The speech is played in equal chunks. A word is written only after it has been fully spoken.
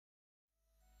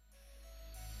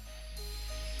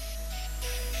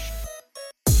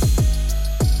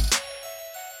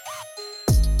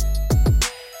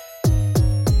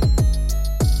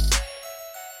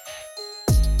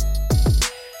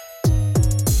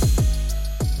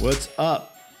What's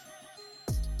up?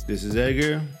 This is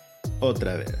Edgar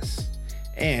OtraVez,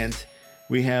 and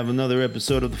we have another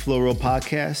episode of the Flow Roll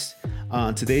Podcast.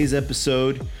 On today's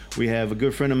episode, we have a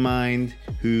good friend of mine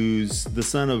who's the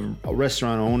son of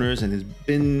restaurant owners and has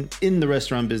been in the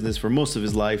restaurant business for most of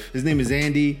his life. His name is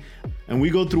Andy, and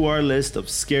we go through our list of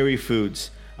scary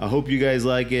foods. I hope you guys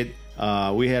like it.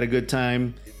 We had a good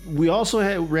time. We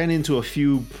also ran into a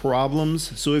few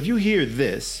problems. So if you hear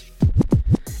this,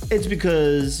 it's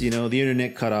because, the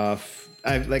internet cut off.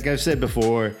 Like I've said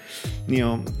before,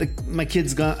 my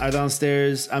kids are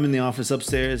downstairs. I'm in the office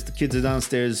upstairs. The kids are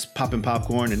downstairs popping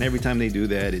popcorn. And every time they do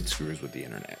that, it screws with the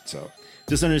internet. So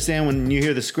just understand when you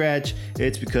hear the scratch,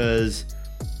 it's because,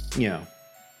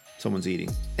 someone's eating.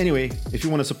 Anyway, if you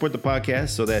want to support the podcast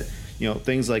so that,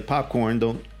 things like popcorn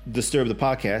don't disturb the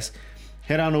podcast,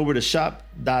 head on over to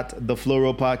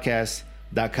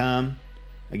shop.theflowrollpodcast.com.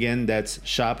 Again, that's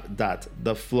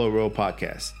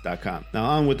shop.theflowrollpodcast.com. Now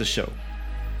on with the show.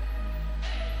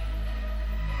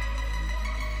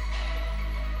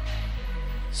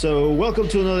 So welcome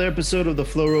to another episode of the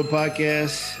Flow Roll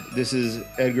Podcast. This is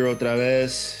Edgar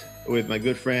OtraVez with my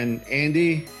good friend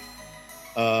Andy.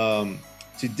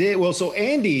 Today, so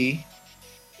Andy,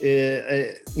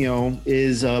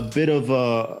 is a bit of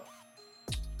a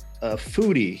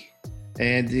foodie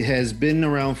and has been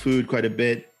around food quite a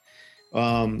bit.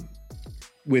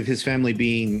 With his family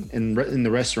being in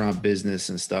the restaurant business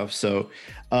and stuff. So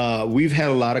we've had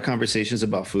a lot of conversations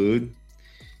about food,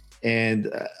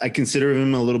 and I consider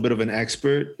him a little bit of an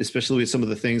expert, especially with some of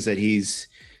the things that he's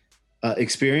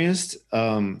experienced.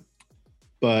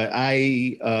 But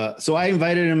I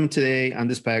invited him today on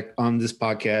this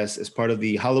podcast as part of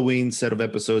the Halloween set of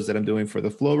episodes that I'm doing for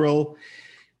the Flow Roll.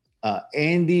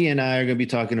 Andy and I are going to be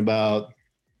talking about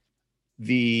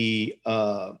the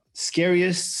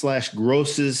scariest /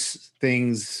 grossest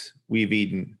things we've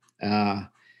eaten, and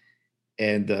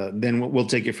then we'll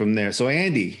take it from there. So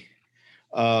Andy,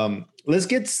 let's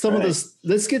get some of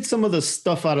the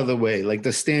stuff out of the way, like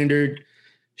the standard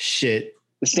shit,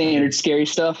 the standard scary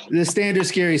stuff.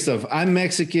 I'm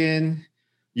Mexican,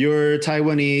 you're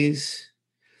Taiwanese.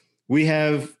 We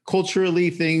have culturally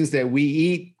things that we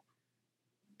eat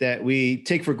that we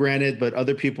take for granted, but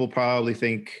other people probably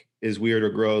think is weird or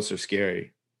gross or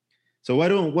scary. So why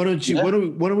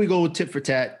don't we go tit for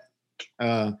tat?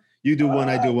 You do one,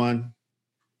 I do one.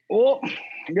 Well,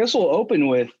 I guess we'll open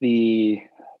with the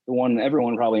one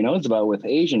everyone probably knows about with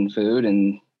Asian food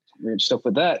and weird stuff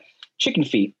with that. Chicken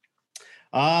feet.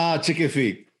 Chicken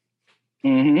feet.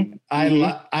 Mm-hmm.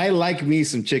 I like me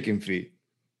some chicken feet.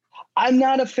 I'm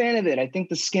not a fan of it. I think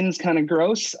the skin's kind of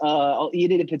gross. I'll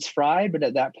eat it if it's fried, but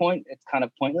at that point, it's kind of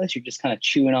pointless. You're just kind of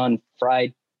chewing on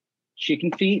fried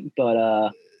chicken feet. But I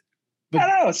don't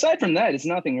know. Aside from that, it's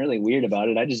nothing really weird about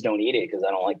it. I just don't eat it because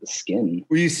I don't like the skin.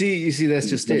 Well, you see, that's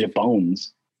just it.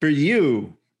 Bones. For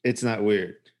you, it's not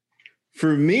weird.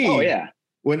 For me, oh yeah.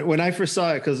 When I first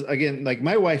saw it, because again, like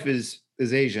my wife is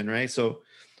Asian, right? So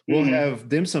we'll have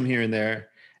dim sum here and there.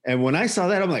 And when I saw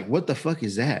that, I'm like, what the fuck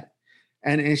is that?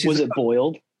 And she's was it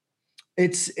boiled?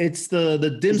 It's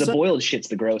the dim sum. The boiled shit's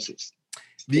the grossest.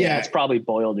 Yeah, it's probably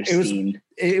boiled or steamed.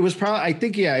 It was probably,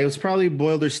 it was probably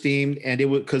boiled or steamed, and it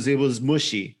was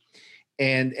mushy,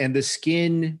 and the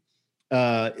skin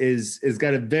is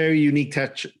got a very unique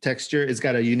texture. It's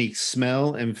got a unique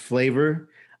smell and flavor.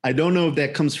 I don't know if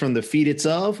that comes from the feet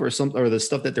itself or the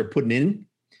stuff that they're putting in,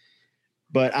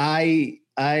 but it's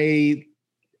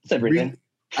everything.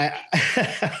 I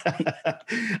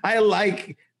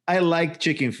like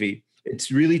chicken feet.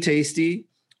 It's really tasty.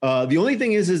 The only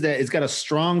thing is that it's got a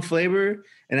strong flavor,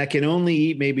 and I can only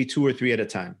eat maybe 2 or 3 at a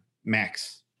time,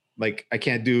 max. Like I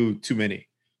can't do too many.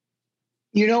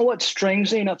 You know what?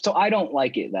 Strangely enough, so I don't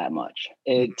like it that much.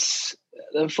 It's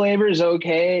the flavor is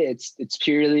okay. It's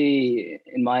purely,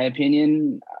 in my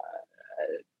opinion,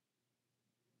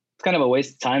 it's kind of a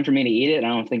waste of time for me to eat it. I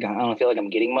don't feel like I'm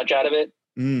getting much out of it.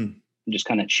 I'm just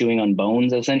kind of chewing on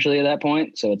bones essentially at that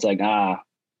point. So it's like, I'm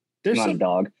not a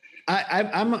dog.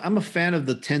 I'm a fan of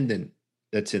the tendon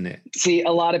that's in it. See,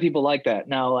 a lot of people like that.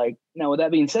 Now with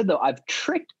that being said, though, I've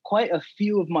tricked quite a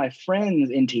few of my friends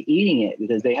into eating it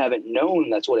because they haven't known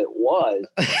that's what it was.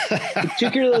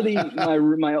 Particularly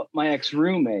my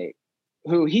ex-roommate,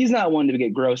 who he's not one to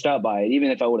get grossed out by it. Even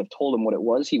if I would have told him what it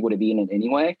was, he would have eaten it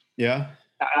anyway. Yeah.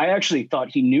 I actually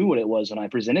thought he knew what it was when I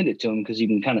presented it to him because you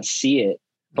can kind of see it.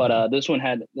 But this one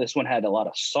had a lot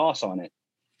of sauce on it.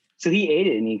 So he ate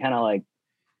it and he kind of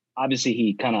obviously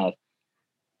he kind of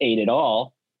ate it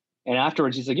all. And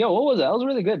afterwards he's like, yo, what was that? That was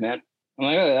really good, man. I'm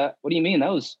like, oh, what do you mean?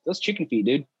 That's chicken feet,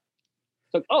 dude.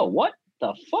 It's like, oh, what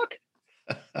the fuck?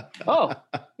 Oh,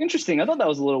 Interesting. I thought that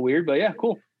was a little weird, but yeah,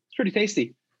 cool. It's pretty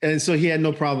tasty. And so he had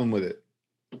no problem with it.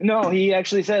 No, he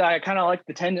actually said, I kind of like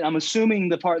the tendon. I'm assuming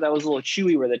the part that was a little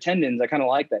chewy were the tendons. I kind of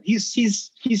like that. He's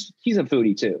a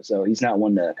foodie too, so he's not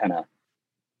one to kind of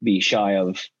be shy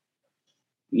of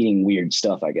eating weird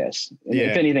stuff, I guess. Yeah.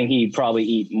 If anything, he'd probably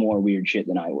eat more weird shit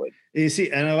than I would. You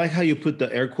see, and I like how you put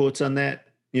the air quotes on that,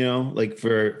 you know, like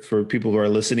for people who are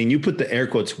listening, you put the air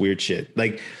quotes weird shit.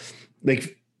 Like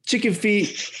chicken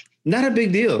feet, not a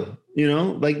big deal, you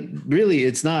know, like really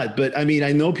it's not. But I mean,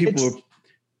 I know people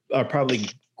are probably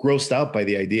grossed out by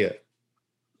the idea.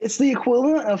 It's the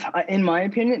equivalent of, in my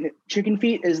opinion, chicken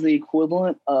feet is the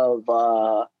equivalent of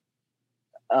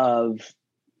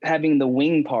having the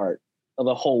wing part of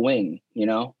a whole wing, you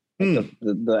know, like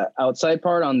the outside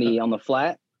part on the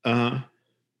flat.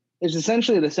 It's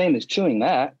essentially the same as chewing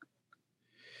that.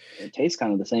 It tastes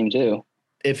kind of the same too.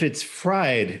 If it's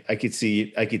fried, I could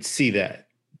see that.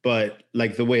 But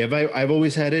like the way I've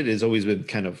always had it has always been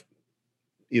kind of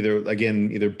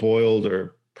either boiled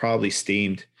or probably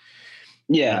steamed.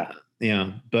 Yeah.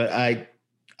 But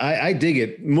I dig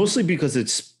it mostly because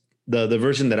it's the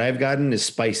version that I've gotten is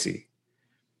spicy.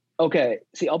 Okay.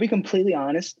 See, I'll be completely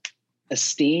honest. A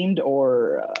steamed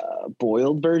or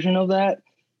boiled version of that,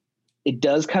 it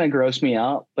does kind of gross me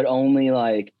out, but only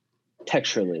like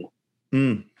texturally.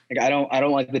 Like I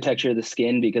don't like the texture of the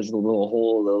skin because of the little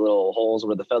holes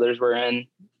where the feathers were in.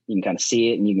 You can kind of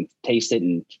see it and you can taste it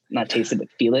and not taste it, but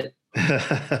feel it.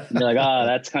 You're like,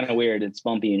 that's kind of weird. It's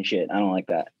bumpy and shit. I don't like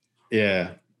that.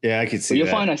 Yeah, I could see. But you'll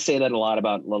find I say that a lot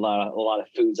about a lot of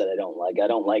foods that I don't like. I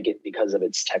don't like it because of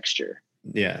its texture.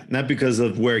 Yeah, not because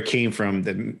of where it came from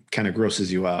that kind of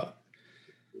grosses you out.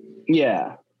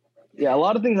 Yeah. A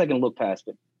lot of things I can look past,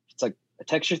 but it's like a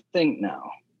texture thing.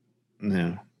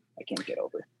 No, I can't get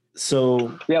over.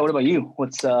 So yeah, what about you?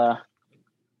 What's the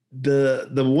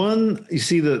one you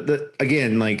see the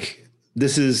again, like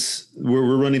this is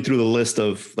we're running through the list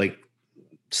of like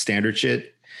standard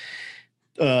shit.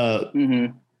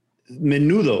 Menudo,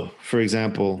 for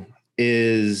example,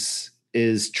 is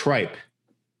tripe.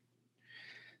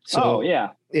 So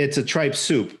it's a tripe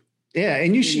soup. Yeah,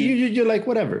 and you're like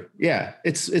whatever. Yeah,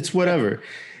 it's whatever.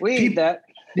 We eat that.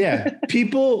 Yeah,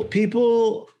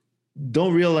 people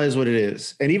don't realize what it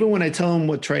is. And even when I tell them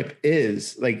what tripe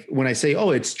is, like when I say,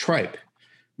 oh, it's tripe,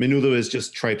 menudo is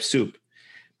just tripe soup.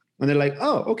 And they're like,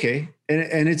 oh, okay.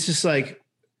 And it's just like,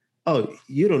 oh,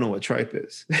 you don't know what tripe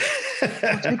is.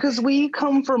 It's because we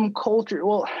come from culture.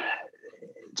 Well,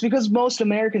 it's because most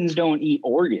Americans don't eat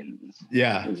organs.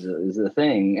 Yeah. Is the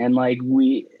thing. And like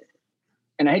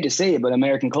and I hate to say it, but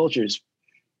American culture is,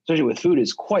 especially with food,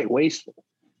 is quite wasteful.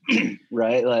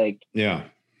 Right? Like, yeah.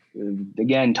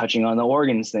 Again, touching on the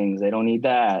organs things, they don't need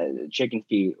that. Chicken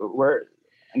feet.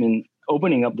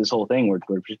 Opening up this whole thing, we're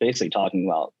just basically talking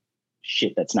about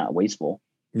shit that's not wasteful.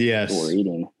 Yes. We're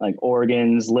eating like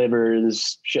organs,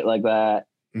 livers, shit like that.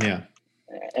 Yeah.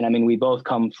 And we both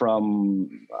come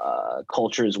from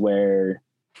cultures where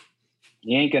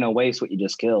you ain't going to waste what you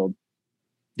just killed.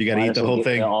 You got to eat the whole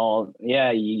thing.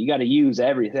 You got to use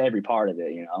every part of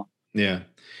it, you know? Yeah.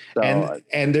 So,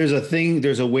 and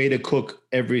there's a way to cook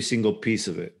every single piece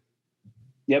of it.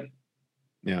 Yep.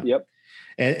 Yeah. Yep.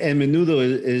 And menudo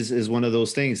is one of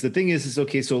those things. The thing is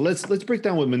okay, so let's break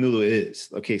down what menudo is.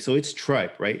 Okay, so it's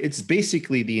tripe, right? It's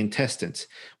basically the intestines.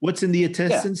 What's in the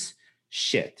intestines? Yeah.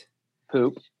 Shit.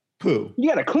 Poop. Poo. You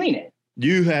got to clean it.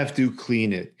 You have to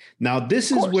clean it. Now,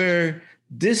 this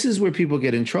is where people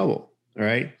get in trouble, all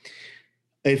right?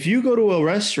 If you go to a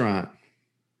restaurant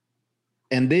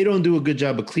and they don't do a good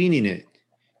job of cleaning it,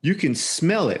 you can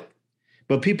smell it.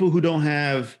 But people who don't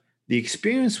have the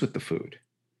experience with the food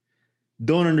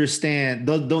don't understand,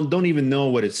 don't even know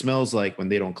what it smells like when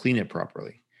they don't clean it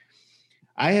properly.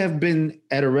 I have been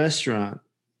at a restaurant,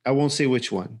 I won't say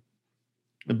which one,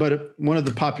 but one of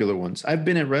the popular ones. I've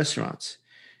been at restaurants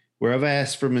where I've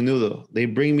asked for menudo. They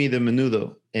bring me the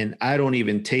menudo and I don't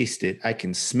even taste it. I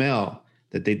can smell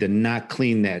that they did not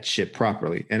clean that shit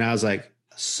properly. And I was like,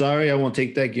 sorry, I won't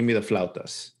take that. Give me the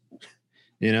flautas.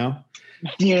 You know?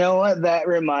 You know what? That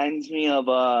reminds me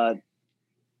of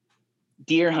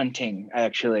deer hunting,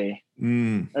 actually. I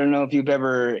don't know if you've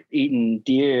ever eaten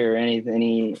deer or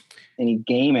any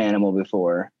game animal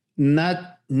before.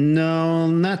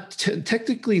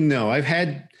 Technically, no. I've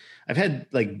had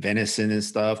like venison and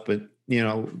stuff, but you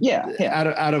know,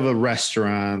 out of a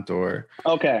restaurant or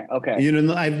okay. You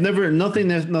know, I've never nothing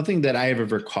that I have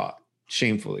ever caught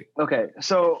shamefully. Okay,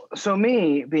 so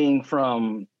me being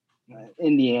from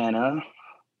Indiana,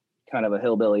 kind of a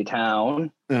hillbilly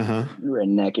town,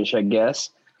 redneckish, I guess.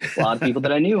 A lot of people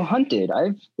that I knew hunted.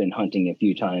 I've been hunting a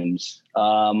few times.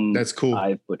 That's cool.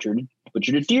 I've butchered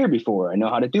a deer before. I know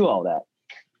how to do all that.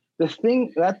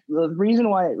 The reason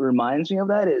why it reminds me of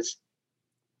that is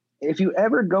if you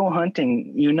ever go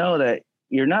hunting, you know that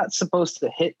you're not supposed to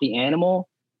hit the animal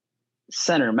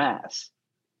center mass,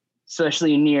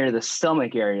 especially near the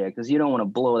stomach area, because you don't want to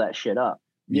blow that shit up.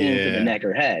 You aim for the neck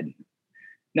or head.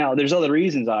 Now, there's other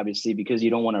reasons, obviously, because you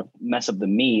don't want to mess up the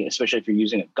meat, especially if you're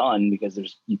using a gun, because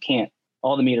you can't,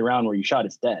 all the meat around where you shot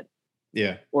is dead.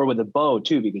 Yeah. Or with a bow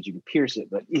too, because you can pierce it,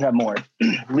 but you have more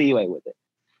leeway with it.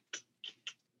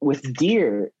 With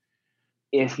deer,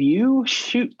 if you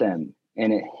shoot them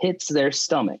and it hits their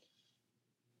stomach,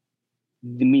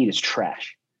 the meat is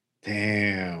trash.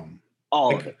 Damn.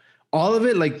 All of it. All of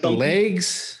it? Like the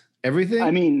legs, everything?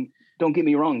 I mean, don't get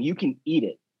me wrong. You can eat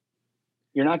it.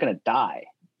 You're not going to die.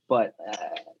 But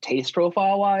taste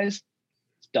profile wise,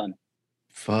 it's done.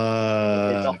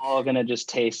 Fuck. It's all going to just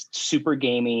taste super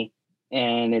gamey,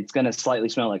 and it's going to slightly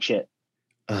smell like shit.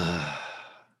 Yeah.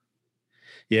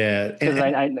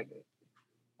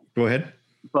 Go ahead.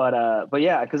 But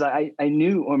yeah, because I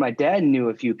knew, or my dad knew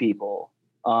a few people.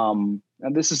 And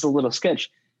this is a little sketch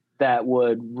that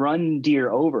would run deer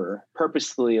over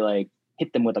purposefully, like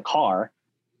hit them with a car,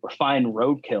 or find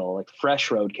roadkill, like fresh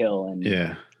roadkill,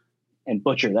 and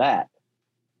butcher that.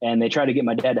 And they tried to get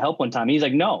my dad to help one time. He's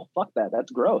like, no, fuck that.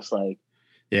 That's gross. Like,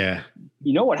 yeah.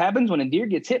 You know what happens when a deer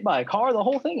gets hit by a car? The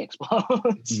whole thing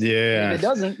explodes. Yeah. And if it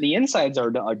doesn't, the insides are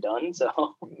done.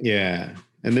 So yeah.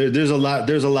 And there's a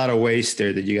lot of waste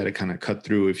there that you got to kind of cut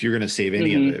through if you're going to save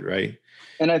any of it. Right.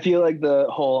 And I feel like the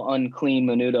whole unclean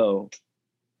menudo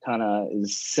kind of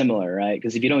is similar, right?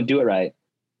 Because if you don't do it right,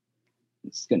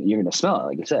 you're going to smell it,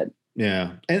 like you said.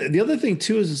 Yeah. And the other thing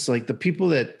too is it's like the people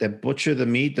that butcher the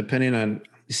meat, depending on,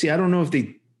 you see, I don't know if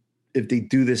they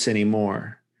do this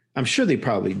anymore. I'm sure they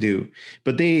probably do,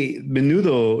 but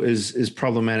menudo is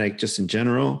problematic just in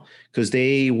general, because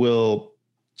they will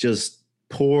just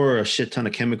pour a shit ton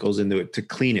of chemicals into it to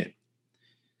clean it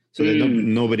so that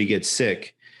nobody gets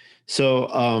sick. So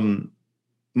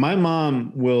my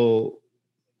mom will,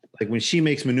 like when she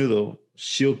makes menudo,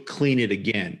 she'll clean it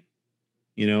again,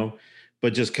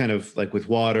 but just kind of like with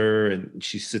water, and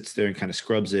she sits there and kind of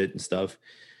scrubs it and stuff.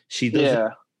 She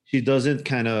doesn't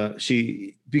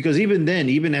because even then,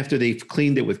 even after they've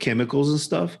cleaned it with chemicals and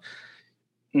stuff,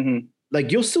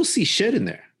 like you'll still see shit in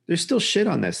there. There's still shit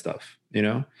on that stuff,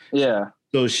 Yeah.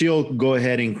 So she'll go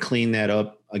ahead and clean that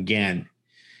up again.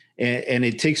 And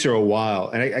it takes her a while.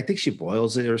 And I think she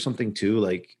boils it or something too,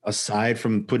 like aside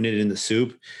from putting it in the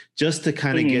soup, just to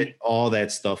kind of get all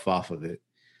that stuff off of it.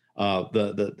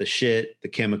 The shit, the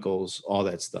chemicals, all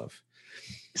that stuff.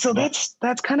 So that's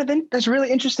that's really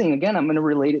interesting. Again, I'm going to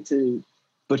relate it to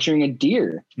butchering a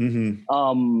deer.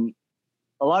 A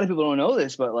lot of people don't know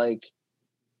this, but like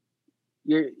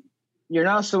you're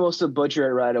not supposed to butcher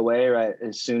it right away, right?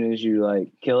 As soon as you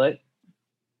like kill it.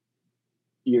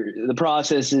 The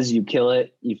process is you kill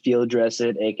it, you field dress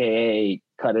it, aka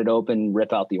cut it open,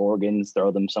 rip out the organs,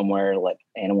 throw them somewhere, let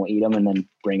animal eat them, and then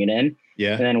bring it in.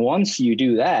 Yeah. And then once you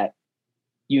do that,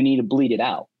 you need to bleed it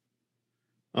out.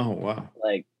 Oh wow!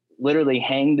 Like literally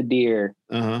hang the deer,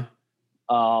 and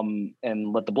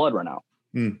let the blood run out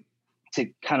to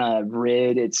kind of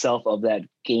rid itself of that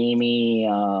gamey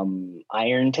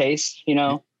iron taste.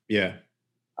 Yeah.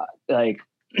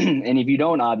 And if you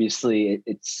don't, obviously,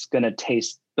 it's going to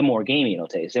taste, the more gamey it'll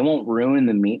taste. It won't ruin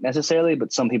the meat necessarily,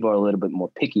 but some people are a little bit more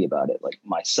picky about it, like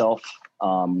myself.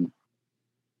 The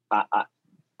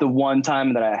one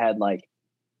time that I had like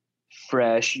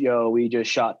fresh, we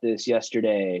just shot this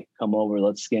yesterday, come over,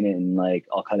 let's skin it, and like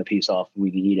I'll cut a piece off,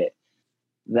 we can eat it.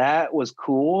 That was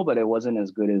cool, but it wasn't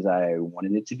as good as I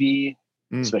wanted it to be,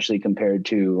 especially compared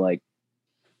to like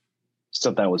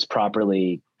stuff that was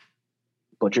properly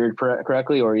butchered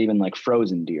correctly, or even like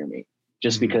frozen deer meat,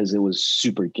 just because it was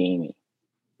super gamey.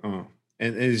 Oh,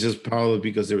 and it's just probably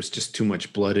because there was just too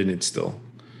much blood in it still.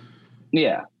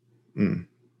 Yeah.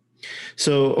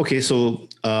 So, okay. So,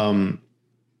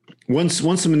 once the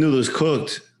menudo is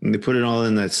cooked and they put it all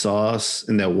in that sauce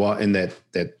and that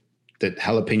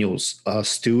jalapeno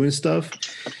stew and stuff,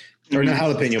 or not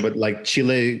jalapeno, but like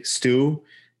chile stew,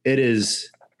 it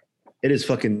is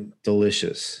fucking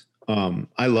delicious.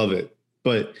 I love it.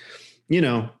 But,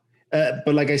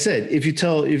 but like I said, if you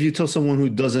tell someone who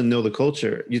doesn't know the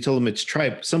culture, you tell them it's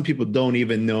tripe. Some people don't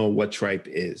even know what tripe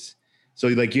is. So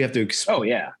like you have to explain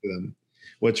to them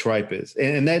what tripe is.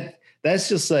 And that's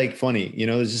just like funny,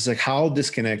 it's just like how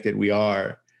disconnected we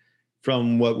are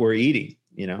from what we're eating,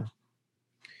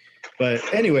 But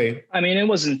anyway, I mean, it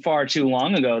wasn't far too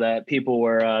long ago that people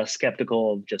were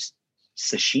skeptical of just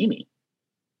sashimi.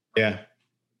 Yeah.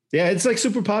 Yeah. It's like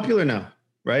super popular now,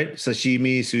 right?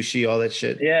 Sashimi, sushi, all that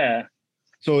shit. Yeah.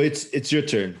 So it's your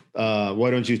turn.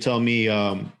 Why don't you tell me,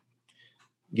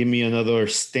 give me another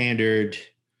standard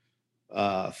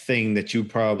thing that you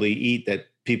probably eat that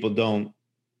people don't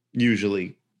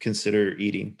usually consider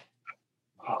eating.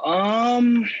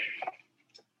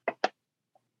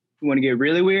 You want to get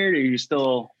really weird, or are you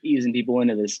still easing people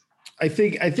into this? I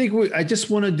think I just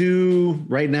want to do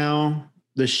right now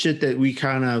the shit that we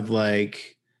kind of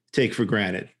like take for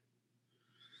granted.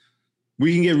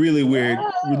 We can get really weird.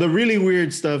 The really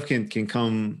weird stuff can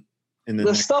come in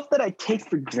the stuff that I take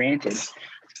for granted.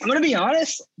 I'm gonna be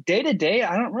honest. Day to day,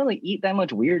 I don't really eat that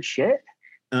much weird shit.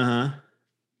 I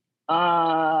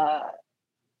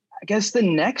guess the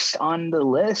next on the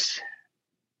list.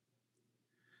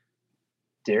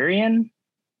 Durian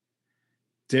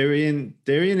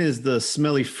is the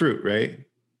smelly fruit, right?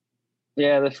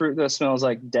 Yeah, the fruit that smells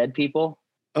like dead people.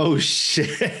 Oh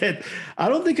shit. I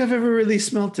don't think I've ever really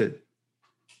smelt it.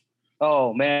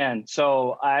 Oh man.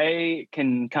 So I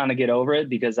can kind of get over it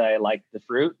because I like the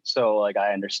fruit. So like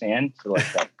I understand. So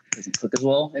like that doesn't cook as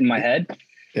well in my head.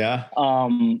 Yeah.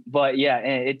 But yeah,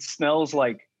 it smells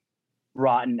like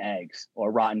rotten eggs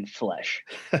or rotten flesh.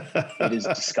 It is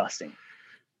disgusting.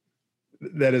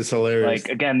 That is hilarious.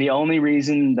 Like, again, the only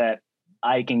reason that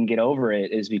I can get over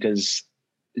it is because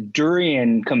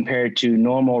durian, compared to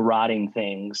normal rotting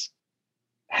things,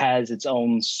 has its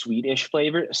own sweetish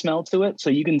flavor smell to it. So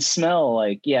you can smell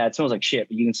like, yeah, it smells like shit,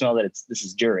 but you can smell that this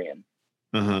is durian.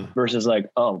 Versus like,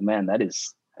 oh man, that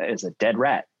is a dead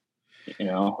rat. You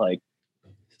know, like.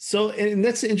 So, and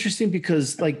that's interesting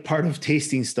because like part of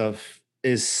tasting stuff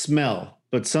is smell,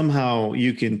 but somehow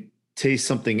you can taste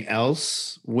something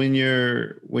else when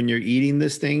you're eating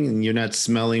this thing and you're not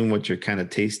smelling what you're kind of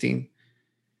tasting.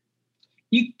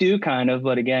 You do kind of,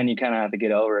 but again, you kind of have to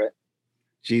get over it.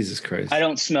 Jesus Christ. I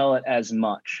don't smell it as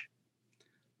much.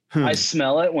 I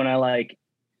smell it when I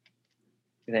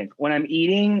when I'm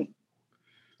eating,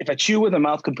 if I chew with my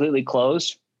mouth completely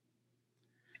closed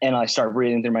and I start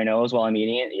breathing through my nose while I'm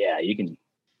eating it,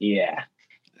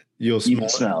 you'll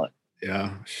smell it.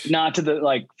 Yeah. Not to the,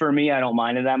 like, for me, I don't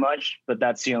mind it that much, but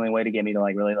that's the only way to get me to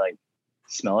like really like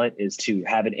smell it is to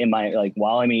have it in my, like,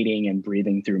 while I'm eating and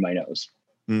breathing through my nose.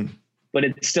 But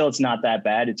it's not that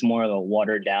bad. It's more of a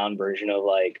watered down version of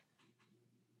like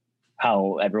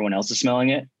how everyone else is smelling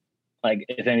it. Like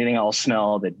if anything, I'll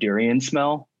smell the durian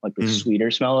smell, like the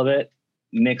sweeter smell of it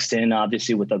mixed in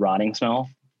obviously with the rotting smell.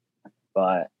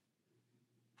 But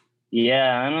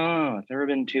yeah, I don't know. I've never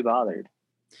been too bothered.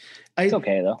 It's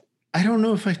okay though. I don't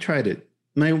know if I tried it.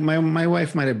 My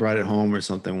wife might have brought it home or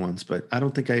something once, but I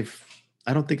don't think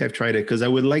I've tried it because I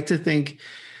would like to think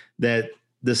that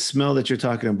the smell that you're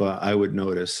talking about, I would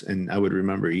notice and I would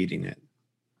remember eating it.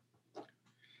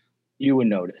 You would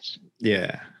notice.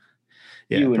 Yeah.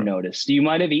 You would notice. You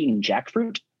might have eaten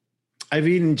jackfruit. I've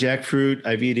eaten jackfruit.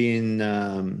 I've eaten,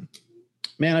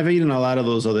 I've eaten a lot of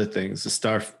those other things, the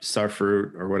star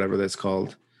fruit or whatever that's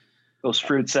called. Those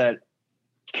fruits that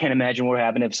can't imagine what would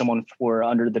happen if someone were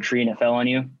under the tree and it fell on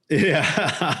you.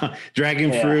 Yeah.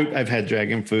 Dragon fruit. I've had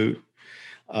dragon fruit.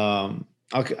 I've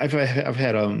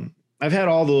had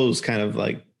all those kind of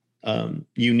like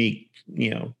unique,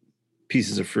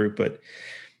 pieces of fruit, but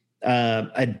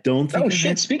I don't think. Oh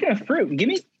shit! Speaking of fruit, give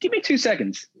me 2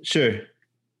 seconds. Sure.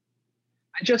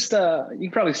 I just you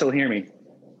can probably still hear me.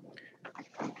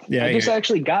 Yeah. I just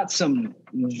actually got some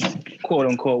quote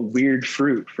unquote weird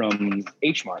fruit from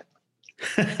H Mart.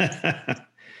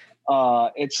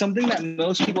 It's something that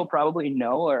most people probably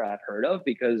know or have heard of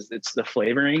because it's the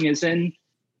flavoring is in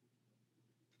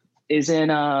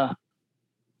quite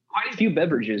a few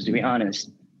beverages, to be honest.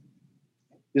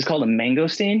 It's called a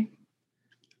mangosteen.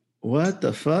 What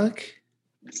the fuck?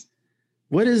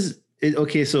 What is it?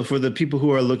 Okay, so for the people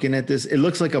who are looking at this, it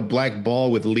looks like a black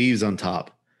ball with leaves on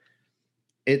top.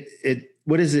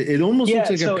 What is it? It almost looks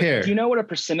like a pear. Do you know what a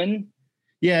persimmon?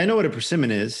 Yeah, I know what a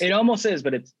persimmon is. It almost is,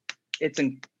 but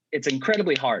it's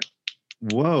incredibly hard.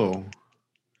 Whoa.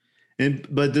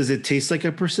 But does it taste like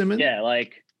a persimmon? Yeah,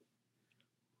 like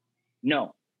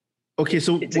no. Okay,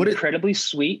 so it's incredibly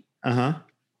sweet. Uh-huh.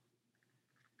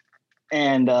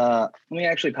 And let me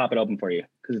actually pop it open for you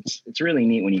because it's really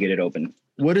neat when you get it open.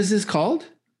 What is this called?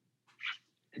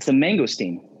 It's a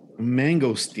mangosteen.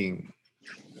 Mangosteen.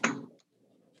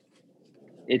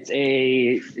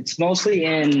 It's mostly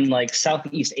in like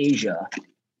Southeast Asia.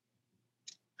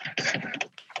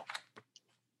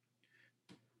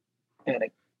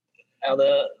 Now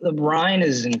the brine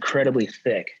is incredibly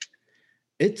thick.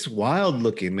 It's wild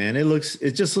looking, man.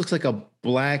 It just looks like a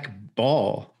black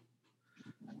ball.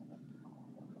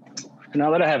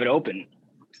 Now that I have it open.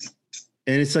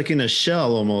 And it's like in a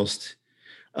shell almost.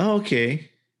 Oh, okay.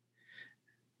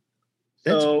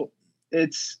 So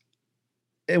what's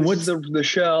the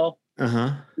shell?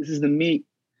 Uh-huh. This is the meat.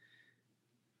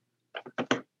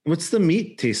 What's the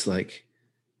meat taste like?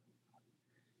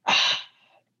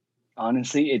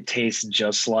 Honestly, it tastes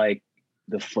just like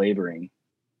the flavoring.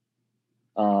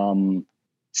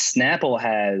 Snapple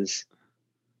has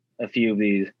a few of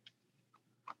these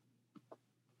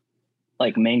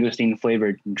like mangosteen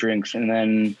flavored drinks, and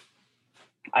then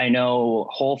I know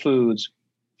Whole Foods,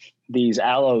 these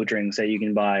aloe drinks that you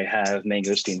can buy have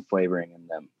mangosteen flavoring in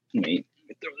them. Let me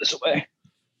throw this away.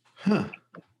 Huh.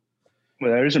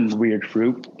 Well, there's some weird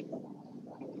fruit.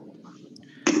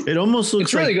 It almost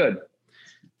looks it's really good.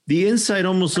 The inside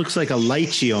almost looks like a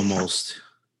lychee almost.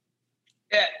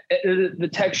 Yeah, the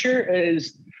texture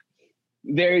is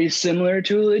very similar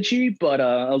to a lychee, but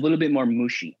a little bit more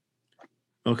mushy.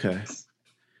 Okay.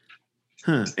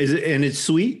 Huh. Is it, and it's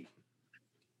sweet?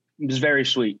 It's very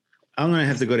sweet. I'm going to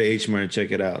have to go to H Mart and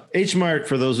check it out. H Mart,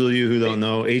 for those of you who don't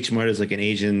know, H Mart is like an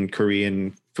Asian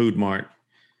Korean food mart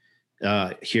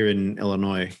here in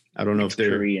Illinois. I don't know if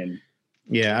they're Korean.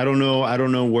 Yeah, I don't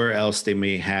know where else they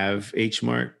may have H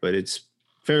Mart, but it's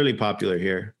fairly popular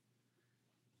here.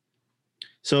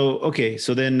 So, okay.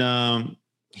 So then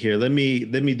here, let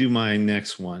me do my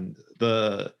next one.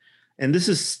 And this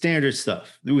is standard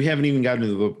stuff. We haven't even gotten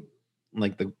to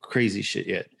the crazy shit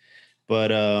yet. But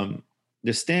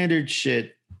the standard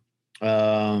shit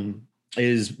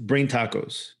is brain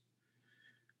tacos.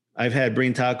 I've had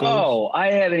brain tacos. Oh,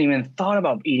 I haven't even thought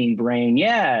about eating brain.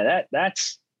 Yeah,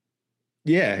 that's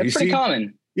pretty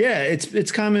common. Yeah,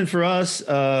 it's common for us.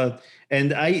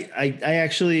 And I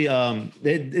actually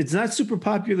it's not super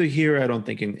popular here, I don't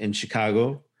think, in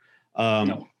Chicago.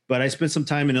 No. But I spent some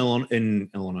time in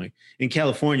Illinois, in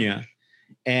California,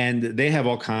 and they have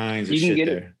all kinds of shit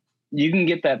there. You can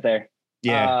get that there.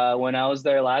 Yeah. When I was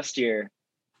there last year,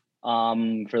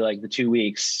 for like the 2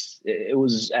 weeks, it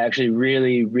was actually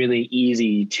really, really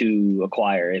easy to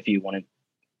acquire if you wanted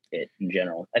it in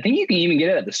general. I think you can even get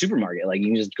it at the supermarket. Like you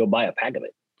can just go buy a pack of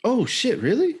it. Oh shit!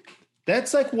 Really?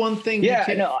 That's like one thing. Yeah.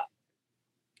 No.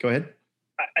 Go ahead.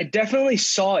 I definitely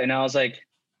saw it, and I was like,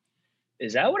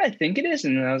 "Is that what I think it is?"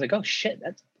 And then I was like, "Oh shit,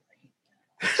 that's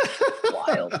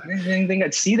wild! I didn't think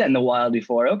I'd see that in the wild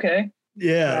before." Okay.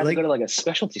 Yeah. I have to go to like a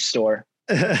specialty store.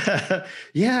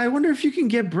 Yeah, I wonder if you can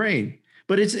get brain,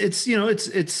 but it's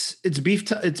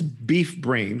beef. It's beef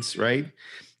brains, right?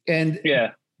 And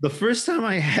yeah, the first time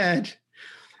I had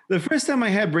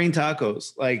brain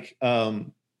tacos, like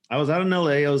I was out in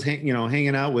LA. I was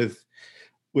hanging out with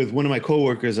one of my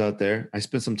coworkers out there. I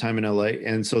spent some time in LA,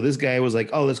 and so this guy was like,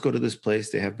 "Oh, let's go to this place.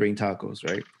 They have brain tacos,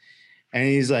 right?" And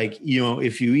he's like,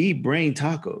 "If you eat brain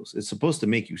tacos, it's supposed to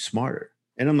make you smarter."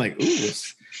 And I'm like, "Ooh,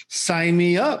 sign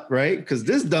me up, right?" Because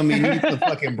this dummy needs the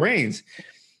fucking brains.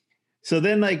 So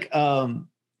then, like, I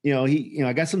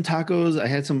got some tacos. I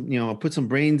had some, I put some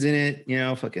brains in it.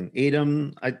 Fucking ate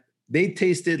them. They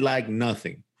tasted like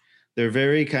nothing. They're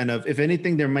very kind of, if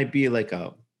anything, there might be like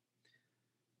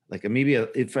maybe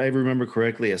if I remember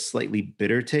correctly, a slightly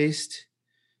bitter taste.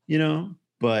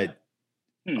 But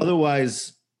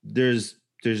otherwise, there's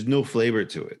no flavor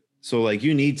to it. So like,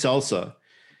 you need salsa.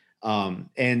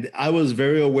 And I was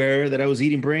very aware that I was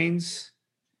eating brains.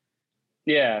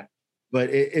 Yeah. But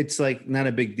it's like not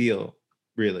a big deal,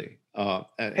 really. Have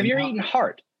you ever eaten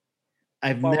heart?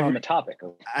 We're on the topic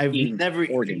of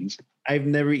organs. I've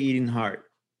never eaten heart.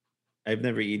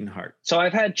 So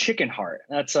I've had chicken heart.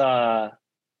 That's I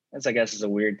guess is a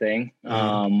weird thing.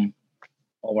 While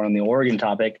we're on the organ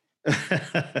topic.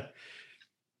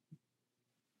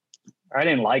 I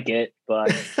didn't like it,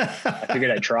 but I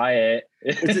figured I'd try it.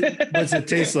 What's it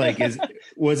taste like?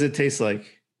 What's it taste like?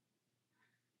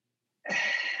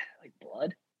 Like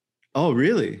blood. Oh,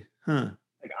 really? Huh.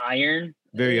 Like iron.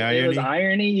 Very irony. It was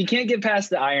irony. You can't get past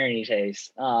the irony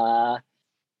taste. I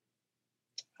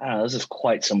don't know. This is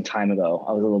quite some time ago.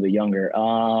 I was a little bit younger.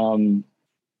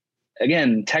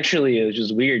 Again, texturally, it was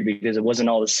just weird because it wasn't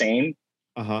all the same.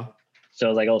 Uh-huh. So it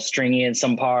was like all stringy in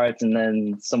some parts, and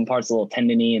then some parts a little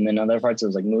tendony, and then other parts it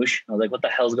was like moosh. I was like, what the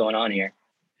hell's going on here?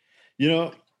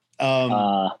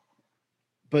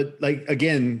 But like,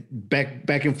 again,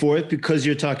 back and forth, because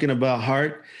you're talking about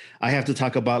heart, I have to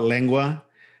talk about lengua.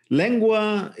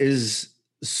 Lengua is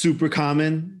super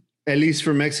common, at least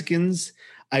for Mexicans.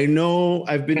 I know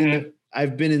I've been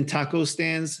in taco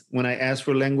stands when I ask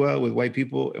for lengua with white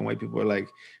people, and white people are like,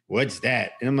 what's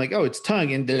that? And I'm like, oh, it's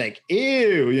tongue. And they're like,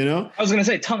 ew, you know? I was going to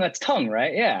say tongue. That's tongue,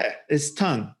 right? Yeah. It's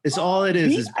tongue. It's all it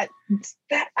is.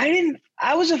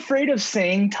 I was afraid of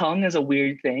saying tongue as a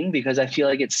weird thing because I feel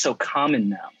like it's so common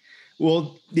now.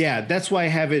 Well, yeah, that's why I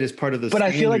have it as part of the. But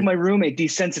I feel like my roommate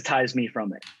desensitized me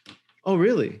from it. Oh,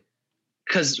 really?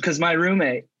 Because my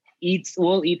roommate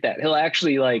will eat that. He'll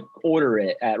actually like order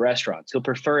it at restaurants. He'll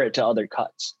prefer it to other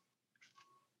cuts.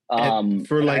 And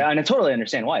I totally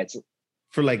understand why. It's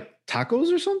for like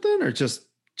tacos or something, or just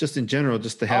in general,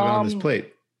 just to have it on his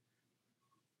plate.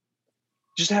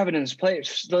 Just to have it in his plate.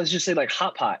 Let's just say like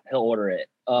hot pot. He'll order it.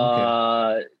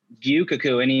 Okay.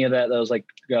 Gyukaku, any of those like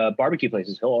barbecue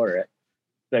places, he'll order it.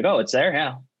 Like, oh, it's there.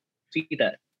 Yeah, let's eat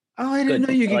that. Oh, I didn't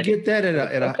know you could get that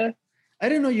at I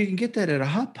didn't know you can get that at a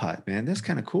hot pot, man. That's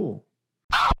kind of cool.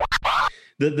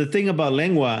 The thing about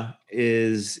lengua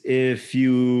is if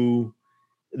you're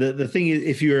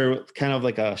kind of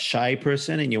like a shy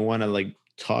person and you want to like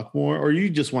talk more, or you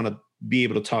just want to be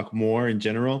able to talk more in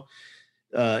general,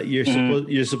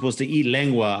 you're supposed to eat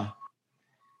lengua,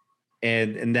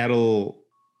 and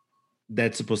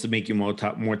that's supposed to make you more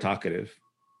talkative.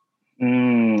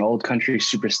 Old country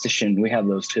superstition. We have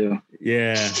those too.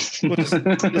 Yeah, well,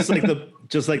 just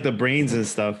like the brains and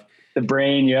stuff. The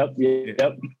brain. Yep. You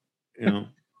know.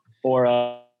 Or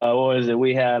what was it?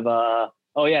 We have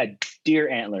deer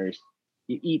antlers.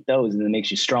 You eat those and it makes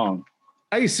you strong.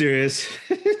 Are you serious?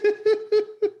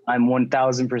 I'm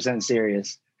 1000%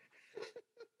 serious.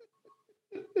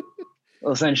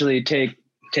 We'll essentially take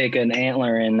an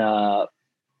antler and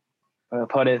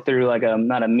put it through like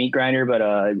not a meat grinder, but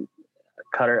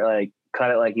cut it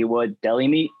like you would deli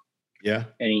meat. Yeah.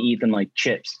 And you eat them like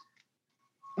chips.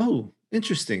 Oh,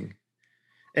 interesting.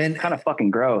 And kind of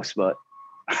fucking gross, but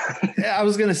I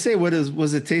was gonna say, what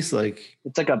does it taste like?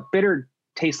 It's like a bitter,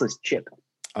 tasteless chip.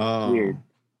 Oh, it's weird.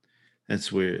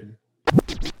 That's weird.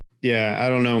 Yeah, I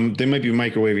don't know. They might be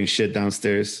microwaving shit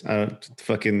downstairs.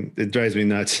 It drives me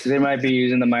nuts. They might be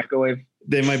using the microwave.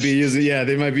 They might be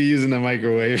using the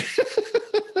microwave.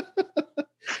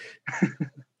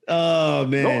 Oh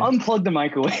man! Go unplug the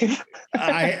microwave.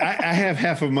 I have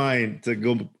half of mine to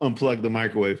go unplug the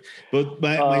microwave, but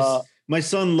my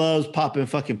son loves popping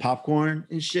fucking popcorn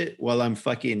and shit while I'm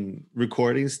fucking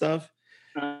recording stuff.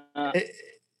 It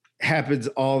happens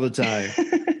all the time.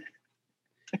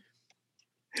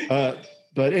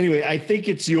 But anyway, I think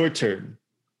it's your turn.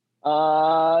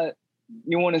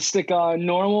 You want to stick on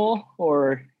normal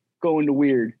or go into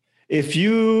weird? If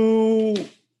you,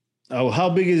 how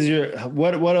big is your,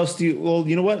 what else do you, well,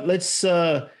 you know what? Let's,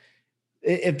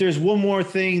 if there's one more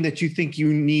thing that you think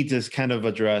you need to kind of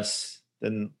address,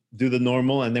 then do the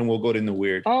normal and then we'll go into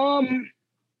weird.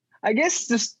 I guess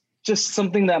just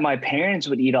something that my parents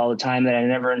would eat all the time that I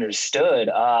never understood.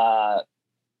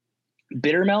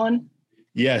 Bitter melon.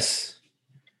 Yes.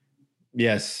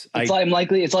 It's like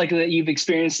that you've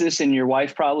experienced this and your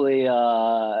wife probably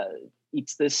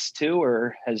eats this too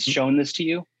or has shown this to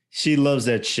you. She loves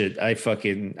that shit.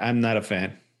 I'm not a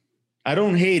fan. I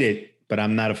don't hate it, but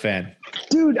I'm not a fan.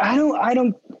 Dude, I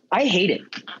hate it.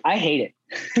 I hate it.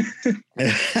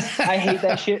 I hate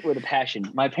that shit with a passion.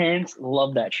 My parents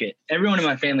love that shit. Everyone in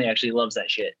my family actually loves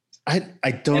that shit. I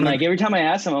don't. And like every time I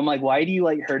ask them, I'm like, why do you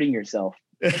like hurting yourself?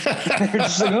 They're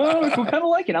just like, oh, we kind of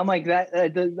like it. I'm like,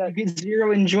 that gets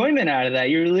zero enjoyment out of that.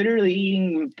 You're literally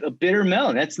eating a bitter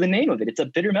melon. That's the name of it. It's a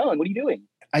bitter melon. What are you doing?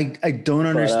 I don't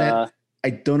understand. I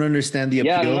don't understand the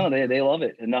appeal. Yeah, no, they love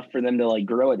it enough for them to like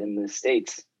grow it in the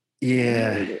States.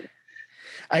 Yeah.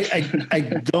 I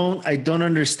don't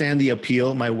understand the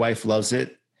appeal. My wife loves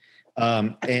it.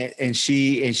 And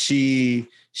she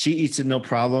eats it no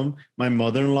problem. My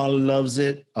mother-in-law loves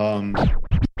it.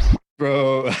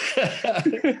 Bro, I've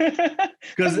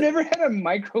never had a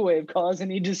microwave cause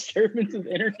any disturbance of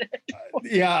the internet.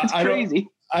 Yeah, it's crazy.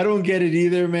 I don't get it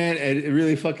either, man. It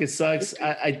really fucking sucks.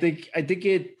 I think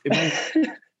it might,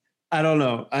 I don't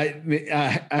know. I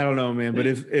don't know, man. But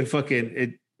it's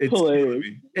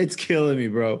killing me,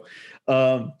 bro.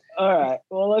 All right.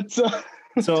 Well, let's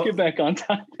get back on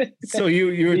topic. So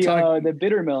you were talking the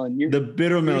bitter melon. The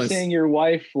bitter melon. You're saying your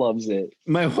wife loves it.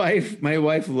 My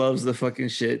wife loves the fucking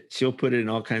shit. She'll put it in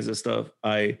all kinds of stuff.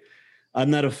 I'm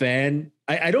not a fan.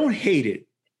 I don't hate it,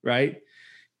 right?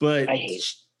 But I hate.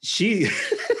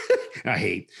 I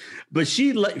hate. But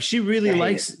she really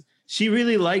likes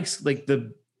like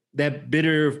that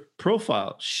bitter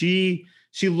profile. She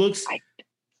looks.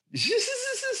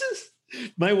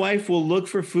 My wife will look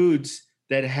for foods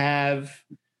that have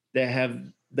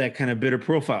that kind of bitter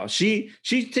profile. She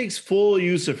takes full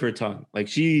use of her tongue. Like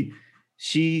she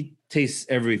she tastes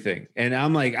everything. And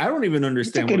I'm like, I don't even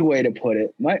understand. That's a good way to put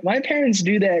it. My parents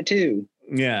do that too.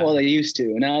 Yeah. Well, they used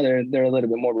to. Now they're a little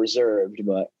bit more reserved,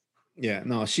 but yeah,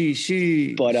 no,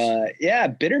 she. But yeah,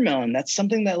 bitter melon. That's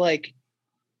something that like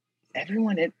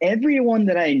everyone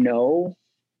that I know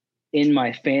in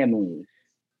my family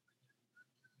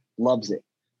loves it.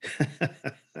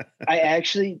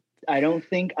 I don't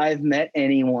think I've met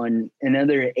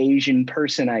another Asian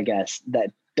person, I guess,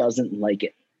 that doesn't like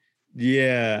it.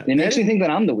 Yeah. It makes me think that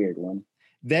I'm the weird one.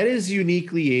 That is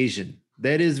uniquely Asian.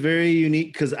 That is very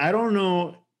unique because I don't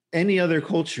know any other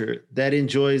culture that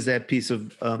enjoys that piece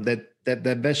of that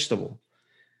vegetable.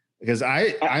 Because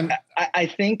I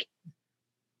think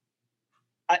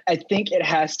it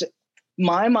has to.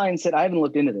 My mindset, I haven't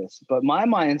looked into this, but my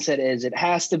mindset is it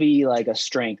has to be like a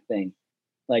strength thing,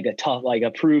 like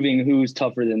a proving who's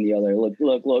tougher than the other. Look,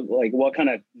 like what kind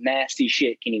of nasty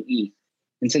shit can you eat?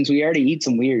 And since we already eat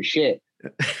some weird shit,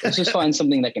 let's just find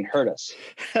something that can hurt us.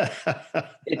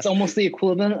 It's almost the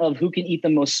equivalent of who can eat the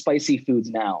most spicy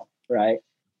foods now, right?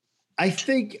 I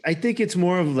think it's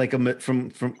more of like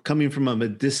from coming from a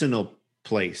medicinal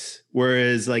place.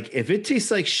 Whereas like if it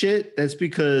tastes like shit, that's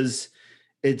because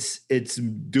it's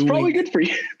probably good for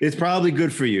you. It's probably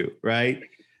good for you, right?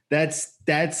 That's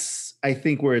I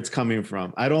think where it's coming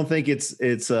from. I don't think it's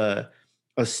a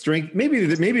strength. Maybe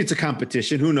it's a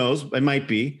competition. Who knows? It might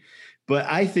be. But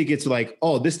I think it's like,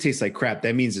 oh, this tastes like crap.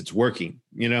 That means it's working.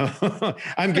 You know,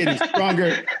 I'm getting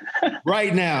stronger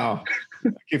right now. I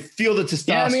can feel the testosterone.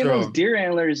 Yeah, I mean those deer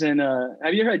antlers and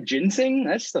have you ever had ginseng?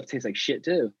 That stuff tastes like shit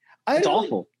too. It's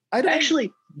awful.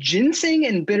 Actually, ginseng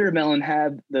and bitter melon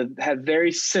have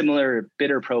very similar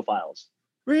bitter profiles.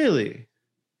 Really?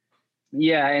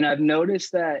 Yeah, and I've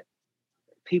noticed that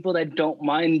people that don't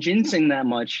mind ginseng that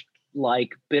much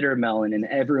like bitter melon, and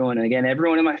everyone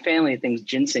in my family thinks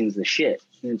ginseng's the shit.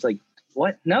 And it's like,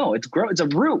 what? No, it's a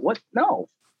root. What? No.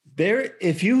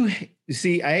 If you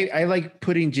see, I like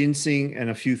putting ginseng in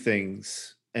a few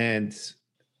things. And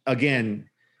again,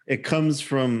 it comes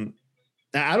from,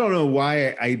 I don't know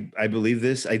why I believe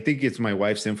this. I think it's my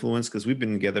wife's influence because we've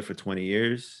been together for 20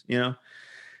 years, you know?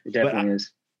 It definitely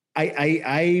is.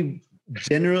 I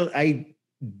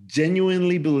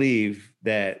genuinely believe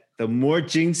that the more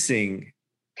ginseng,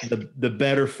 the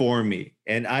better for me.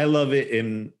 And I love it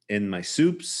in my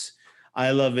soups.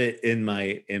 I love it in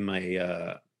my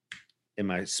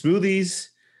smoothies.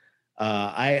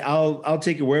 I'll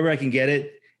take it wherever I can get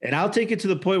it. And I'll take it to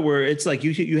the point where it's like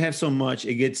you have so much,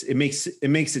 it makes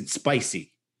it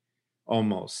spicy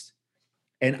almost.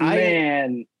 And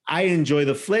I enjoy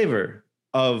the flavor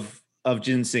of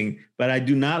ginseng, but I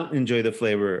do not enjoy the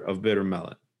flavor of bitter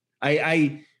melon.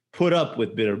 I put up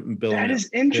with bitter melon. That is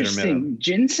interesting.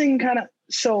 Ginseng kind of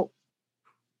so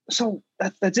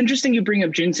that's interesting. You bring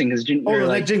up ginseng because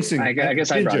like ginseng. I guess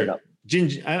ginger. I brought it up.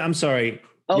 Ginger. I'm sorry.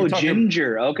 Oh,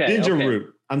 ginger. Okay. Ginger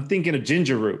root. I'm thinking of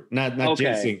ginger root, not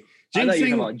ginseng. I thought you were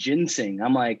talking about ginseng.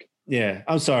 I'm like, yeah.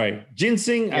 I'm sorry.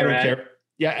 Ginseng. I don't care.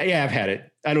 Yeah. I've had it.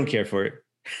 I don't care for it.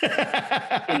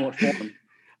 In what form?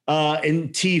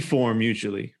 In tea form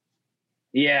usually.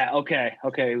 Yeah. Okay.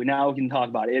 Now we can talk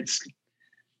about it.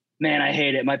 Man, I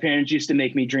hate it. My parents used to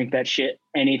make me drink that shit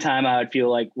anytime I would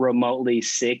feel like remotely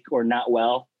sick or not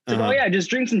well. It's like, oh yeah, just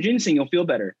drink some ginseng, you'll feel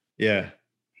better. Yeah.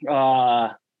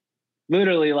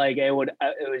 Literally, like it would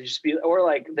just be, or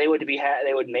like they would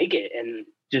make it and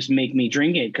just make me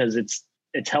drink it because it's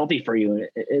healthy for you.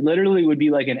 It literally would be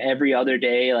like an every other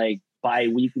day, like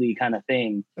bi-weekly kind of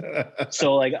thing.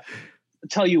 So like, I'll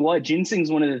tell you what, ginseng's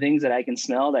one of the things that I can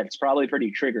smell that's probably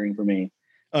pretty triggering for me.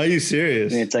 Are you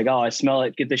serious? And it's like, oh, I smell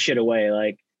it. Get this shit away.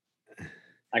 Like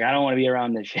I don't want to be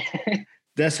around this shit.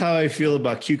 That's how I feel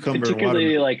about cucumber.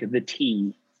 Particularly and like the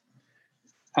tea.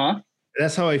 Huh?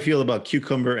 That's how I feel about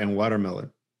cucumber and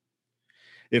watermelon.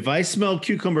 If I smell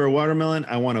cucumber or watermelon,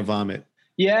 I want to vomit.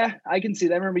 Yeah, I can see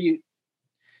that. I remember you.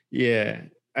 Yeah,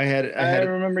 I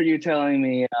remember you telling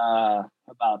me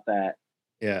about that.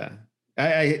 Yeah,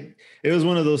 it was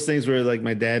one of those things where like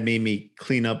my dad made me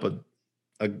clean up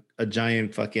a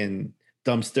giant fucking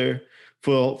dumpster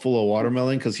full of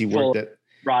watermelon because he worked at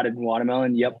rotted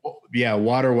watermelon. Yep. Yeah,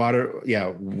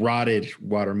 yeah, rotted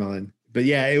watermelon. But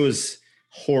yeah, it was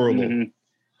horrible,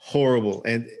 horrible.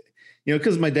 And you know,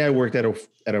 because my dad worked at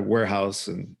a warehouse,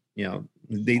 and you know,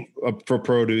 they for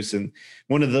produce, and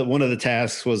one of the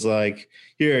tasks was like,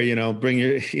 here, you know, bring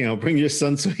your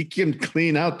son so he can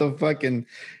clean out the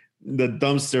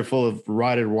dumpster full of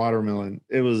rotted watermelon.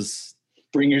 It was.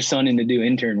 Bring your son in to do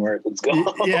intern work. Let's go.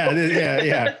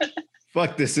 Yeah.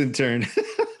 Fuck this intern.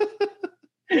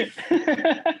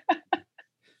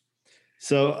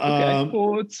 So okay.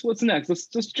 Well, what's next? Let's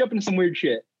jump into some weird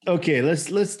shit. Okay,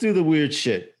 let's do the weird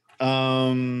shit.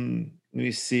 Let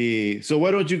me see. So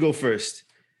why don't you go first?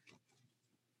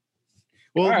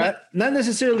 Well, right. not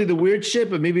necessarily the weird shit,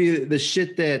 but maybe the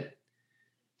shit that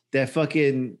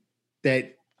fucking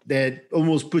that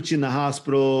almost put you in the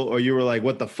hospital, or you were like,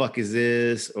 "What the fuck is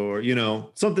this?" Or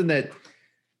something that.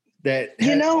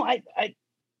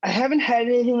 I haven't had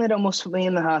anything that almost put me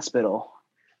in the hospital.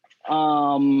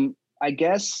 I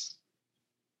guess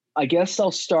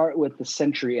I'll start with the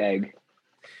century egg.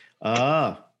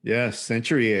 Ah, yes,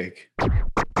 century egg.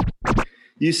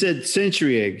 You said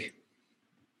century egg.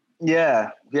 Yeah.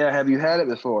 Have you had it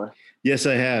before? Yes,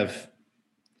 I have.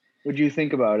 What do you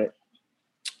think about it?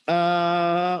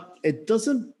 It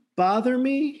doesn't bother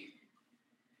me,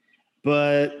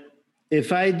 but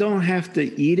if I don't have to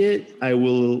eat it, I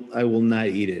will not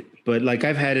eat it. But like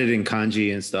I've had it in congee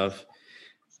and stuff.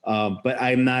 But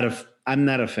I'm not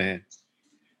a fan.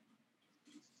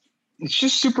 It's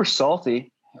just super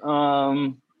salty.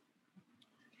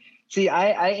 See,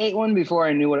 I ate one before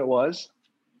I knew what it was.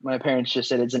 My parents just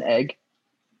said it's an egg.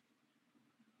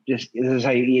 Just this is how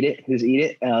you eat it. Just eat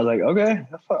it, and I was like, okay,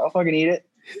 I'll fucking eat it.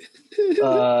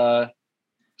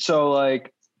 So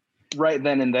like right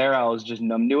then and there, I was just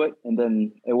numb to it, and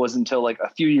then it wasn't until like a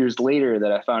few years later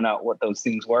that I found out what those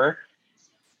things were.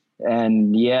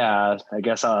 And yeah, I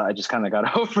guess I just kind of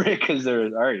got over it because I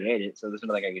already ate it, so there's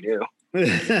nothing I could do.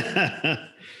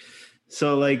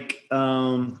 So like,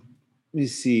 let me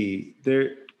see.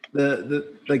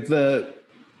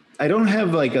 I don't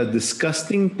have like a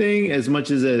disgusting thing as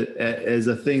much as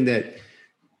a thing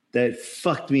that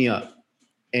fucked me up.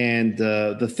 And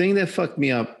the thing that fucked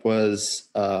me up was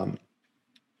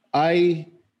I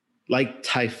like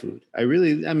Thai food. I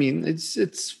mean,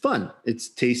 it's fun. It's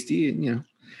tasty, and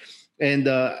And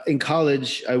in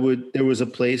college, there was a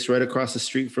place right across the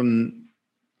street from,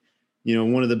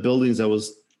 one of the buildings I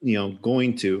was,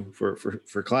 going to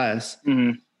for class.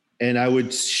 Mm-hmm. And I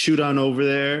would shoot on over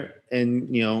there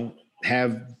and,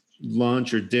 have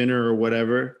lunch or dinner or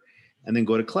whatever, and then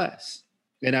go to class.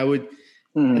 And I would,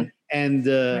 and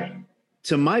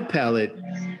to my palate,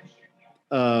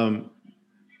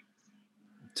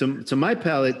 to my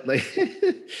palate, like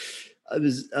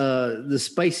the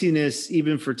spiciness,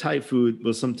 even for Thai food,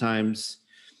 was sometimes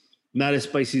not as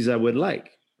spicy as I would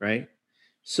like. Right.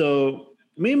 So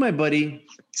me and my buddy,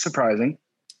 surprising.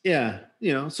 Yeah.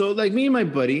 So like me and my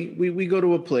buddy, we go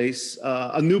to a place,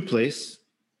 a new place,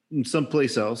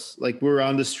 someplace else. Like we're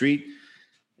on the street,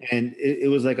 and it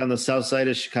was like on the south side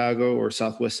of Chicago or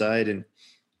southwest side. And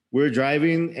we're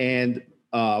driving, and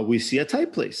we see a Thai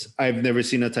place. I've never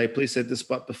seen a Thai place at this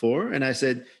spot before. And I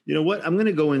said, you know what? I'm going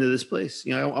to go into this place.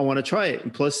 I want to try it.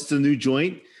 And plus it's a new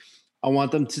joint. I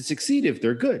want them to succeed if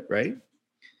they're good. Right.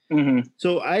 Mm-hmm.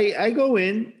 So I go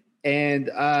in and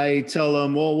I tell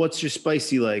them, well, what's your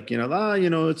spicy like?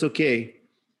 It's okay.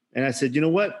 And I said, you know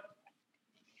what?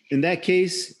 In that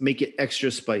case, make it extra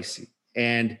spicy.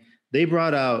 And they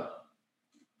brought out,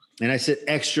 and I said,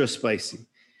 extra spicy.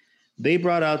 They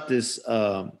brought out this,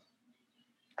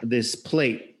 this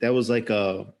plate that was like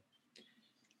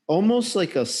almost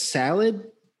like a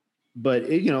salad, but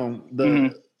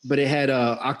but it had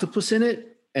octopus in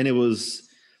it, and it was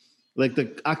like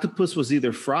the octopus was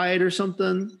either fried or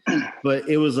something, but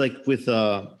it was like with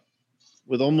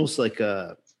almost like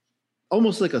a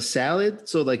salad.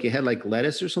 So like it had like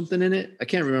lettuce or something in it. I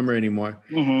can't remember anymore.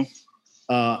 Mm-hmm.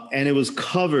 And it was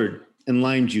covered in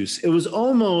lime juice. It was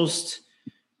almost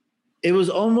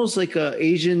like a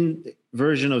Asian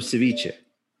version of ceviche.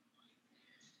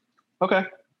 Okay.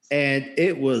 And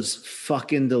it was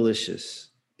fucking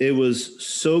delicious. It was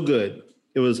so good.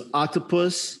 It was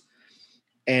octopus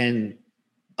and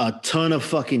a ton of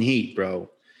fucking heat, bro.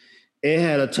 It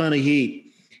had a ton of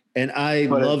heat, and I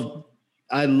loved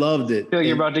it. I feel like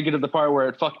you're about to get to the part where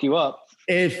it fucked you up.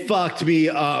 It fucked me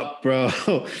up, bro.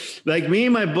 Like me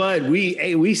and my bud,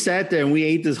 we sat there and we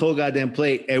ate this whole goddamn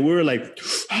plate, and we were like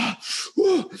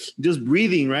just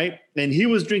breathing, right? And he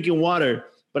was drinking water,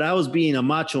 but I was being a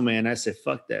macho man. I said,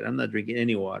 fuck that. I'm not drinking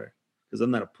any water because I'm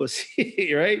not a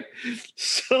pussy, right?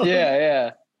 So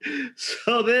yeah.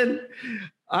 So then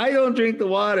I don't drink the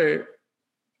water,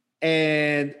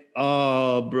 and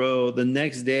oh, bro, the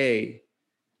next day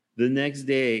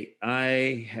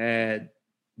I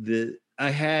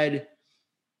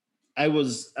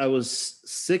was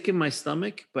sick in my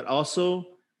stomach, but also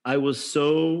I was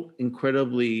so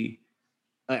incredibly,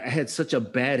 I had such a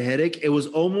bad headache. It was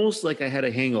almost like I had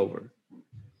a hangover,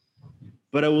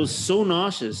 but I was so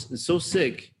nauseous and so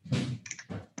sick.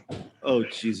 Oh,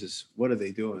 Jesus. What are they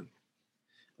doing?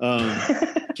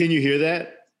 Can you hear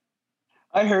that?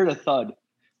 I heard a thud.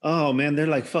 Oh man, they're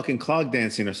like fucking clog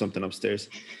dancing or something upstairs.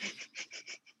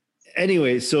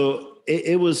 Anyway, so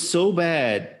it was so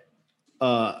bad.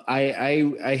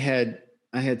 I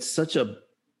had such a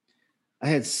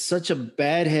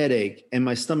bad headache, and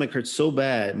my stomach hurt so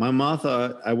bad. My mom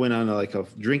thought I went on like a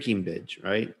drinking binge,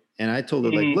 right? And I told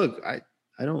her, like, look, I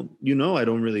don't, I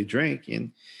don't really drink,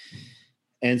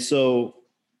 and so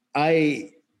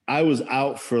I was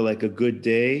out for like a good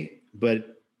day, but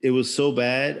it was so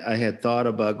bad I had thought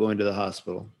about going to the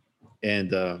hospital,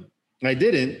 and I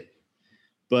didn't,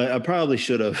 but I probably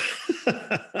should have.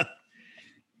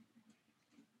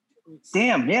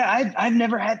 Damn, yeah, I've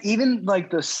never had even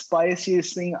like the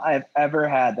spiciest thing I've ever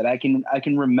had that I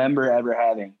can remember ever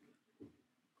having.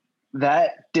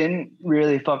 That didn't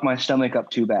really fuck my stomach up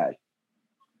too bad.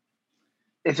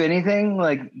 If anything,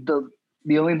 like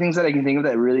the only things that I can think of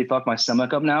that really fuck my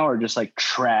stomach up now are just like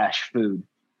trash food.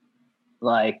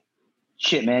 Like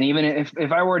shit, man. Even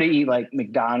if I were to eat like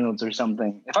McDonald's or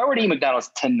something, if I were to eat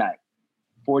McDonald's tonight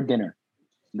for dinner,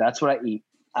 that's what I eat.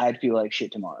 I'd feel like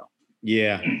shit tomorrow.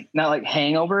 Yeah. Not like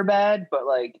hangover bad, but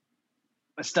like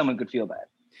my stomach would feel bad.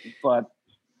 But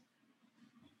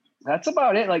that's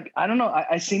about it. Like, I don't know.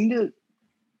 I seem to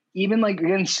even like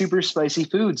getting super spicy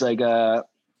foods. Like,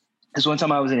 this one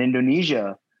time I was in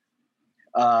Indonesia,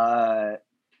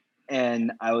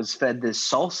 and I was fed this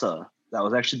salsa that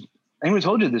was actually, I think we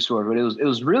told you this before, but it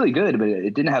was really good, but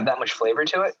it didn't have that much flavor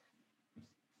to it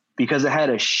because it had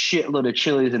a shitload of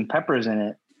chilies and peppers in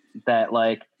it that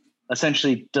like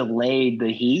essentially delayed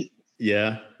the heat.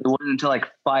 Yeah. It wasn't until like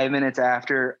 5 minutes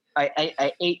after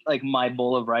I ate like my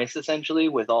bowl of rice essentially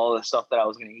with all the stuff that I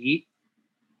was going to eat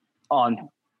on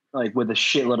like with a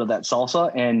shitload of that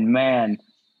salsa. And man,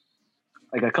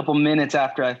 like a couple minutes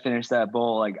after I finished that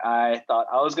bowl, like I thought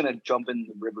I was going to jump in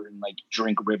the river and like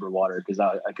drink river water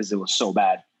because it was so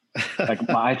bad. Like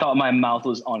I thought my mouth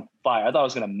was on fire. I thought I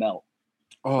was going to melt.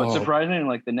 Oh. But surprisingly,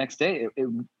 like the next day,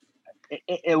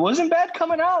 it wasn't bad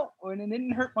coming out, and it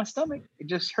didn't hurt my stomach. It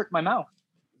just hurt my mouth.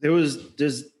 There's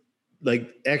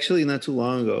like actually not too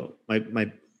long ago,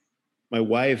 my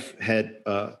wife had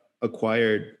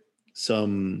acquired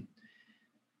some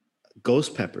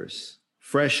ghost peppers,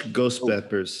 fresh ghost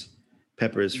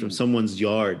peppers from someone's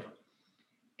yard,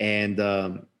 and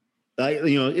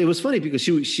it was funny because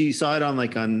she saw it on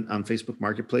Facebook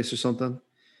Marketplace or something,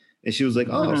 and she was like,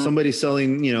 "Oh, somebody's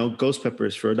selling ghost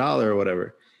peppers for $1 or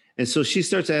whatever." And so she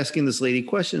starts asking this lady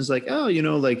questions like, oh,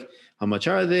 like how much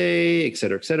are they, et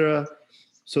cetera, et cetera.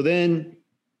 So then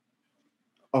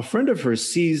a friend of hers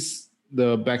sees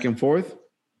the back and forth,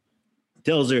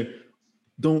 tells her,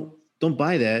 don't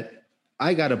buy that.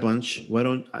 I got a bunch. Why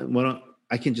don't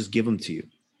I can just give them to you.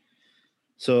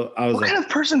 So I was what kind of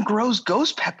person grows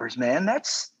ghost peppers, man?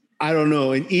 I don't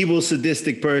know, an evil,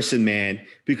 sadistic person, man,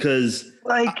 because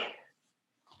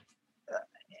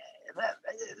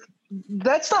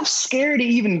that stuff's scary to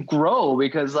even grow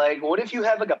because like what if you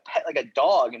have like a pet like a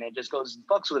dog and it just goes and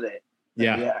fucks with it?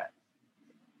 Yeah.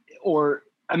 Or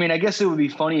I mean I guess it would be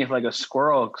funny if like a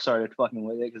squirrel started fucking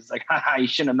with it because it's like haha, you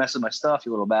shouldn't have messed with my stuff,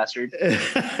 you little bastard.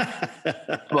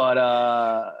 but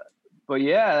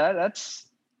yeah, that's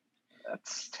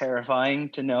terrifying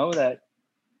to know that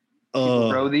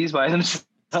people grow these by themselves.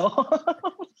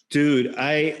 Dude,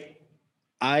 I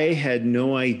had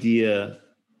no idea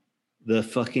the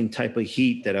fucking type of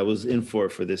heat that I was in for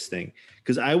this thing.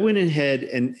 Cause I went ahead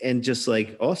and just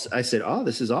like, I said, oh,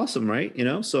 this is awesome. Right.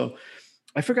 So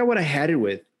I forgot what I had it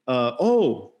with.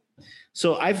 So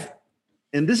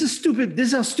and this is stupid. This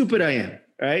is how stupid I am.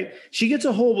 Right. She gets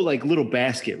a whole like little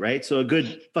basket. Right. So a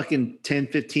good fucking 10,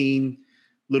 15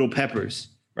 little peppers.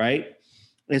 Right.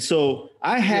 And so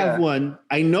I have one,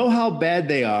 I know how bad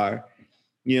they are.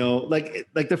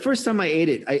 Like the first time I ate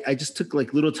it, I just took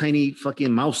like little tiny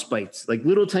fucking mouse bites, like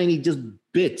little tiny just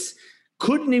bits.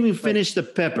 Couldn't even finish the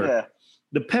pepper. Yeah.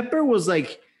 The pepper was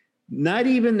like not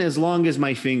even as long as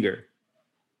my finger,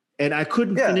 and I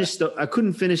couldn't finish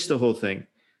the whole thing.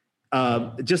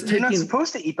 You're not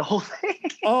supposed to eat the whole thing.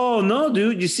 Oh no,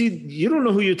 dude! You see, you don't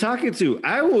know who you're talking to.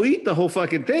 I will eat the whole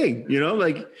fucking thing.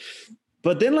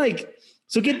 But then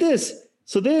so get this.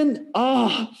 So then,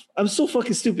 I'm so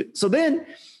fucking stupid. So then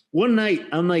one night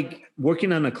I'm like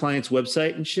working on a client's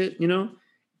website and shit,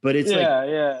 but it's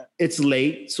it's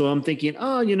late. So I'm thinking,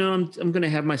 I'm going to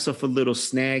have myself a little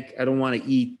snack. I don't want to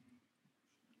eat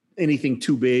anything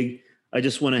too big. I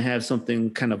just want to have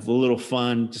something kind of a little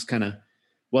fun, just kind of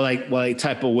while I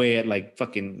type away at like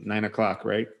fucking 9:00,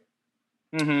 right?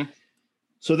 Mm-hmm.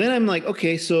 So then I'm like,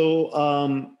 okay, so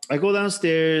I go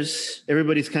downstairs.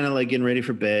 Everybody's kind of like getting ready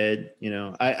for bed. You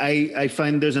know, I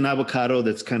find there's an avocado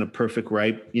that's kind of perfect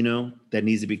ripe, you know, that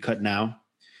needs to be cut now.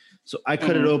 So I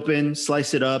cut it open,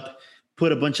 slice it up,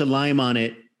 put a bunch of lime on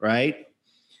it, right?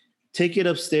 Take it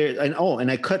upstairs. And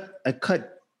I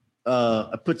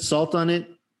put salt on it,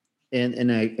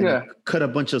 and I cut a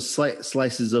bunch of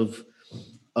slices of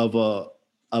a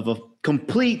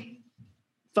complete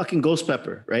fucking ghost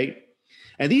pepper, right?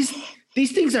 And these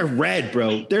things are red,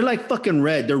 bro. They're like fucking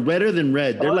red. They're redder than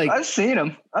red. They're like, I've seen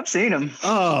them.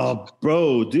 Oh,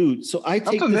 bro, dude. So I'm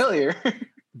familiar.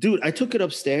 Dude, I took it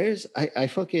upstairs. I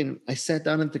sat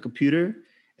down at the computer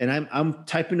and I'm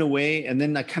typing away, and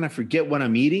then I kind of forget what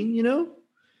I'm eating, you know?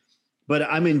 But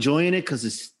I'm enjoying it because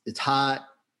it's hot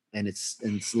and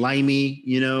it's limey,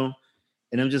 you know?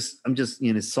 And I'm just,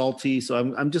 you know, it's salty. So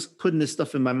I'm just putting this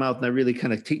stuff in my mouth and I really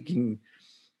kind of taking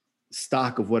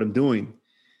stock of what I'm doing.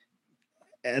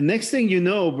 And next thing you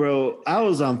know, bro, I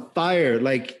was on fire.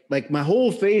 Like my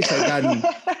whole face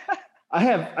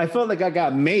I felt like I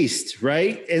got maced,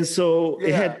 right? And so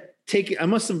it had taken, I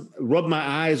must have rubbed my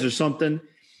eyes or something.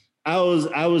 I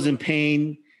was in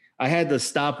pain. I had to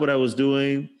stop what I was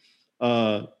doing.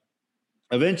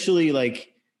 Eventually,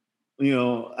 like, you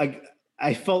know,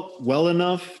 I felt well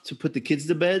enough to put the kids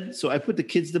to bed. So I put the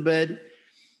kids to bed,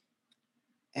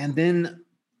 and then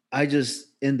I just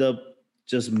end up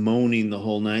just moaning the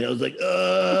whole night. I was like,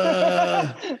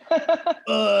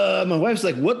 my wife's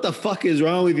like, what the fuck is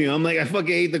wrong with you? I'm like, I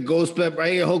fucking ate the ghost pepper. I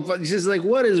ate a whole fucking, she's like,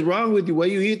 what is wrong with you? Why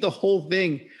you eat the whole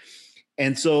thing?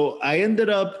 And so I ended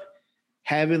up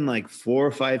having like 4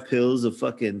 or 5 pills of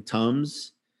fucking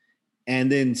Tums,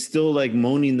 and then still like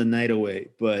moaning the night away.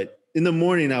 But in the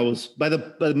morning, I was, by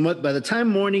the time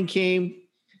morning came,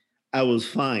 I was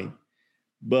fine.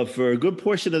 But for a good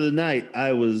portion of the night,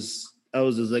 I was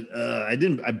just like, I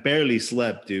barely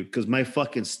slept, dude, because my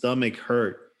fucking stomach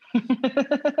hurt.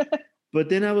 But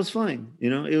then I was fine. You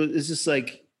know, it's just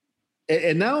like,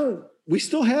 and now we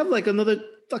still have like another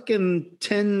fucking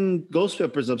 10 ghost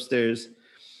peppers upstairs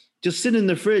just sitting in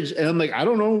the fridge. And I'm like, I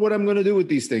don't know what I'm going to do with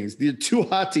these things. They're too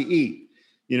hot to eat,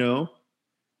 you know?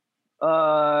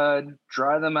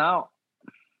 Dry them out.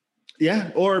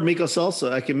 Yeah. Or make a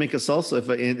salsa. I can make a salsa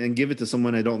and give it to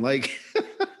someone I don't like.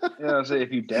 Yeah, so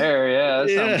if you dare, yeah.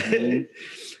 Sounds mean.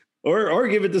 Or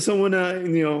give it to someone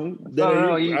you know that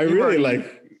I really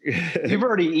like. You've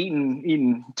already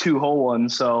eaten 2 whole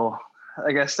ones, so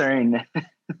I guess there ain't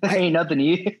nothing to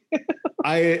eat.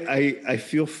 I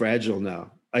feel fragile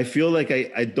now. I feel like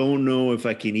I don't know if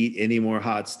I can eat any more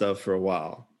hot stuff for a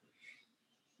while.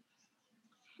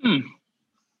 You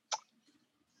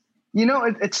know,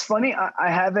 it's funny. I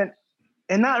haven't,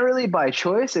 and not really by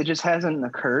choice. It just hasn't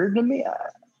occurred to me.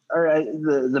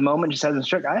 The moment just hasn't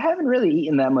struck. I haven't really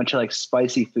eaten that much like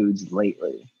spicy foods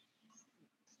lately.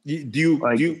 Do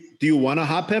you want a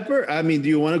hot pepper? I mean, do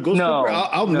you want a ghost pepper?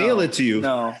 I'll mail it to you.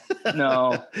 No.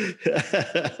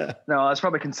 That's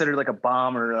probably considered like a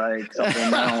bomb or like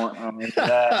something. I don't want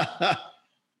that.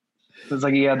 It's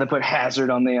like you have to put hazard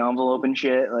on the envelope and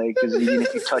shit. Like, because even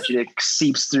if you touch it, it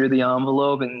seeps through the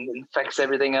envelope and infects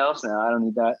everything else. No, I don't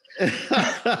need that.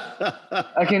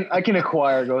 I can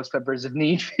acquire ghost peppers if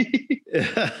need be.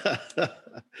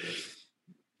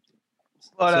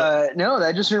 But no,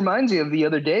 that just reminds me of the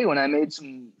other day when I made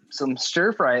some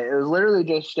stir fry. It was literally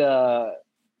just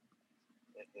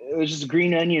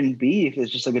green onion beef.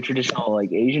 It's just like a traditional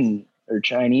like Asian or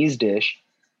Chinese dish.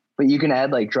 But you can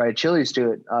add like dried chilies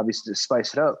to it, obviously, to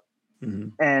spice it up. Mm-hmm.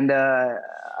 And I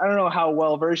don't know how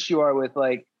well versed you are with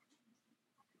like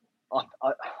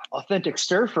authentic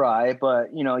stir fry,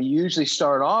 but you know, you usually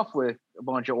start off with a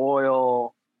bunch of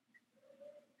oil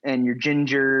and your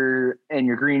ginger and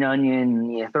your green onion.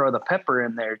 And you throw the pepper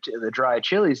in there, the dried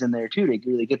chilies in there too, to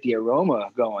really get the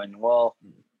aroma going. Well,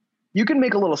 you can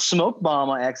make a little smoke bomb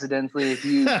accidentally if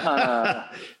you kind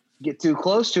of get too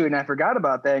close to it. And I forgot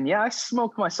about that. And yeah, I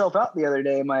smoked myself out the other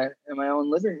day in my own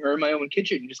living or in my own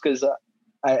kitchen, just because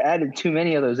I added too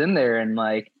many of those in there. And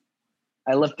like,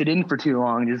 I left it in for too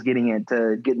long, just getting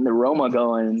the aroma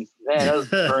going. Man, I was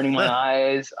burning my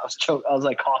eyes. I was choked. I was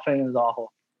like coughing. It was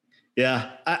awful.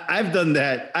 Yeah. I've done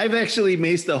that. I've actually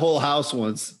maced the whole house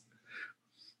once.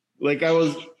 Like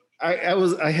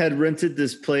I had rented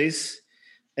this place.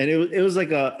 And it was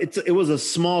like it was a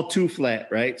small 2-flat,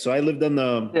 right? So I lived on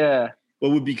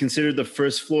what would be considered the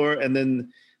first floor, and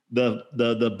then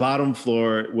the bottom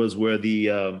floor was where the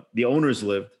owners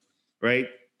lived, right?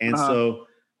 And so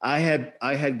I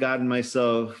had gotten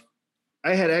myself,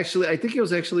 I think it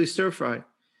was actually stir fry,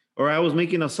 or I was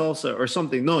making a salsa or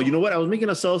something. No, you know what? I was making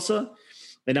a salsa,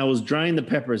 and I was drying the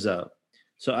peppers out.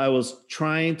 So I was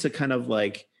trying to kind of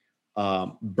like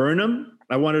burn them.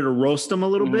 I wanted to roast them a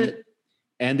little bit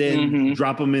and then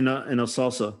drop them in a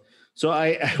salsa. So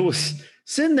I was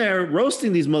sitting there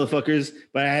roasting these motherfuckers,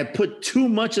 but I had put too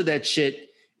much of that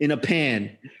shit in a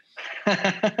pan.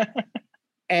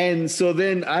 And so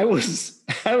then I was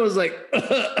like,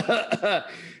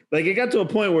 like it got to a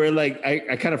point where like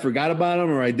I kind of forgot about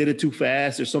them, or I did it too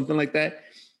fast or something like that.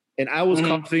 And I was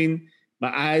coughing,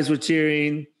 my eyes were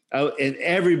tearing, and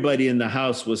everybody in the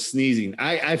house was sneezing.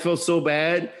 I felt so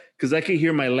bad because I could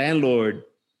hear my landlord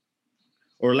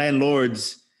or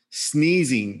landlords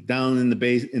sneezing down in the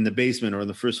basement or on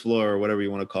the first floor or whatever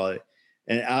you want to call it.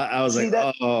 And I was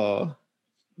oh.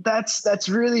 That's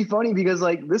really funny because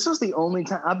like this was the only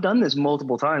time I've done this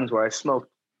multiple times where I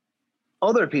smoked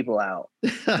other people out,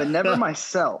 but never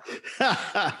myself.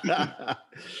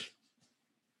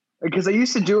 Because I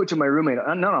used to do it to my roommate,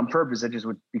 not on purpose. I just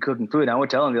would be cooking food. And I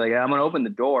would tell him, be like, yeah, I'm going to open the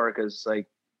door because like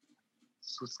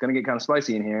it's going to get kind of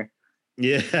spicy in here.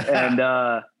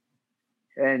 Yeah.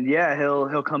 And yeah,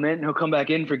 he'll come in, he'll come back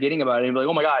in forgetting about it. And be like,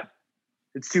 oh my God,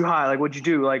 it's too high. Like, what'd you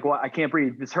do? Like, what? I can't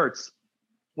breathe. This hurts.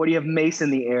 What do you have mace in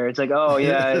the air? It's like, oh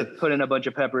yeah, I put in a bunch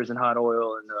of peppers and hot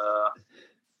oil. And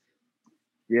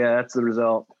yeah, that's the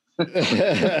result.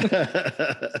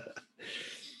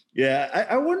 Yeah,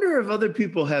 I wonder if other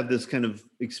people have this kind of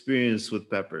experience with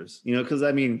peppers, you know, because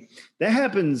I mean, that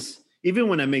happens even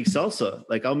when I make salsa.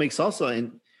 Like I'll make salsa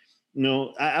and, you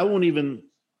know, I won't even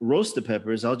roast the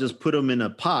peppers. I'll just put them in a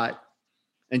pot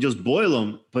and just boil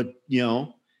them. But, you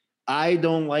know, I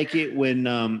don't like it when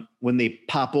they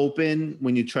pop open,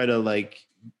 when you try to like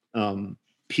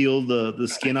peel the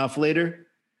skin off later.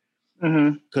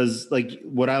 Because like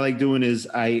what I like doing is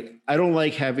I don't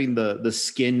like having the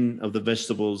skin of the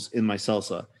vegetables in my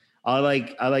salsa. I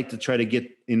like to try to get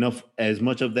as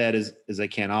much of that as I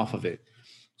can off of it.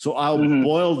 So I'll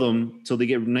boil them till they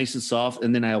get nice and soft,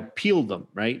 and then I'll peel them,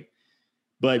 right?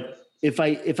 But if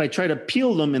I try to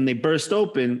peel them and they burst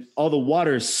open, all the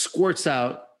water squirts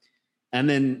out, and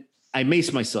then I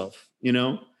mace myself, you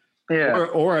know? Yeah.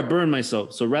 Or I burn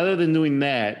myself. So rather than doing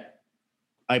that,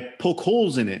 I poke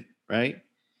holes in it. Right.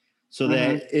 So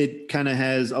that it kind of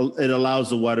it allows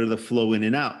the water to flow in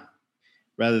and out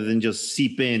rather than just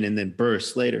seep in and then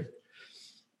burst later.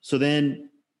 So then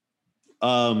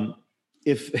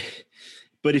if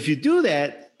you do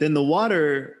that, then the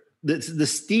water, the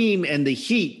steam and the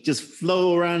heat just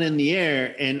flow around in the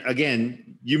air. And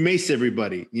again, you mace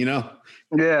everybody, you know?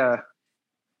 Yeah.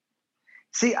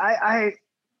 See, I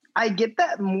get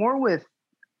that more with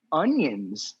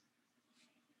onions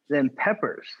than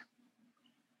peppers.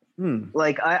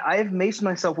 Like I've maced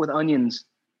myself with onions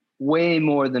way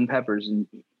more than peppers, and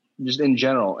just in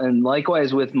general. And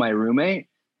likewise with my roommate.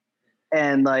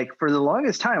 And like for the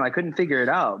longest time, I couldn't figure it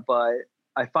out, but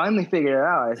I finally figured it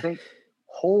out. I think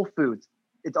Whole Foods.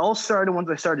 It all started once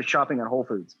I started shopping at Whole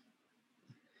Foods.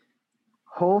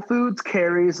 Whole Foods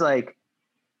carries like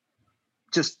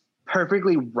just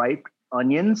perfectly ripe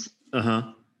onions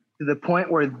to the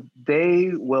point where they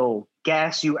will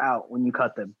gas you out when you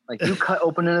cut them. Like you cut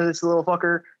open into this little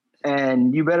fucker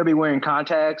and you better be wearing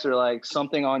contacts or like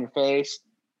something on your face.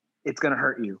 It's going to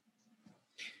hurt you.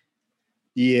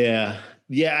 Yeah.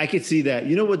 Yeah. I could see that.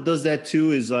 You know what does that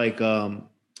too is like, I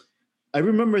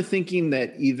remember thinking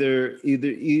that either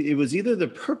it was either the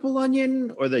purple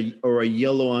onion or a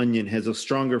yellow onion has a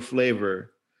stronger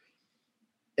flavor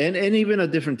and even a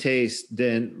different taste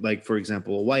than like, for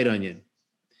example, a white onion.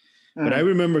 But I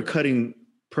remember cutting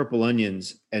purple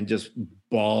onions and just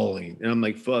bawling. And I'm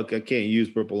like, fuck, I can't use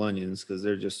purple onions because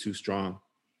they're just too strong.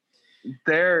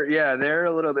 They're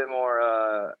a little bit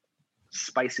more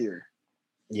spicier.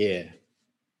 Yeah.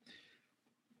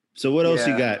 So what else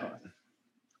you got?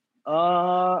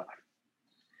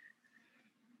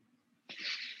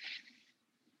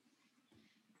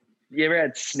 You ever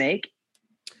had snake?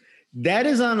 That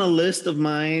is on a list of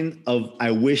mine of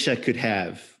I wish I could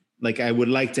have. Like I would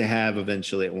like to have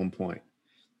eventually at one point.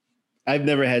 I've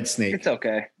never had snake. It's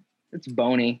okay. It's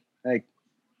bony, like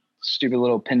stupid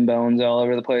little pin bones all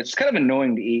over the place. It's kind of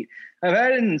annoying to eat. I've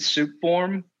had it in soup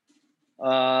form. We've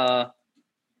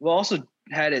also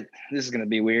had it. This is going to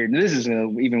be weird. This is going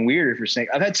to be even weirder for snake.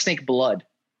 I've had snake blood.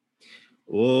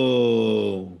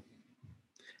 Whoa.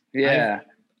 Yeah.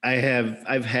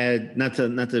 I've had, not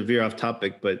to veer off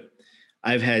topic, but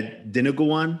I've had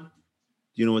dinuguan. Do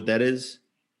you know what that is?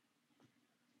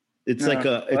 It's like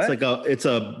a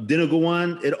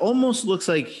dinuguan. It almost looks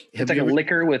like it's like a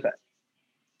liquor with it.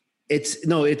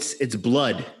 It's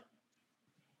blood.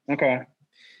 Okay.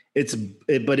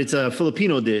 But it's a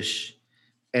Filipino dish,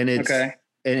 and it's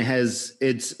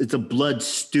a blood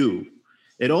stew.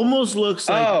 It almost looks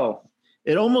like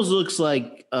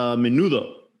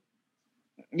menudo.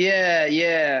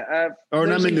 Yeah. Or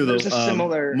not menudo. There's a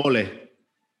similar mole.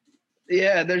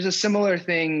 Yeah, there's a similar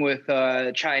thing with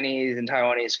Chinese and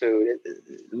Taiwanese food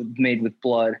made with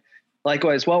blood.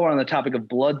 Likewise, while we're on the topic of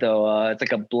blood, though, it's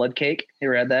like a blood cake. You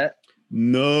ever had that?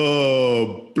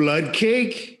 No, blood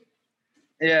cake?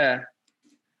 Yeah.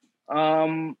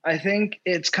 I think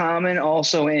it's common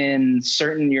also in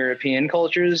certain European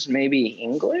cultures, maybe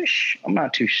English. I'm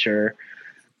not too sure,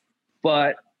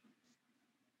 but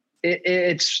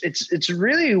it's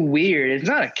really weird. It's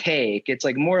not a cake. It's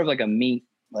like more of like a meat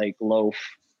like loaf,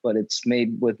 but it's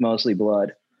made with mostly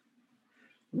blood.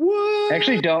 What? I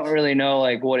actually don't really know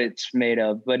like what it's made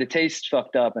of, but it tastes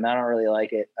fucked up and I don't really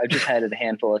like it. I've just had it a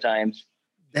handful of times.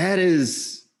 That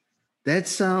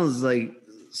sounds like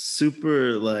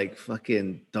super like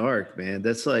fucking dark, man.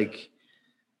 That's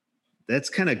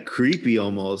kind of creepy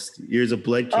almost. Here's a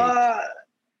blood cake.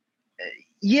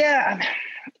 Yeah,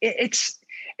 it's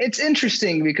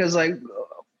interesting because like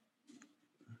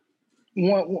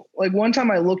one time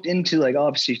I looked into like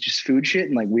obviously just food shit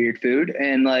and like weird food,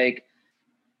 and like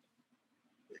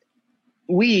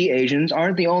we Asians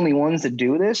aren't the only ones that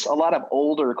do this. A lot of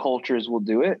older cultures will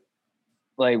do it,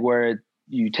 like where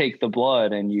you take the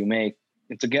blood and you make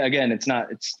it's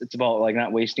about like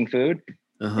not wasting food,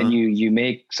 and you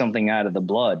make something out of the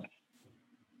blood.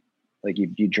 Like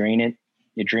you drain it,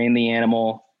 you drain the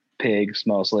animal, pigs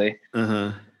mostly,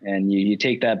 and you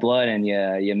take that blood and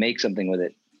you make something with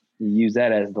it. You use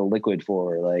that as the liquid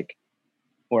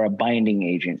or a binding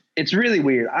agent. It's really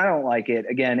weird. I don't like it.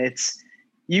 Again,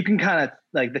 you can kind of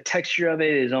like the texture of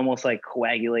it is almost like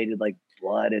coagulated like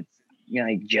blood. It's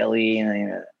like jelly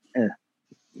and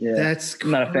yeah. That's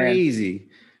crazy.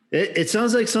 It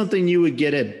sounds like something you would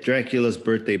get at Dracula's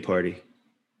birthday party.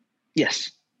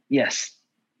 Yes.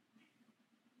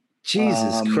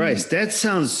 Jesus Christ. That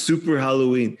sounds super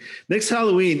Halloween. Next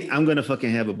Halloween, I'm going to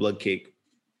fucking have a blood cake.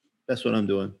 That's what I'm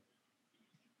doing.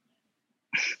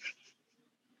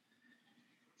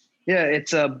 Yeah,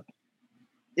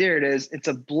 here it is. It's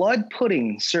a blood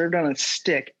pudding served on a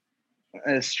stick.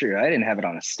 That's true. I didn't have it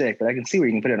on a stick, but I can see where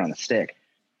you can put it on a stick.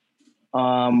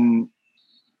 Let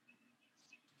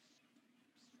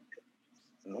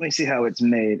me see how it's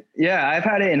made. Yeah, I've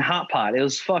had it in hot pot. It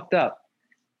was fucked up.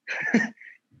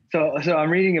 So I'm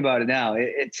reading about it now.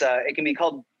 It can be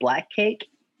called black cake,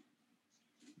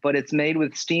 but it's made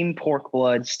with steamed pork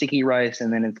blood, sticky rice,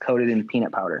 and then it's coated in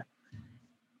peanut powder.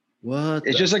 What?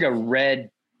 It's just like a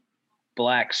red,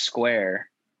 black square.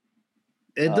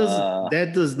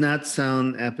 That does not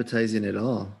sound appetizing at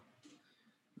all.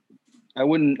 I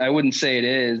wouldn't say it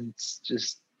is. It's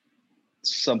just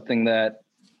something that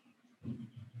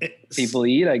people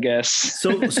eat, I guess.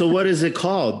 So what is it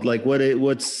called? Like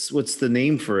what's the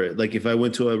name for it? Like if I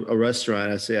went to a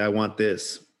restaurant, I say I want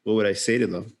this. What would I say to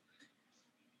them?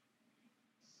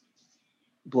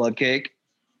 Blood cake.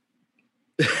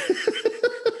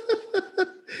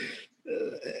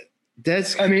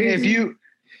 That's crazy. I mean,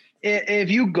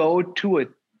 if you go to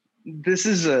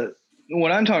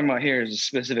what I'm talking about here is a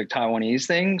specific Taiwanese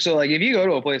thing. So like if you go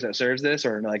to a place that serves this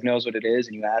or like knows what it is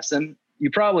and you ask them, you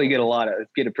probably get a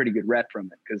pretty good rep from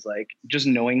it. Cause like just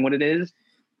knowing what it is,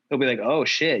 they'll be like, oh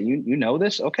shit, you know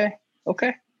this? Okay.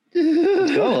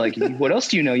 Let's go. Like what else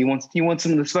do you know? You want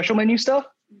some of the special menu stuff?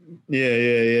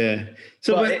 Yeah.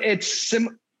 So but it's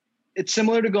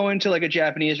similar to going to like a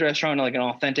Japanese restaurant, like an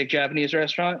authentic Japanese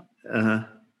restaurant, and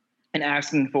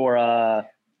asking for a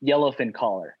yellowfin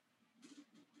collar.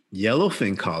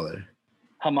 Yellowfin collar?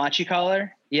 Hamachi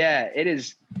collar? Yeah, it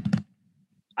is.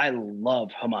 I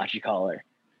love hamachi collar.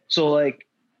 So like,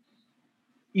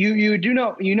 you do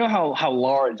know how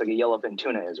large like a yellowfin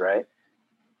tuna is, right?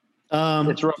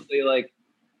 It's roughly like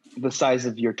the size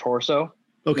of your torso.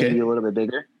 Okay, maybe a little bit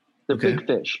bigger. They're big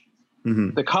fish.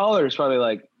 Mm-hmm. The collar is probably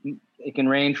like it can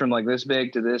range from like this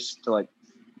big to this to like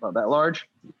about that large.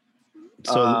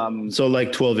 So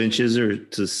like 12 inches or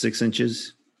to 6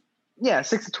 inches. Yeah,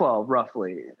 6 to 12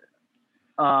 roughly.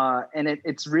 And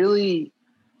it's really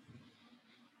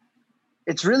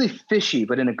fishy,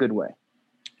 but in a good way.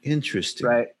 Interesting.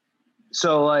 Right.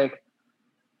 So like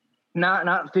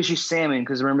not fishy salmon,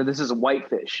 because remember this is a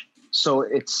whitefish. So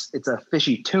it's a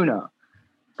fishy tuna,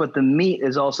 but the meat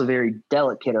is also very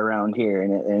delicate around here,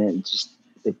 and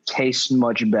it tastes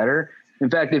much better. In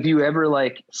fact, if you ever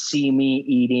like see me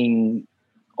eating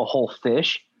a whole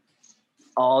fish,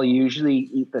 I'll usually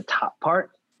eat the top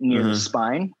part near the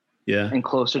spine, and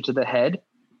closer to the head,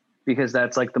 because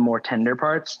that's like the more tender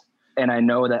parts. And I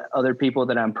know that other people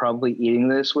that I'm probably eating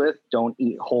this with don't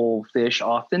eat whole fish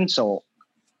often, so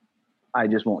I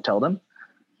just won't tell them.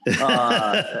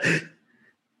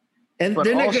 And but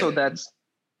they're also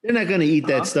they're not going to eat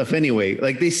that stuff anyway.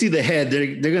 Like they see the head,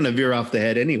 they're going to veer off the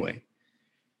head anyway.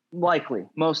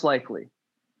 Most likely.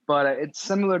 But it's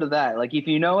similar to that. Like if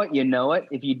you know it, you know it.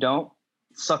 If you don't,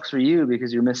 it sucks for you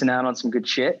because you're missing out on some good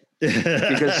shit.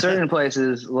 Because certain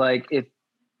places, a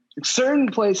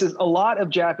lot of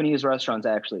Japanese restaurants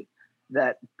actually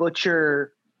that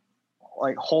butcher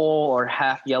like whole or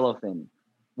half yellowfin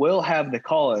will have the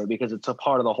collar because it's a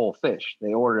part of the whole fish.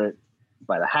 They order it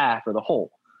by the half or the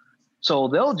whole. So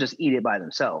they'll just eat it by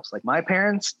themselves. Like my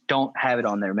parents don't have it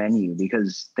on their menu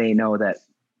because they know that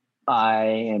I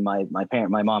and my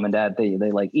mom and dad, they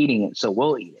like eating it. So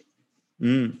we'll eat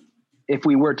it. If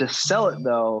we were to sell it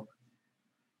though,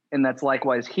 and that's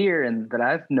likewise here, and that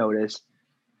I've noticed,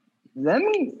 then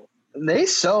they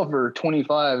sell for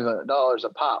 $25 a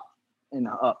pop and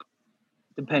up,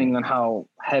 depending on how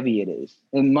heavy it is.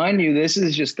 And mind you, this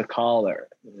is just the collar.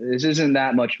 This isn't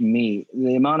that much meat.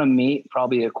 The amount of meat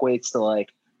probably equates to like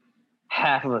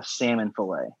half of a salmon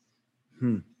fillet.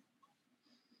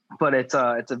 But it's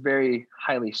a very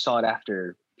highly sought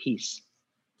after piece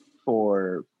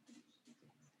for,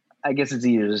 I guess it's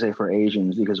easier to say for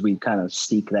Asians because we kind of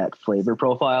seek that flavor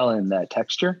profile and that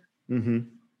texture. But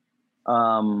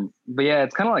yeah,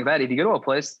 it's kind of like that. If you go to a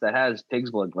place that has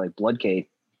pig's blood, like blood cake,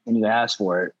 and you ask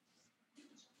for it,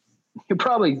 you'll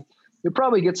probably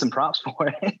get some props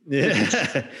for it.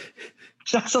 Yeah.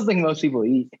 It's not something most people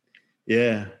eat.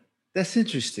 Yeah. That's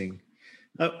interesting.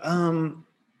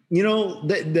 You know,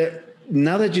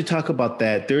 now that you talk about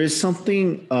that, there is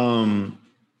something kind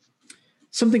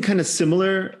of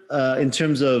similar in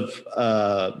terms of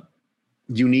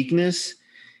uniqueness.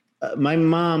 My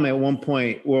mom at one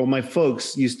point, my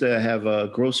folks used to have a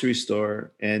grocery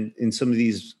store, and in some of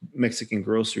these Mexican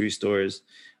grocery stores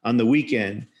on the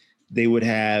weekend, they would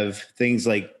have things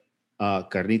like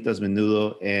carnitas,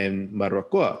 menudo, and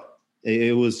barbacoa.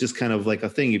 It was just kind of like a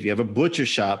thing. If you have a butcher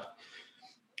shop,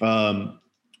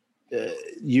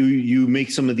 you make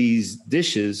some of these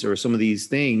dishes or some of these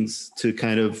things to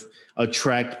kind of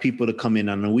attract people to come in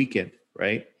on the weekend,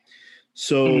 right?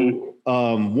 So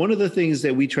one of the things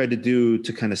that we tried to do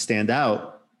to kind of stand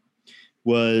out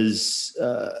was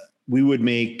we would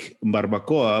make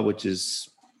barbacoa, which is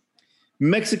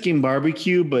Mexican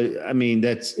barbecue, but I mean,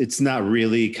 it's not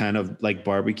really kind of like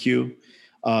barbecue.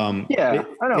 I know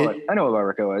what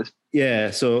barbacoa is. Yeah.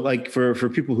 So like for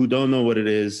people who don't know what it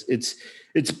is, it's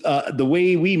the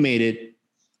way we made it,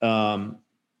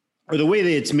 or the way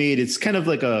that it's made, it's kind of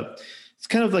like a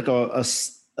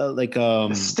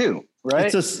stew,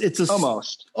 right? It's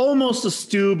almost a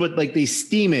stew, but like they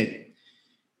steam it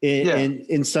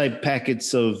inside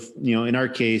packets of, in our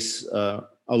case,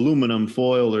 aluminum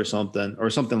foil or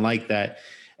something like that,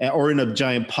 or in a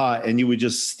giant pot, and you would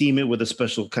just steam it with a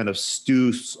special kind of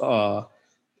stew,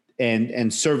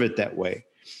 and serve it that way.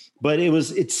 But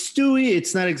it's stewy.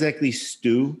 It's not exactly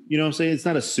stew. You know what I'm saying? It's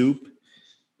not a soup,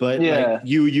 but like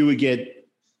you would get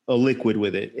a liquid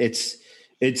with it. It's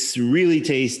really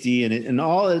tasty, and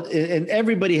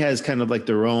everybody has kind of like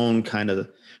their own kind of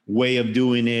way of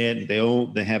doing it.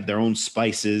 They have their own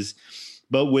spices.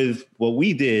 But with what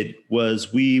we did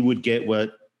was we would get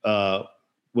what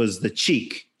was the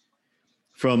cheek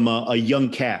from a young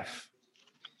calf,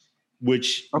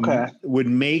 which would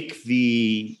make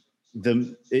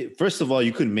first of all,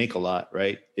 you couldn't make a lot,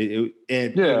 right?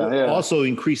 It also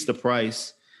increased the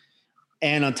price.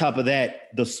 And on top of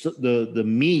that, the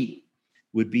meat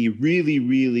would be really,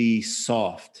 really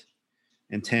soft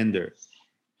and tender.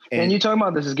 And you talking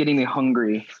about this is getting me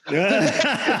hungry.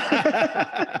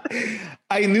 I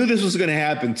knew this was going to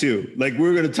happen too. Like we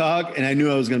were going to talk, and I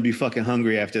knew I was going to be fucking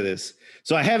hungry after this.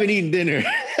 So I haven't eaten dinner.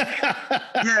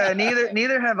 Yeah,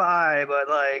 neither have I. But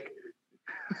like,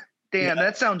 damn,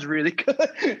 that sounds really good.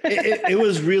 it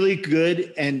was really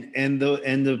good, and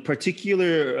the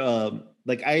particular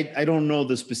like I don't know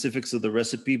the specifics of the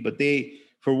recipe, but they,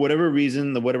 for whatever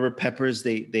reason, whatever peppers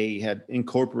they had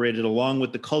incorporated along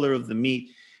with the color of the meat,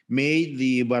 made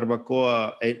the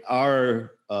barbacoa at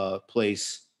our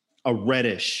place a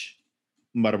reddish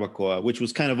barbacoa, which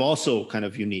was also kind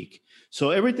of unique.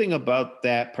 So everything about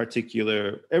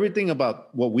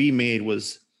what we made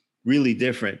was really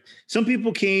different. Some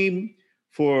people came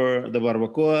for the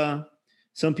barbacoa.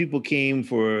 Some people came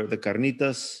for the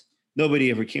carnitas. Nobody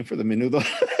ever came for the menudo.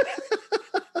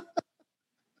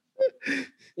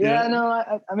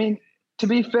 I mean, to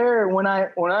be fair, when I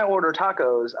order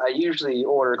tacos, I usually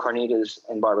order carnitas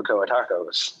and barbacoa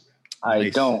tacos. Nice. I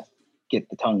don't get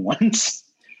the tongue ones.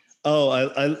 Oh,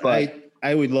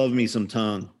 I would love me some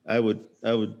tongue. I would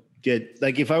get,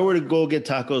 like, if I were to go get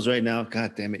tacos right now,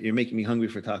 God damn it, you're making me hungry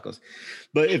for tacos.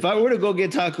 But if I were to go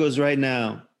get tacos right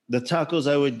now, the tacos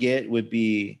I would get would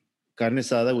be carne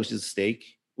asada, which is steak,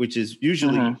 which is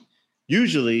usually,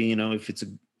 you know, if it's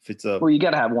a, well, you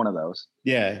got to have one of those.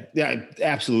 Yeah,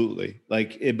 absolutely.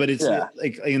 Like, but it's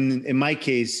like in my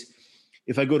case,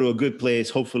 if I go to a good place,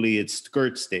 hopefully it's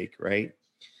skirt steak, right?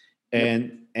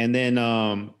 And then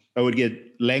I would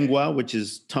get lengua, which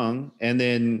is tongue, and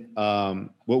then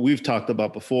what we've talked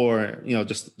about before, you know,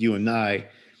 just you and I,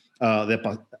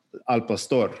 al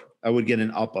pastor. I would get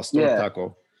an al pastor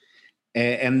taco,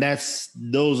 and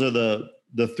those are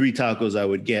the three tacos I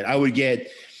would get. I would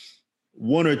get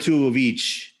one or two of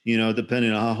each, you know,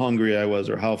 depending on how hungry I was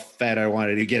or how fat I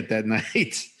wanted to get that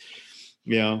night,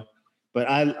 you know. But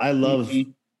I love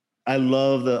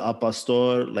the al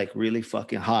pastor, like really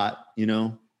fucking hot, you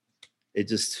know. It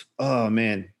just, oh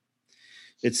man,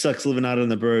 it sucks living out in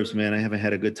the burbs, man. I haven't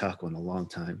had a good taco in a long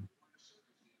time.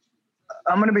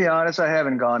 I'm gonna be honest, I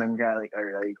haven't gone and got like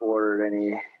ordered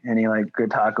any like good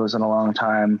tacos in a long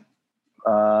time.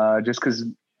 Just because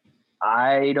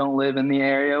I don't live in the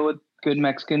area with good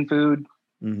Mexican food.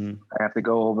 I have to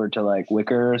go over to like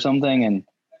Wicker or something, and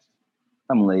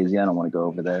I'm lazy. I don't want to go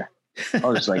over there.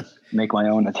 I'll just like make my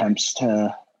own attempts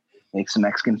to make some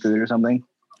Mexican food or something.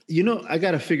 You know, I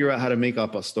got to figure out how to make al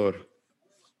pastor.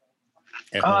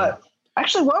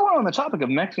 Actually, while we're on the topic of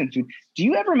Mexican food, do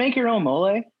you ever make your own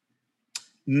mole?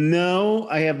 No,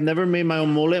 I have never made my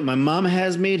own mole. My mom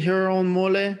has made her own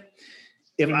mole.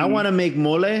 If I want to make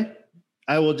mole,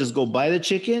 I will just go buy the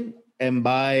chicken and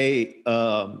buy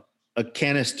a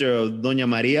canister of Doña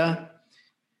Maria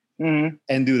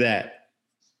and do that.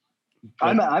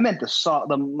 But I meant the sauce,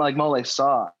 the like mole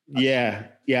sauce. Yeah.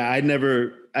 I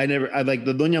like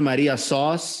the Doña Maria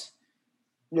sauce.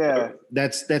 Yeah.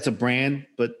 That's a brand,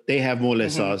 but they have mole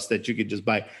sauce that you could just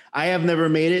buy. I have never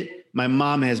made it. My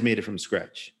mom has made it from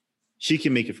scratch. She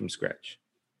can make it from scratch.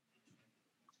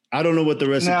 I don't know what the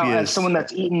recipe is. Now, as someone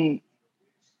that's eaten,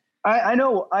 I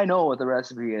know what the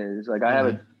recipe is. Like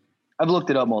I've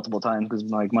looked it up multiple times because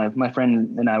like my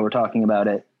friend and I were talking about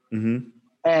it.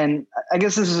 And I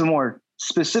guess this is more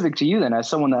specific to you then, as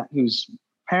someone whose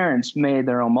parents made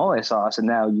their own mole sauce, and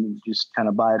now you just kind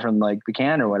of buy it from like the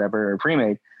can or whatever, or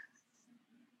pre-made.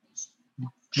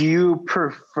 Do you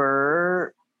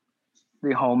prefer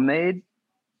the homemade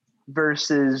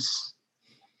versus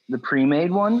the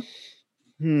pre-made one?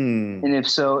 And if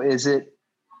so, do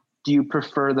you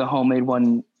prefer the homemade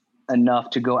one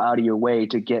enough to go out of your way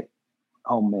to get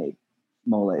homemade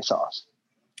mole sauce?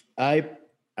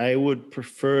 I would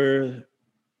prefer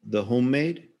the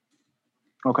homemade.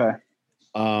 Okay.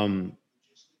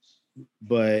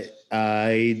 But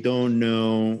I don't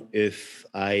know if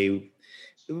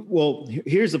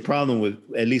here's the problem with,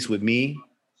 at least with me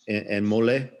and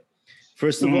mole.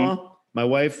 First of all, my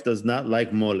wife does not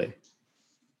like mole.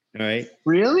 All right.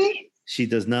 Really? She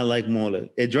does not like mole.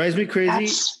 It drives me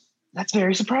crazy. That's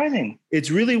very surprising.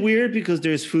 It's really weird because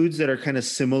there's foods that are kind of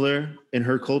similar in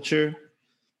her culture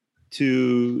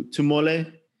to mole,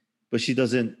 but she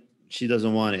doesn't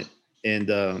want it. And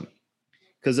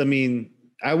because I mean,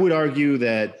 I would argue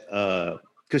that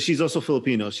because she's also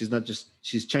Filipino,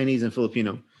 she's Chinese and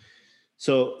Filipino.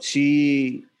 So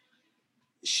she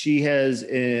has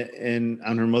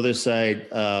on her mother's side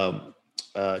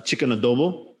chicken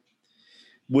adobo,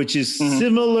 which is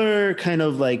similar kind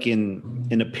of like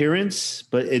in appearance,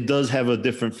 but it does have a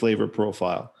different flavor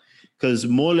profile because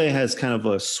mole has kind of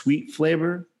a sweet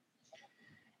flavor.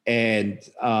 And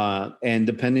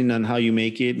depending on how you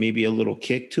make it, maybe a little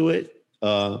kick to it.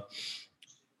 But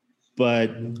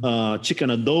chicken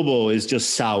adobo is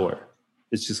just sour.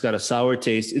 It's just got a sour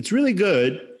taste. It's really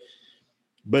good,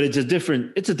 but it's a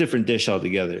different dish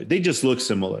altogether. They just look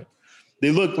similar.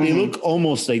 They look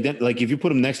almost like that. Like if you put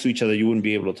them next to each other, you wouldn't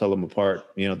be able to tell them apart,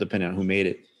 you know, depending on who made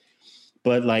it.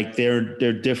 But like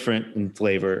they're different in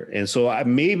flavor. And so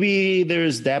maybe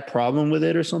there's that problem with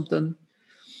it or something.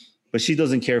 But she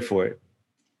doesn't care for it.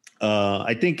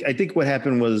 I think what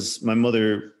happened was my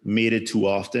mother made it too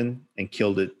often and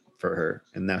killed it for her,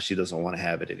 and now she doesn't want to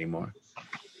have it anymore.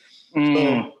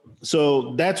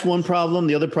 So that's one problem.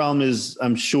 The other problem is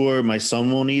I'm sure my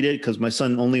son won't eat it because my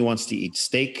son only wants to eat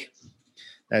steak.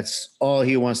 That's all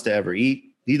he wants to ever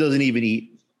eat. He doesn't even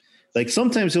eat. Like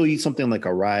sometimes he'll eat something like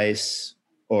a rice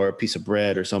or a piece of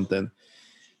bread or something.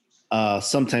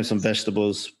 Sometimes some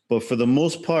vegetables, but for the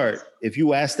most part, if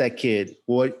you ask that kid,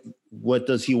 what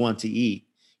does he want to eat?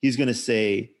 He's going to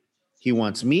say he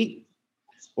wants meat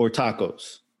or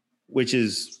tacos, which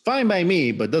is fine by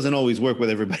me, but doesn't always work with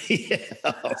everybody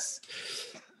else.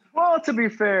 Well, to be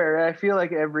fair, I feel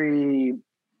like every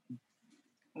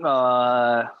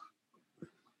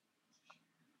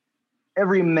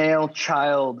Every male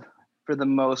child, for the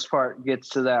most part, gets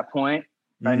to that point.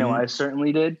 Mm-hmm. I know I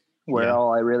certainly did, where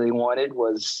all I really wanted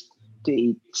was to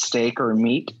eat steak or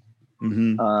meat.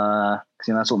 Mm-hmm.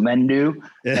 That's what men do.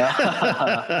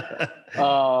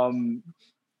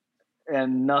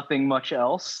 And nothing much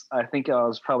else. I think I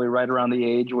was probably right around the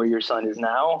age where your son is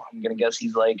now. I'm going to guess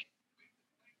he's like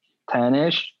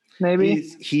 10-ish, maybe.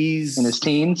 He's in his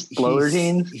teens, lower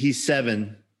teens. He's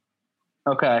 7.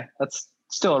 Okay. That's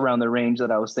still around the range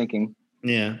that I was thinking.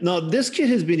 Yeah. No, this kid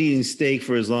has been eating steak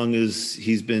for as long as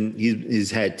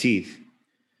he's had teeth.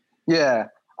 Yeah.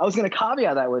 I was going to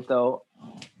caveat that with, though,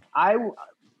 I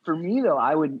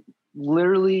would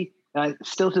literally, and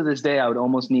still to this day, I would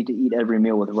almost need to eat every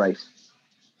meal with rice.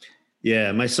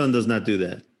 Yeah, my son does not do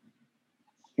that.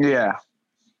 Yeah.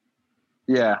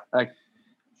 I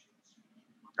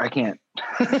can't.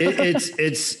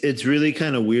 It's really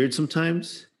kind of weird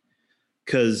sometimes,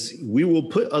 because we will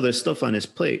put other stuff on his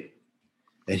plate,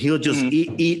 and he'll just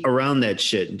eat around that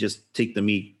shit and just take the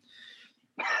meat.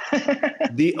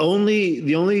 The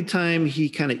only time he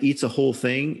kind of eats a whole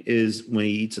thing is when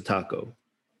he eats a taco.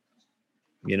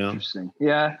 You know? Interesting.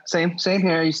 Yeah, same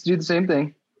here. I used to do the same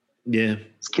thing. Yeah,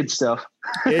 it's kid stuff.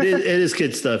 It is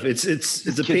kid stuff. It's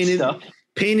a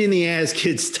pain in the ass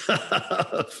kid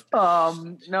stuff.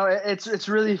 No, it's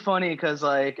really funny because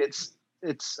like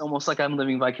it's almost like I'm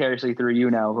living vicariously through you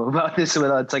now about this.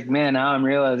 It's like, man, now I'm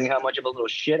realizing how much of a little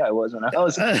shit I was when I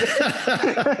was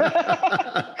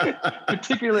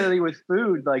particularly with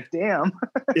food. Like, damn.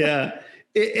 Yeah.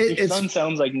 Your son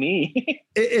sounds like me.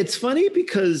 It's funny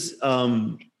because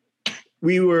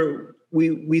we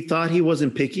thought he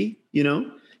wasn't picky, you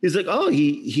know. He's like, oh, he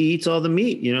eats all the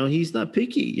meat, you know, he's not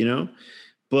picky, you know,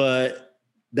 but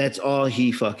that's all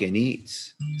he fucking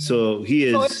eats. So he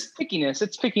is. Oh, it's pickiness.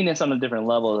 It's pickiness on a different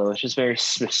level, though. It's just very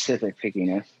specific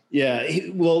pickiness. Yeah.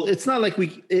 Well, it's not like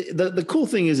the cool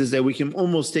thing is that we can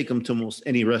almost take him to almost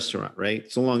any restaurant,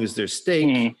 right? So long as there's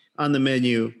steak on the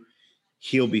menu,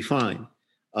 he'll be fine.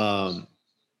 So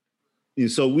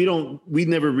we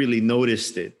never really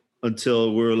noticed it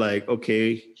until we're like,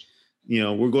 okay, you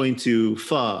know, we're going to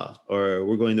pho or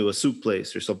we're going to a soup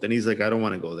place or something. He's like, I don't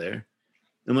want to go there.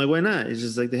 I'm like, why not? It's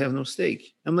just like, they have no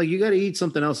steak. I'm like, you got to eat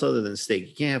something else other than steak.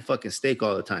 You can't have fucking steak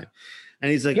all the time.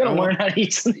 And he's like, you gotta learn how to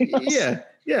eat something else.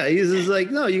 Yeah. He's just like,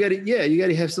 no, you got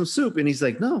to have some soup. And he's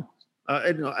like, no,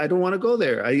 I don't want to go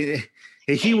there.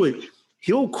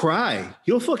 He'll cry.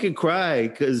 He'll fucking cry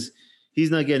because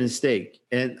he's not getting steak.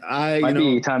 And might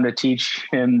be time to teach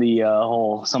him the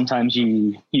whole, sometimes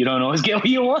you don't always get what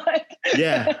you want.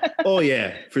 Yeah. Oh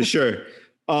yeah, for sure.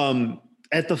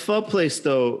 At the pho place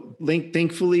though,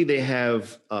 thankfully they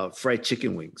have fried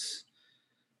chicken wings.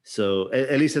 So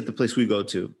at least at the place we go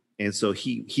to. And so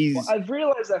he's. Well, I've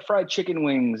realized that fried chicken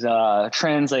wings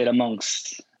translate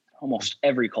amongst almost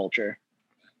every culture.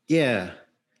 Yeah.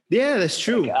 Yeah, that's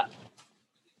true.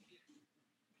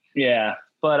 Yeah.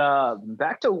 But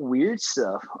back to weird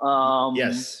stuff.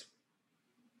 Yes.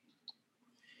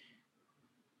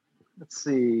 Let's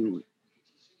see.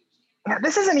 Yeah,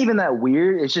 this isn't even that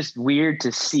weird. It's just weird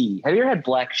to see. Have you ever had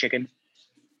black chicken?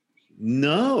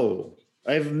 No.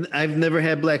 I've never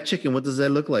had black chicken. What does that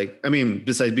look like? I mean,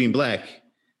 besides being black.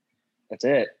 That's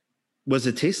it. What does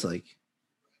it taste like?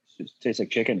 It tastes like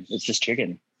chicken. It's just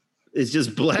chicken. It's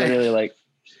just black. It's literally like,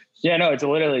 yeah, no, it's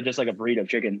literally just like a breed of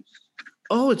chicken.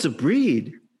 Oh, it's a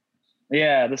breed.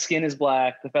 Yeah, the skin is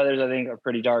black. The feathers, I think, are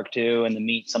pretty dark too, and the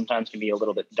meat sometimes can be a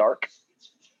little bit dark,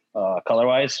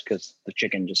 color-wise, because the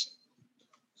chicken just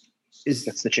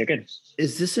it's the chicken.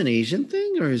 Is this an Asian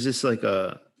thing, or is this like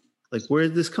where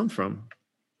did this come from?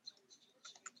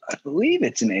 I believe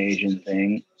it's an Asian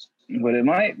thing, but it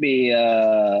might be.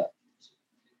 I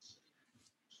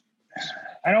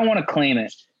don't want to claim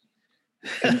it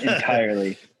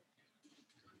entirely.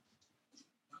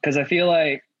 Because I feel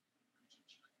like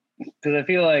the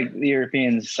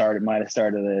Europeans might have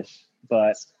started this,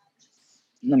 but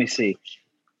let me see.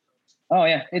 Oh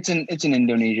yeah, it's in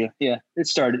Indonesia. Yeah,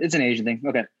 it's an Asian thing.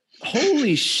 Okay.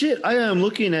 Holy shit! I am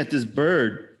looking at this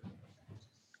bird.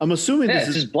 I'm assuming this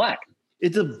is just black.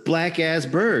 It's a black ass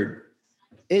bird.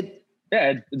 It's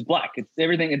black. It's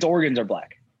everything. Its organs are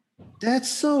black. That's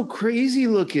so crazy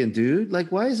looking, dude.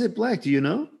 Like, why is it black? Do you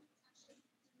know?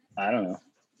 I don't know.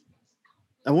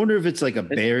 I wonder if it's like a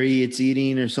berry it's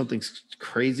eating or something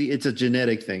crazy. It's a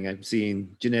genetic thing. I'm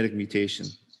seeing genetic mutation.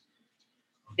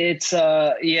 It's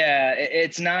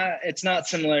it's not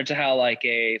similar to how like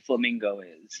a flamingo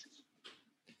is.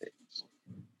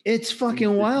 It's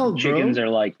fucking wild, bro. Chickens are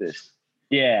like this.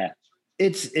 Yeah.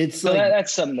 It's so like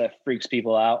that's something that freaks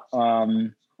people out.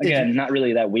 And Again, not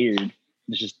really that weird. It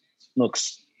just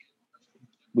looks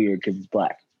weird because it's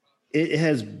black. It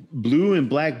has blue and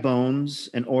black bones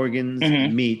and organs,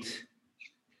 meat,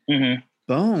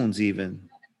 bones even.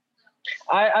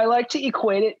 I like to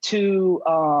equate it to,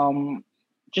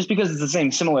 just because it's the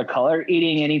same similar color,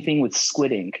 eating anything with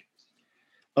squid ink.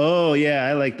 Oh, yeah,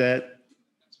 I like that.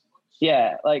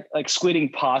 Yeah, like squid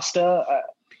ink pasta.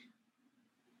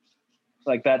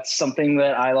 Like that's something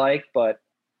that I like, but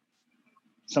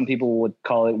some people would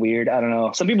call it weird. I don't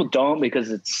know. Some people don't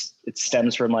because it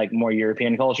stems from like more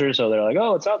European culture. So they're like,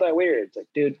 oh, it's not that weird. It's like,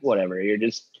 dude, whatever. You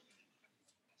just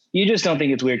don't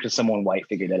think it's weird because someone white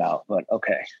figured it out. But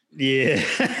okay. Yeah.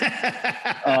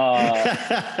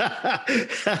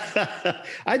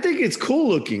 I think it's cool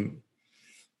looking.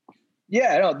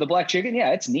 Yeah, no, the black chicken.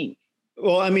 Yeah, it's neat.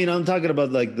 Well, I mean, I'm talking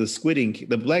about like the squid ink.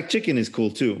 The black chicken is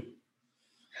cool too.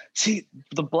 See,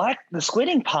 the squid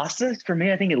ink pasta, for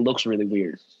me, I think it looks really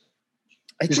weird.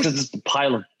 Just because it's a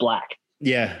pile of black.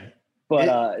 Yeah.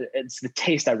 But it's the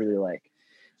taste I really like.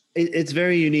 It's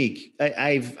very unique.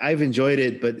 I've enjoyed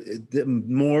it, but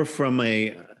more from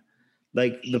a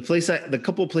like the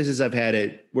couple of places I've had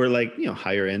it were like,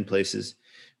 higher end places.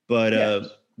 But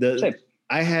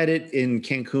I had it in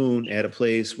Cancun at a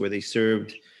place where they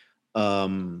served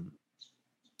what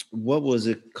was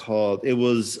it called? It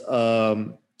was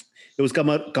camarones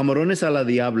a la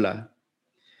diabla,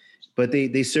 but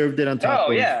they served it on top.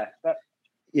 Oh, yeah.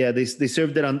 They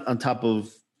served it on top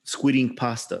of squid ink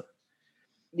pasta.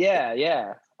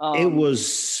 Yeah. It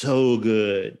was so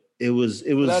good. It was.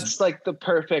 That's like the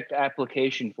perfect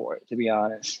application for it, to be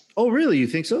honest. Oh, really? You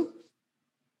think so?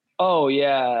 Oh,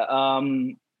 yeah.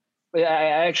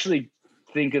 I actually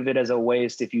think of it as a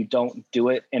waste if you don't do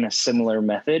it in a similar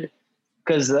method,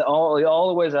 because all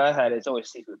the ways I had it's always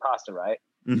seafood pasta, right?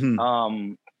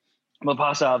 Mm-hmm. But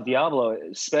pasta al diablo,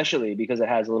 especially because it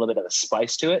has a little bit of a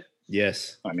spice to it.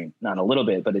 Yes. I mean, not a little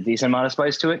bit, but a decent amount of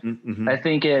spice to it. Mm-hmm. I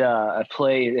think it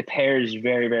pairs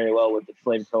very, very well with the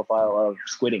flavor profile of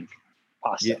squid ink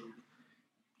pasta. Yeah.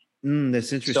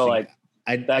 That's interesting. So like,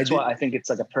 that's why I think it's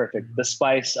like the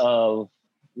spice of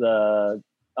the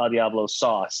al diablo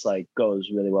sauce like goes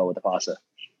really well with the pasta.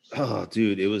 Oh,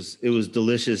 dude, it was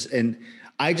delicious. And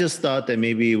I just thought that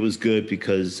maybe it was good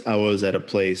because I was at a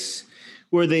place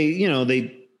where they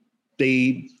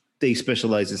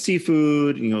specialize in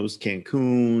seafood. It was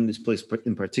Cancun. This place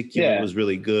in particular was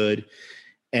really good.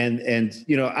 And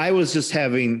I was just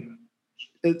having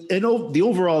the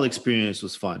overall experience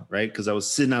was fun, right? Because I was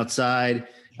sitting outside.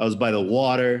 I was by the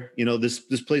water.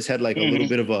 This place had like a little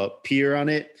bit of a pier on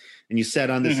it, and you sat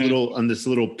on this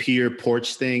little pier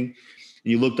porch thing,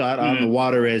 and you looked out on the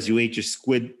water as you ate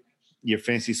your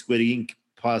fancy squid ink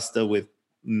pasta with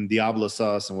Diablo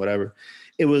sauce and whatever.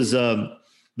 It was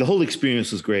the whole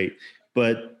experience was great,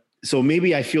 but so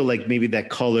maybe I feel like maybe that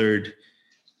colored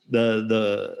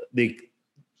the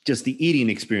just the eating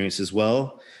experience as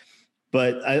well.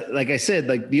 But like I said,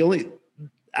 like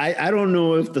I don't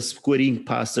know if the squid ink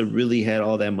pasta really had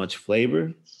all that much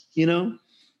flavor,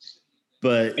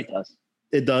 but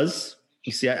it does.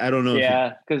 You see, I don't know.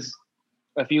 Yeah, because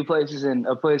a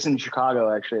place in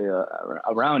Chicago, actually,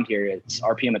 around here, it's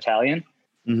RPM Italian.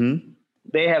 Mm-hmm.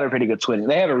 They have a pretty good squid ink.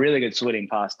 They have a really good squid ink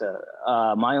pasta.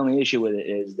 My only issue with it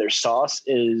is their sauce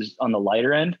is on the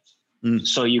lighter end,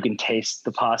 so you can taste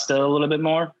the pasta a little bit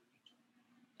more.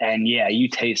 And yeah, you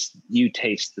taste the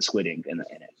squid ink in it.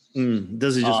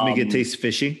 Does it just make it taste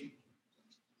fishy?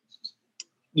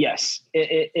 Yes,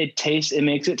 it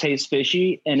makes it taste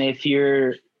fishy. And if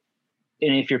your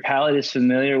palate is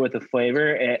familiar with the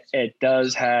flavor, it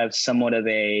does have somewhat of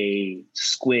a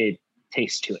squid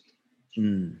taste to it.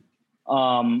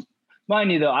 Mind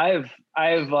you though, I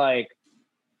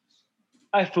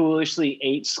foolishly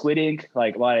ate squid ink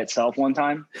like by itself one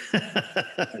time.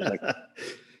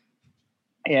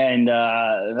 And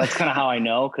that's kind of how I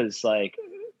know, because like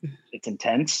it's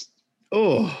intense.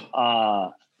 It's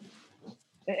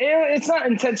not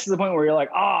intense to the point where you're like,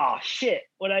 oh shit,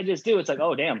 what did I just do? It's like,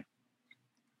 oh damn.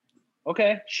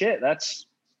 Okay, shit, that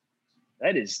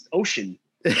is ocean.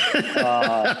 But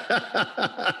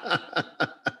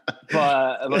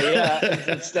yeah,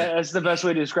 that's the best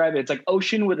way to describe it. It's like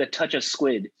ocean with a touch of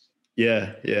squid.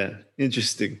 Yeah.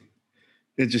 Interesting.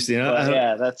 I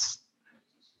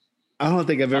don't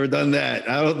think I've ever done that.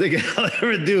 I don't think I'll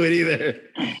ever do it either.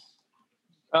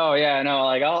 Oh yeah, no,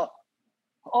 like I'll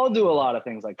do a lot of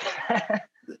things like that.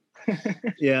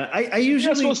 Yeah, I usually... You're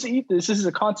not supposed to eat this. This is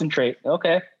a concentrate.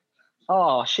 Okay.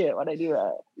 Oh shit, why'd I do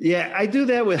that? Yeah, I do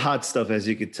that with hot stuff, as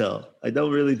you could tell. I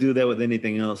don't really do that with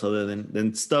anything else other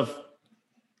than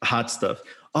hot stuff.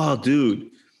 Oh,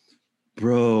 dude.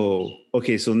 Bro.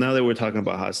 Okay, so now that we're talking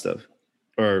about hot stuff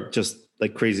or just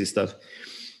like crazy stuff.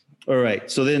 All right.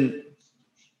 So then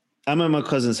I'm at my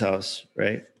cousin's house,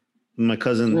 right? My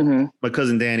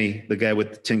cousin Danny, the guy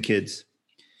with the 10 kids.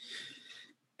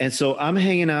 And so I'm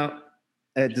hanging out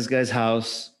at this guy's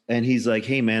house and he's like,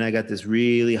 "Hey man, I got this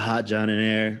really hot John and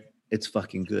Air. It's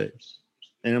fucking good."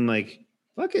 And I'm like,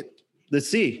 "Fuck it. Let's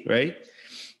see." Right.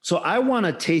 So I want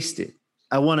to taste it.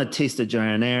 I want to taste the John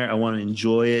and Air. I want to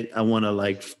enjoy it. I want to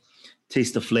like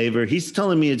taste the flavor. He's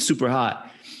telling me it's super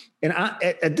hot. And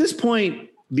at this point,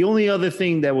 the only other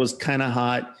thing that was kind of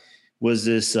hot was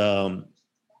this, just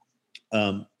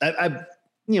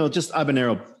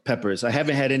habanero peppers. I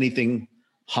haven't had anything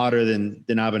hotter than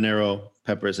habanero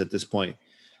peppers at this point.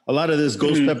 A lot of this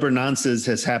ghost pepper nonsense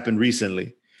has happened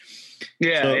recently.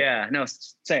 Yeah. No,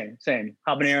 same.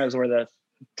 Habaneros were the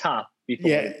top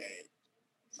before. Yeah.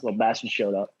 Little bastard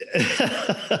showed up.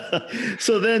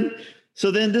 So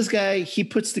then this guy, he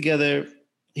puts together,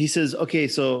 he says, "Okay,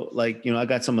 so like, I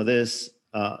got some of this,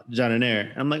 John and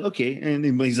Air." I'm like, "Okay." And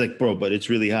he's like, "Bro, but it's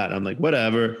really hot." I'm like,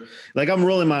 "Whatever." Like, I'm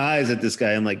rolling my eyes at this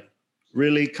guy. I'm like,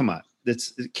 "Really? Come on. It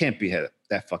can't be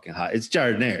that fucking hot. It's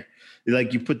Jardiniere.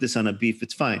 Like, you put this on a beef,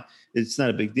 it's fine. It's not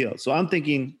a big deal." So I'm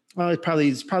thinking, well,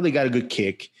 it's probably got a good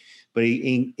kick, but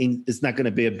it's not going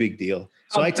to be a big deal.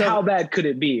 So how bad could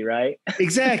it be, right?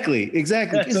 Exactly.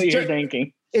 That's what you're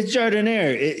thinking. It's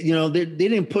Jardiniere. They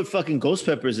didn't put fucking ghost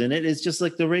peppers in it. It's just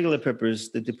like the regular peppers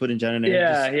that they put in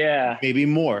Jardiniere. Yeah. Maybe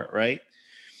more, right?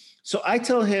 So I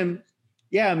tell him,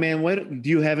 "Yeah, man, do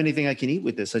you have anything I can eat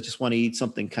with this? I just want to eat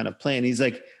something kind of plain." He's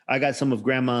like, "I got some of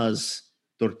grandma's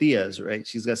tortillas," right?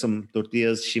 She's got some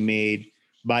tortillas she made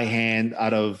by hand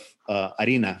out of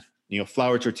harina,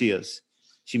 flour tortillas.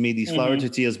 She made these flour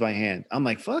tortillas by hand. I'm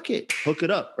like, "Fuck it, hook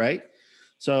it up," right?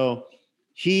 So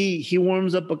he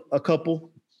warms up a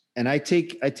couple, and I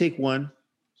take one,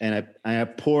 and I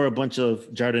pour a bunch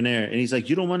of Jardiniere, and he's like,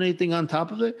 "You don't want anything on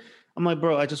top of it?" I'm like,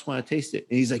 "Bro, I just want to taste it."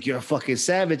 And he's like, "You're a fucking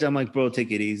savage." I'm like, "Bro,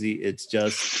 take it easy. It's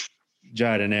just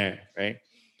Jardiniere," right?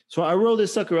 So I roll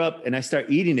this sucker up and I start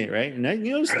eating it, right? And I,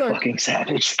 start fucking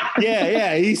savage.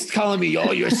 Yeah. He's calling me,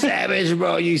 "Oh, you're savage,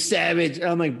 bro. You savage."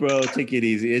 I'm like, "Bro, take it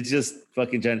easy. It's just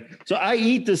fucking Jardiniere." So I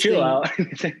eat this Chill thing. out.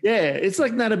 Yeah, it's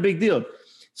like not a big deal.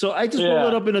 So I just roll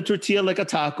it up in a tortilla like a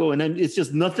taco, and then it's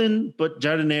just nothing but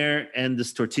Jardiniere and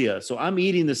this tortilla. So I'm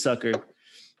eating the sucker,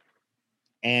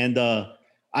 and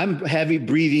I'm heavy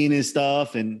breathing and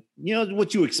stuff, and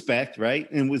what you expect, right?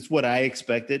 And it was what I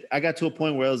expected. I got to a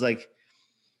point where I was like,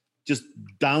 just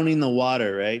downing the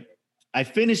water, right? I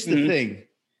finished the thing,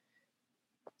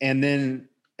 and then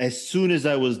as soon as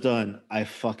I was done, I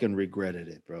fucking regretted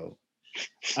it, bro.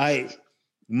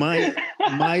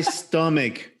 My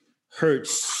stomach hurt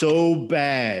so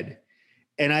bad,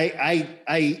 and I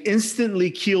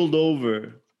instantly keeled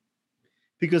over,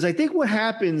 because I think what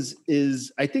happens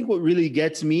is, I think what really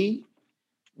gets me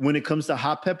when it comes to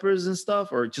hot peppers and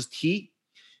stuff, or just heat,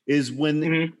 is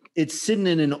when it's sitting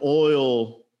in an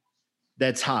oil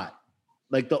that's hot.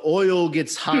 Like the oil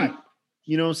gets hot.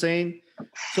 You know what I'm saying?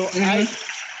 So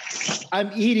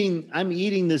I'm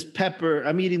eating this pepper.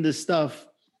 I'm eating this stuff.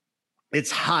 It's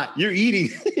hot. You're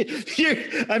eating.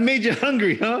 I made you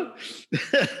hungry, huh?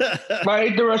 I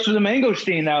ate the rest of the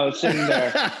mangosteen that was sitting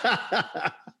there.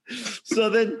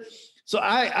 So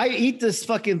I eat this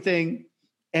fucking thing,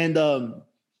 and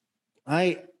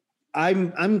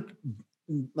I'm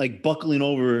like buckling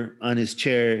over on his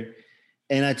chair,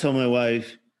 and I told my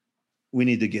wife, "We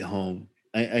need to get home.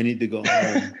 I need to go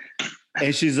home."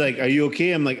 And she's like, "Are you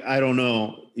okay?" I'm like, "I don't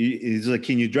know." He's like,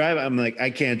 "Can you drive?" I'm like, "I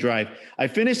can't drive." I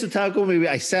finished the taco. Maybe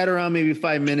I sat around maybe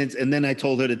 5 minutes, and then I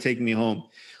told her to take me home.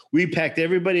 We packed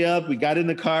everybody up. We got in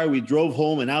the car. We drove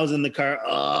home, and I was in the car.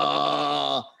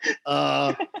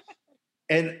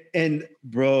 And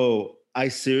bro, I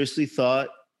seriously thought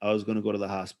I was gonna go to the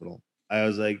hospital. I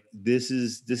was like, this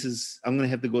is. I'm gonna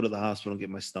have to go to the hospital and get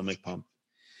my stomach pumped.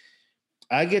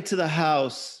 I get to the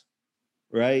house,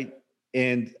 right,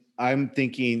 and I'm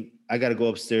thinking, I got to go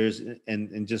upstairs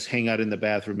and just hang out in the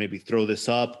bathroom, maybe throw this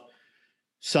up,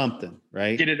 something,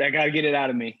 right? I got to get it out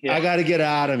of me. Yeah. I got to get it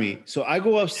out of me. So I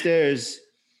go upstairs,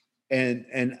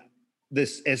 and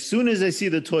this, as soon as I see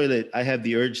the toilet, I have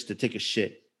the urge to take a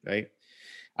shit, right?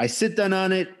 I sit down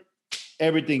on it.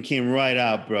 Everything came right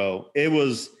out, bro. It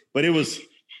was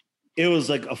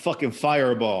like a fucking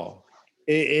fireball.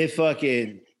 It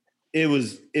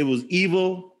was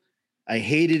evil. I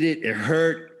hated it. It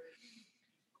hurt.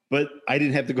 But I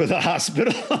didn't have to go to the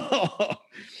hospital.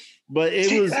 But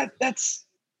that's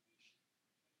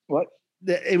what?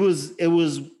 It was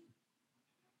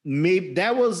maybe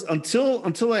that was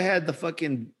until I had the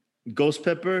fucking ghost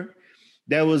pepper.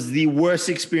 That was the worst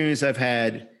experience I've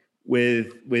had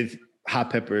with hot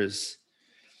peppers.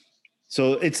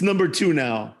 So it's number 2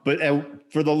 now, but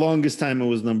for the longest time, it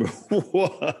was number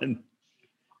 1.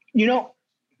 You know,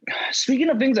 speaking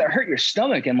of things that hurt your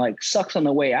stomach and like sucks on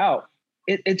the way out,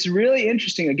 it's really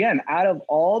interesting. Again, out of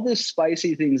all the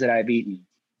spicy things that I've eaten,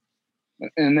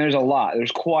 and there's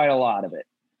quite a lot of it.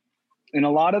 And a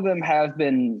lot of them have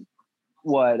been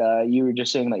what you were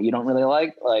just saying that you don't really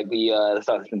like the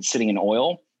stuff that's been sitting in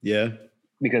oil. Yeah.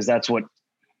 Because that's what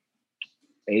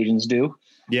Asians do.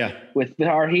 Yeah. With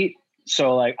our heat.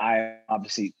 So like I'm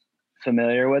obviously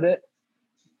familiar with it.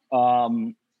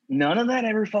 None of that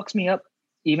ever fucks me up.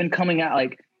 Even coming out,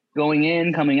 like going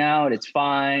in, coming out, it's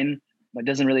fine. It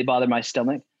doesn't really bother my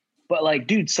stomach. But like,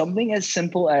 dude, something as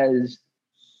simple as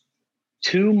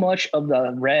too much of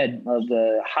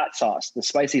the hot sauce, the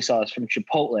spicy sauce from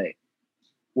Chipotle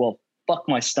will fuck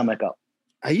my stomach up.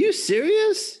 Are you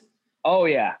serious? Oh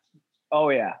yeah.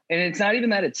 And it's not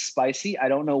even that it's spicy. I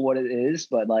don't know what it is,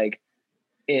 but like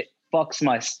it fucks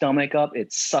my stomach up.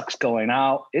 It sucks going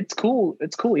out. It's cool.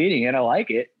 It's cool eating it. I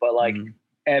like it. But like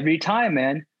every time,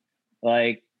 man,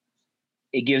 like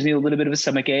it gives me a little bit of a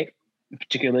stomach ache,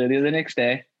 particularly the next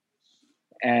day.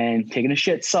 And taking a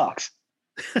shit sucks.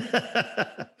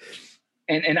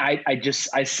 and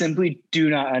I simply do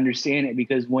not understand it,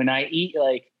 because when I eat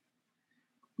like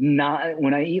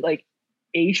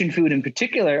Asian food in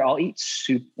particular, I'll eat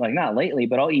not lately,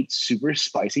 but I'll eat super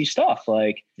spicy stuff.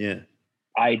 Like, yeah,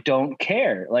 I don't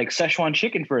care. Like Szechuan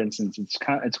chicken, for instance,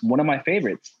 it's one of my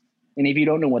favorites. And if you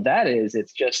don't know what that is,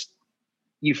 it's just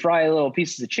you fry little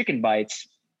pieces of chicken bites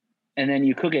and then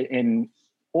you cook it in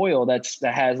oil that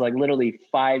has like literally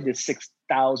 5,000 to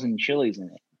 6,000 chilies in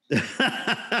it.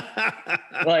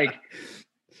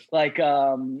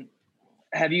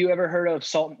 Have you ever heard of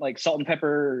salt and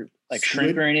pepper, like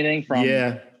shrimp or anything from?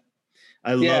 Yeah.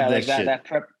 I love that shit.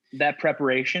 That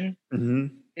preparation.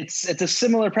 Mm-hmm. It's a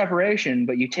similar preparation,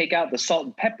 but you take out the salt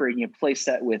and pepper and you place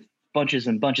that with bunches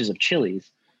and bunches of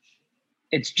chilies.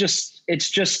 It's just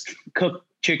cooked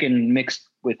chicken mixed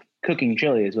with cooking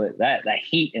chilies with that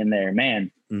heat in there,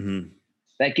 man. Mm-hmm.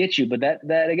 That gets you. But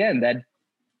that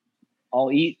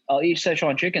I'll eat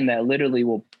Szechuan chicken that literally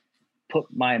will put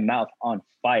my mouth on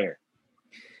fire.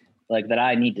 Like that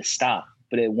I need to stop,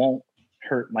 but it won't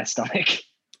hurt my stomach.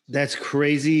 That's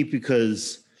crazy,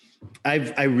 because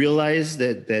I realized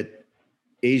that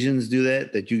Asians do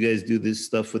that you guys do this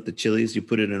stuff with the chilies. You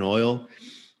put it in oil.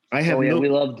 We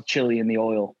love the chili in the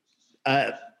oil.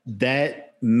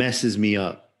 That messes me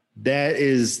up. That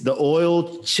is the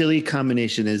oil chili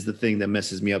combination is the thing that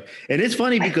messes me up. And it's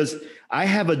funny because I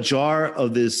have a jar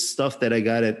of this stuff that I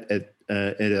got at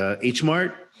H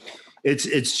Mart.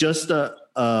 It's just a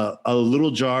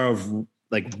little jar of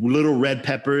like little red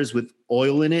peppers with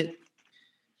oil in it.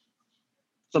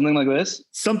 Something like this?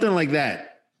 Something like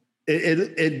that.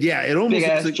 It almost big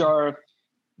ass like jar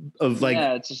of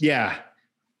like,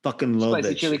 fucking love spicy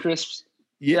that chili shit. Crisps.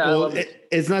 Yeah, well,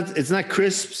 it's not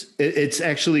crisps. It's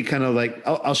actually kind of like,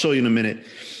 I'll show you in a minute,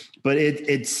 but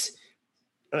it's.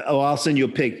 I'll send you a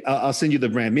pic. I'll send you the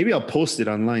brand. Maybe I'll post it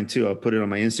online too. I'll put it on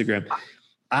my Instagram.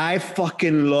 I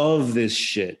fucking love this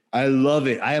shit. I love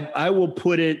it. I will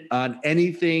put it on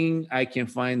anything I can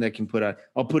find that can put on.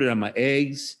 I'll put it on my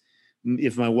eggs.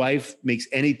 If my wife makes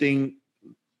anything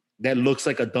that looks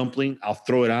like a dumpling, I'll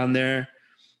throw it on there.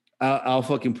 I'll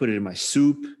fucking put it in my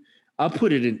soup. I'll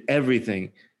put it in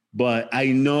everything. But I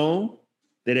know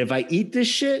that if I eat this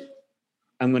shit,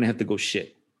 I'm going to have to go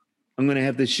shit. I'm going to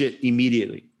have to shit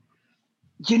immediately.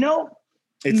 You know,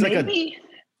 it's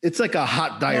like a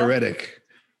hot diuretic.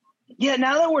 Yeah,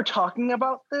 now that we're talking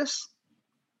about this,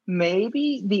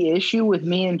 maybe the issue with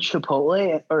me and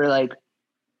Chipotle, or like,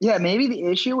 maybe the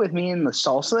issue with me and the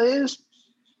salsa is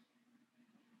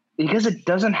because it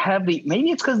doesn't have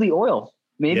maybe it's because of the oil.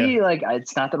 Maybe like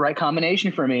it's not the right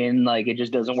combination for me, and like it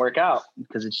just doesn't work out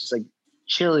because it's just like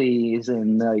chilies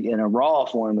and like in a raw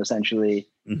form essentially.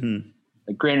 Mm-hmm.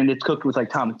 Like, granted, it's cooked with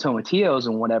like tomatillos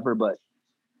and whatever, but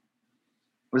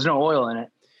there's no oil in it.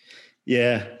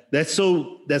 Yeah, that's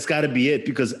got to be it,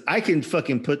 because I can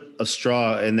fucking put a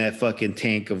straw in that fucking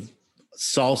tank of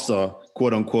salsa,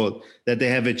 quote unquote, that they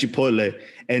have at Chipotle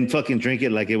and fucking drink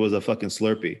it like it was a fucking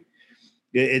Slurpee.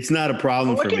 It's not a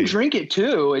problem for me. I can drink it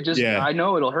too. It just, I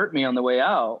know it'll hurt me on the way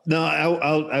out. No,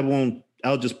 I won't.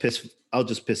 I'll just piss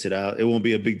it out. It won't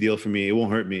be a big deal for me. It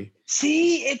won't hurt me.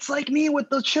 See, it's like me with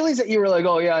the chilies that you were like,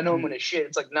 oh yeah, I know I'm going to shit.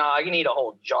 It's like, nah, I can eat a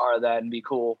whole jar of that and be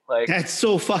cool. Like, that's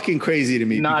so fucking crazy to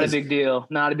me. Not a big deal.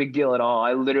 Not a big deal at all.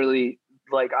 I literally,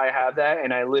 I have that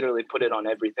and I literally put it on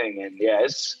everything. And yeah,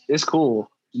 it's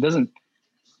cool. It doesn't,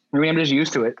 I mean, I'm just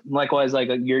used to it. Likewise, like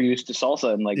you're used to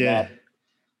salsa and like that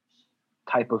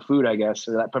type of food, I guess,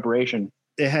 or that preparation.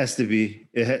 It has to be.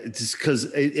 It's just because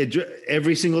it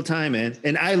every single time, man.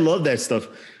 And I love that stuff.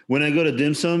 When I go to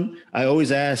dim sum, I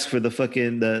always ask for the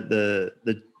fucking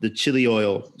the chili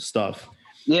oil stuff.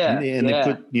 Yeah, and they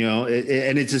put, you know,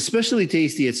 and it's especially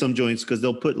tasty at some joints because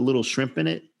they'll put a little shrimp in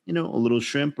it. You know, a little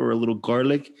shrimp or a little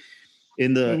garlic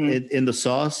in the in the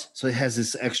sauce, so it has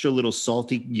this extra little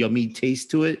salty, yummy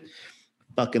taste to it.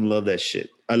 Fucking love that shit.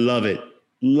 I love it.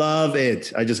 Love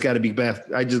it. I just got to be by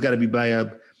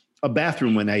a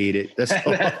bathroom when I eat it. That's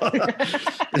all.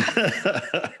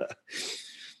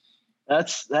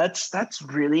 that's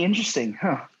really interesting,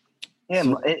 huh? Yeah,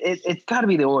 so, it's got to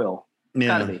be the oil. It's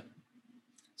got to be.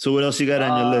 So what else you got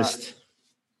on your list?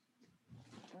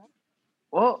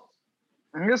 Well,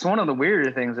 I guess one of the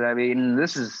weirder things that I've eaten.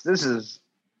 This is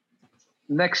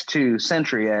next to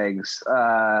century eggs.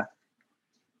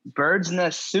 Bird's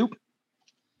nest soup.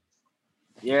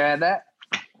 Yeah, that.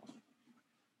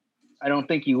 I don't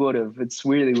think you would have. It's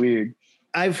really weird.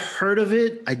 I've heard of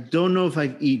it. I don't know if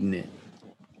I've eaten it.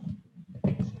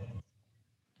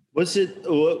 What's it?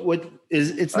 What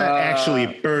is? It's not actually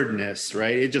a bird nest,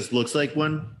 right? It just looks like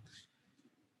one.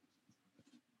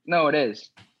 No, it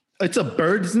is. It's a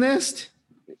bird's nest?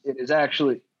 It is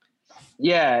actually.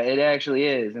 Yeah, it actually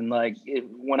is. And like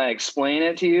when I explain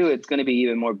it to you, it's going to be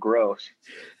even more gross.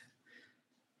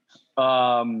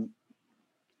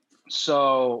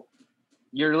 So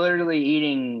you're literally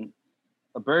eating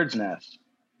a bird's nest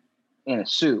in a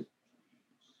soup.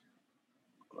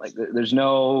 Like there's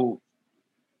nothing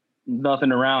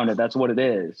around it. That's what it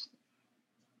is.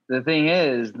 The thing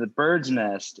is, the bird's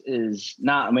nest is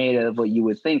not made of what you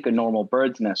would think a normal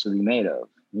bird's nest would be made of.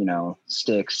 You know,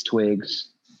 sticks, twigs,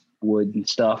 wood and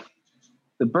stuff.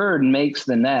 The bird makes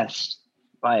the nest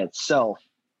by itself.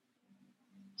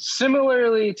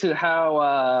 Similarly to how,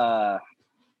 I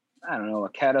don't know, a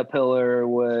caterpillar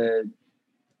would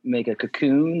make a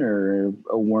cocoon or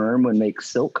a worm would make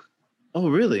silk. Oh,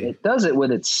 really? It does it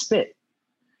with its spit.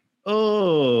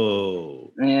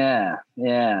 Oh. Yeah.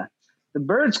 The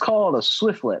bird's called a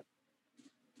swiftlet.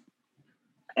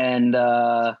 And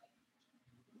the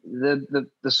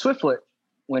swiftlet,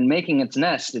 when making its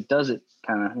nest, it does it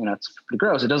kind of, you know, it's pretty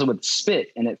gross. It does it with spit,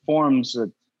 and it forms a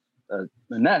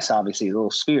nest, obviously, a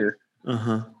little sphere.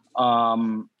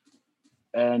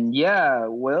 And yeah,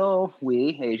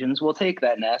 we Asians will take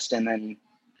that nest and then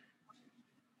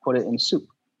put it in soup.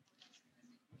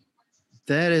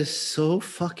 That is so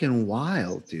fucking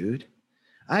wild, dude.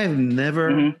 I have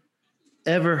never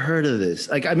ever heard of this.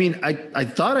 Like, I mean, I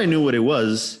thought I knew what it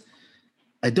was.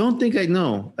 I don't think I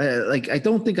know. I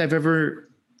don't think I've ever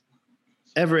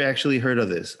actually heard of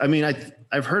this. I mean,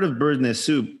 I've heard of bird's nest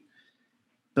soup,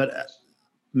 but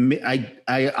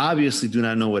I obviously do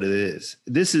not know what it is.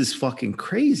 This is fucking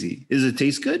crazy. Does it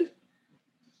taste good?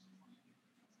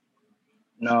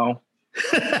 No.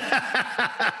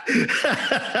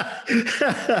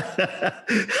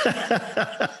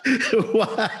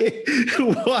 Why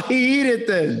eat it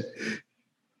then?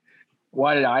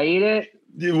 Why did I eat it?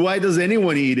 Why does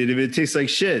anyone eat it if it tastes like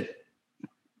shit?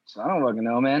 I don't fucking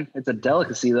know, man. It's a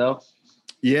delicacy, though.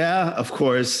 Yeah, of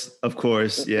course.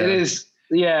 Yeah, it is.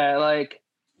 Yeah, like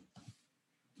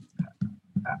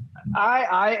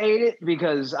I ate it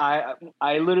because I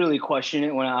literally questioned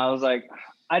it when I was like,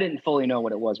 I didn't fully know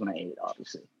what it was when I ate it,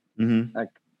 obviously.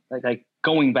 Like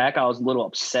going back, I was a little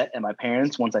upset at my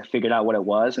parents once I figured out what it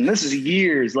was. And this is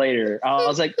years later. I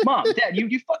was like, Mom, Dad,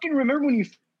 you fucking remember when you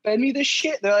fed me this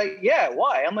shit? They're like, yeah,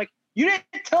 why? I'm like, you didn't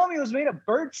tell me it was made of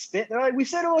bird spit. They're like, we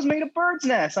said it was made of bird's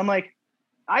nest. I'm like,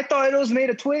 I thought it was made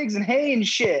of twigs and hay and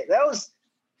shit.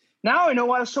 Now I know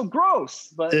why it was so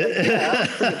gross. But like, yeah, I was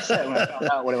pretty upset when I found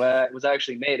out what it was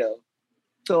actually made of.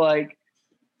 So like,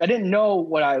 I didn't know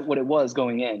what it was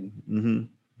going in,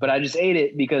 but I just ate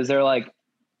it because they're like,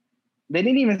 they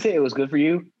didn't even say it was good for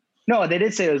you. No, they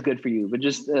did say it was good for you, but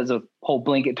just as a whole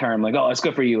blanket term, like, oh, it's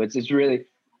good for you. It's really,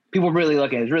 people really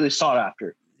looking, it's really sought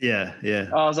after. Yeah.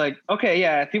 I was like, okay,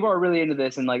 yeah, people are really into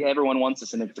this and like everyone wants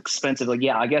this and it's expensive. Like,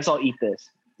 yeah, I guess I'll eat this.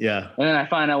 Yeah. And then I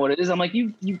find out what it is. I'm like,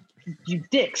 you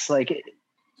dicks. Like,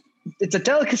 it's a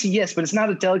delicacy, yes, but it's not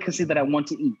a delicacy that I want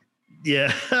to eat.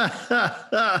 Yeah.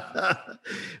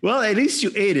 Well, at least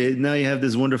you ate it. Now you have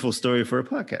this wonderful story for a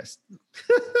podcast.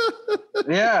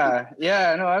 Yeah.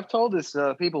 No, I've told this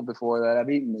people before that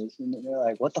I've eaten this, and they're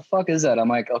like, "What the fuck is that?" I'm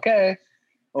like, "Okay,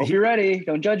 hope you're ready.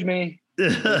 Don't judge me."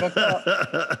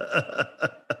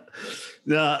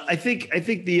 No, I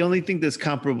think the only thing that's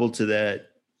comparable to that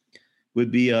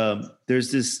would be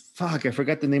there's this I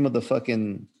forgot the name of the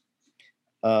fucking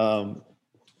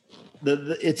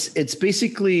it's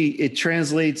basically, it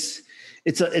translates.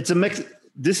 It's a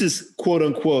this is quote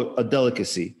unquote a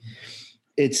delicacy.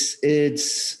 The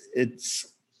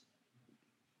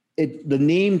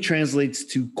name translates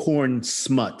to corn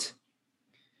smut.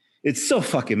 It's so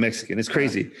fucking Mexican. It's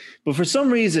crazy. But for some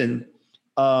reason,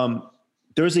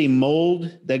 there's a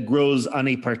mold that grows on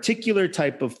a particular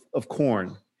type of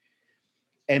corn.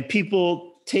 And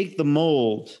people take the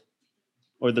mold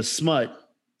or the smut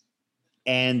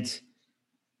and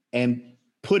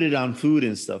put it on food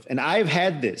and stuff. And I've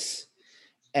had this,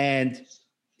 and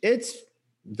it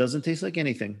doesn't taste like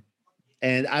anything.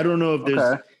 And I don't know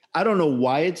if I don't know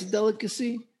why it's a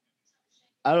delicacy.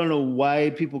 I don't know why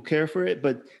people care for it,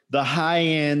 but the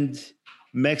high-end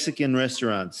Mexican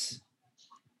restaurants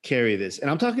carry this.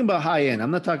 And I'm talking about high-end.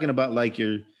 I'm not talking about like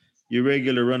your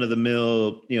regular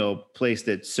run-of-the-mill, place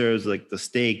that serves like the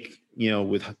steak,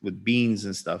 with beans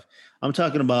and stuff. I'm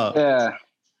talking about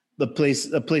a place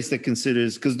that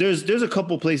considers, because there's a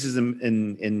couple places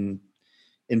in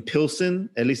Pilsen.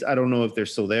 At least I don't know if they're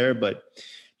still there, but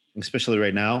especially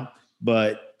right now,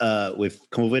 but with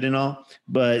COVID and all.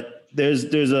 But there's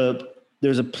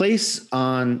a place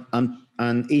on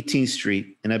 18th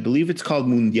Street, and I believe it's called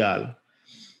Mundial.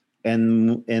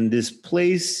 And this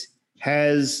place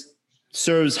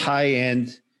serves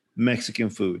high-end Mexican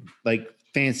food, like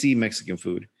fancy Mexican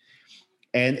food.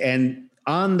 And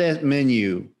on that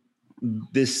menu,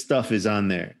 this stuff is on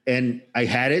there. And I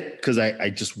had it because I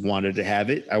just wanted to have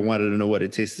it. I wanted to know what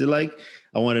it tasted like.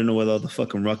 I wanted to know what all the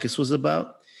fucking ruckus was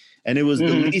about. And it was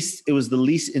the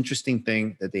least interesting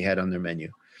thing that they had on their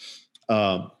menu.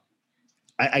 I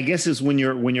guess it's when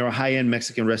you're a high-end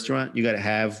Mexican restaurant, you got to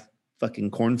have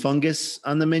fucking corn fungus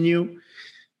on the menu.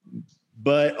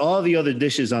 But all the other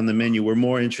dishes on the menu were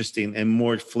more interesting and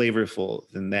more flavorful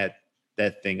than that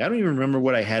thing. I don't even remember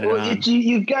what I had it on.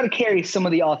 You've got to carry some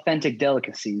of the authentic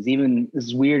delicacies, even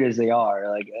as weird as they are.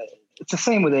 Like it's the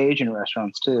same with Asian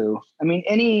restaurants too. I mean,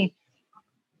 any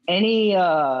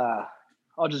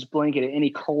I'll just blanket it, any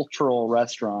cultural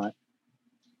restaurant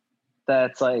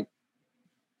that's like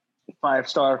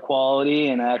 5-star quality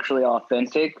and actually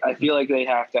authentic, I feel like they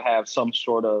have to have some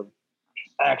sort of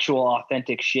actual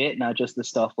authentic shit, not just the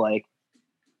stuff like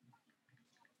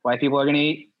white people are going to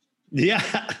eat. Yeah.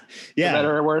 Yeah. For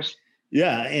better or worse.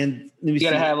 Yeah. And you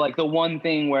got to have like the one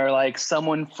thing where like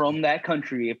someone from that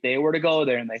country, if they were to go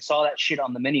there and they saw that shit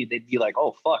on the menu, they'd be like,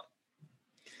 oh, fuck.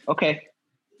 Okay.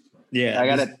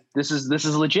 Yeah. This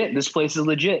is legit. This place is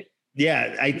legit.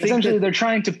 Yeah. I think essentially they're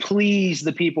trying to please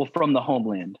the people from the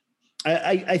homeland.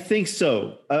 I think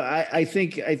so. I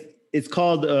think it's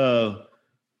called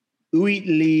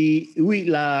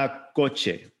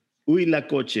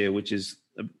Huitlacoche, which is,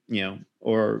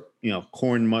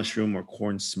 corn mushroom or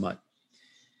corn smut.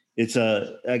 It's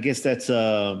I guess that's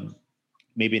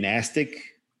maybe an Aztec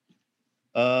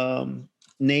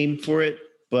name for it,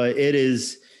 but it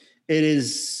is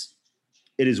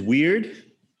weird.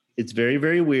 It's very,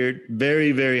 very weird,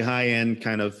 very, very high end,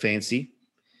 kind of fancy.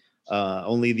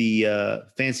 Only the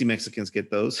fancy Mexicans get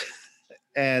those.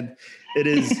 And it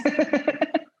is,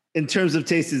 in terms of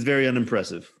taste, is very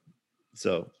unimpressive.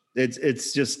 So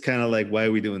it's just kind of like, why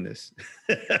are we doing this?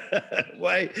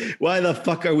 Why the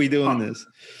fuck are we doing this?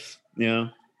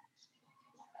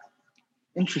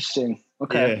 Interesting.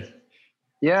 Okay.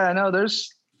 Yeah, I know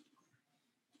there's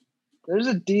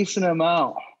a decent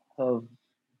amount of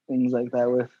things like that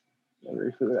with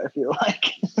every food, I feel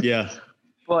like. Yeah.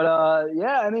 But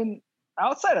I mean,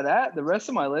 outside of that, the rest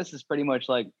of my list is pretty much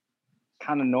like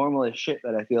kind of normal as shit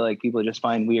that I feel like people just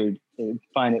find weird. They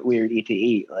find it weird to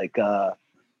eat. Like I've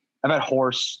had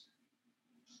horse,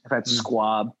 I've had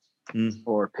squab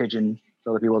or pigeon.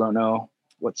 So if people don't know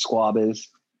what squab is.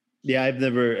 Yeah, I've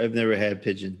never had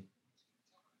pigeon.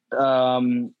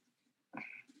 Well,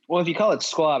 if you call it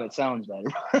squab, it sounds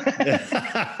better.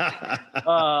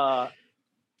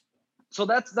 So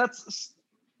that's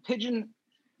pigeon.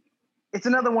 It's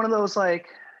another one of those like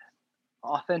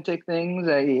authentic things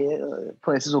that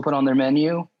places will put on their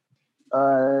menu.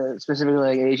 Specifically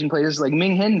like Asian places, like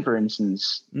Ming Hin, for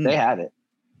instance, they have it.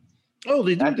 Oh,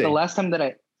 they do. The last time that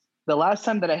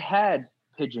I had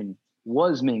pigeon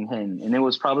was Ming Hin, and it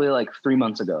was probably like 3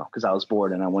 months ago because I was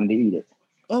bored and I wanted to eat it.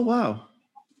 Oh wow.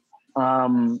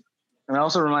 And it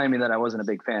also reminded me that I wasn't a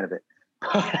big fan of it,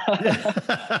 but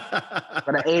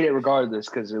I ate it regardless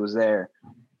because it was there.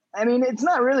 I mean, it's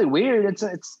not really weird. It's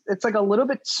like a little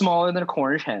bit smaller than a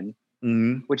Cornish hen,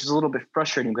 which is a little bit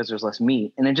frustrating because there's less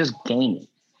meat, and it just gamey.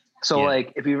 So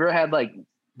like, if you've ever had like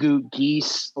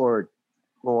geese or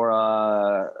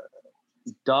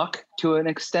duck to an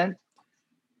extent,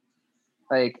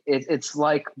 like it's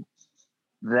like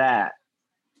that,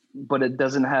 but it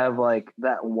doesn't have like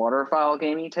that waterfowl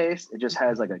gamey taste. It just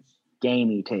has like a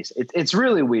gamey taste. It's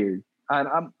really weird.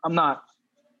 I'm not,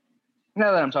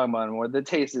 now that I'm talking about it more, the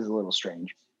taste is a little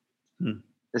strange,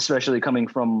 especially coming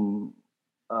from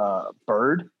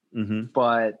bird,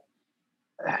 but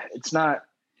it's not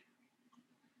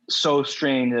so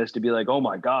strange as to be like, oh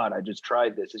my God, I just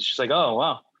tried this. It's just like, oh,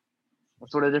 wow.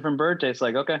 That's what a different bird tastes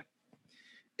like. Okay.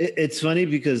 It's funny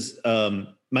because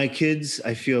my kids,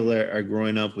 I feel, are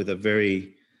growing up with a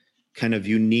very kind of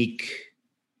unique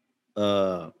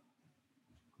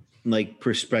like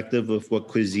perspective of what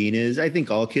cuisine is. I think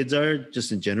all kids are,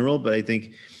 just in general, but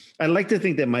I like to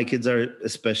think that my kids are,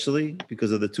 especially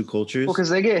because of the two cultures. Well, because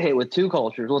they get hit with two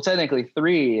cultures. Well, technically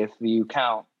three if you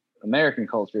count American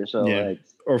culture. So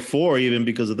or four even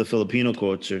because of the Filipino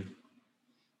culture.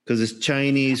 Because it's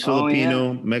Chinese,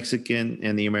 Filipino, Mexican,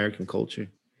 and the American culture.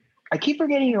 I keep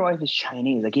forgetting your wife is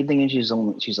Chinese. I keep thinking she's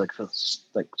like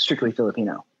strictly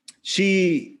Filipino.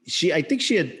 I think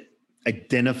she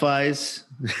identifies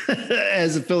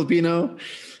as a Filipino,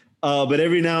 but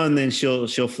every now and then she'll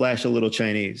flash a little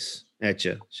Chinese at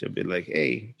you. She'll be like,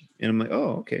 "Hey," and I'm like,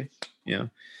 "Oh, okay, yeah."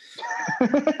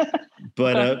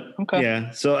 But okay.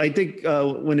 Yeah. So I think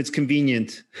when it's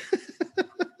convenient,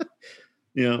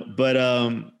 but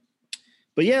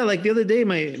yeah, like the other day,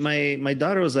 my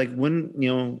daughter was like,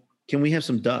 "When can we have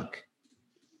some duck?"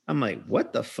 I'm like,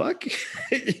 "What the fuck?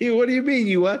 What do you mean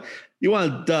you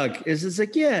want duck?" It's just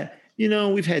like, yeah.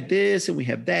 We've had this and we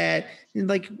have that. And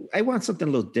like, I want something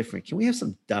a little different. Can we have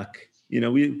some duck?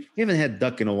 We haven't had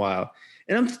duck in a while.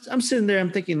 And I'm sitting there,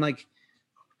 I'm thinking like,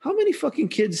 how many fucking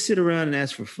kids sit around and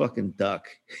ask for fucking duck?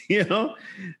 That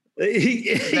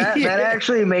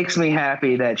actually makes me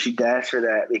happy that she asked for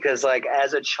that, because like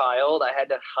as a child, I had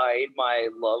to hide my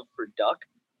love for duck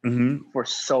for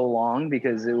so long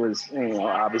because it was,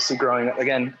 obviously growing up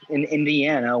again in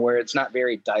Indiana where it's not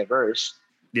very diverse.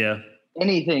 Yeah.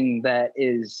 Anything that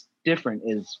is different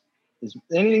is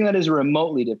anything that is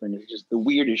remotely different is just the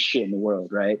weirdest shit in the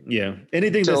world, right? Yeah.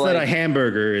 Anything that's not a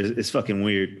hamburger is fucking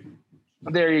weird.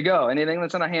 There you go. Anything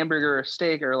that's not a hamburger or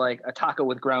steak or like a taco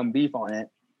with ground beef on it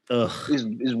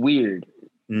is weird.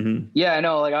 Yeah, I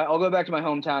know. Like I'll go back to my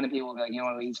hometown and people will be like,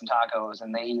 want to eat some tacos,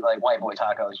 and they eat like white boy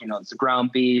tacos. It's the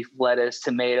ground beef, lettuce,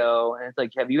 tomato, and it's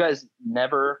like, have you guys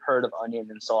never heard of onion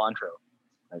and cilantro?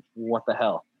 Like, what the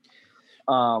hell?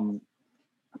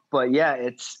 But yeah,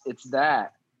 it's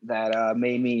that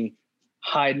made me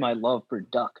hide my love for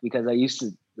duck, because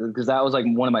that was like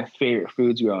one of my favorite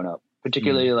foods growing up,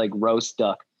 particularly like roast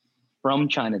duck from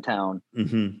Chinatown,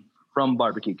 from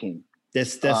Barbecue King.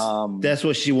 That's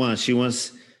what she wants. She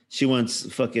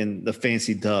wants fucking the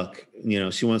fancy duck.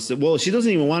 She wants to. Well, she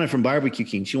doesn't even want it from Barbecue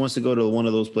King. She wants to go to one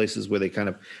of those places where they kind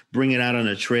of bring it out on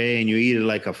a tray and you eat it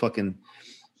like a fucking.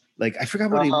 Like I forgot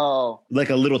what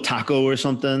like a little taco or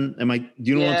something. Do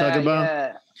you know what I'm talking about?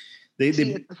 Yeah.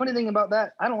 The funny thing about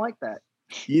that, I don't like that.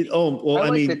 I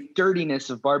like the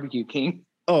dirtiness of Barbecue King.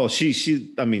 Oh, she'll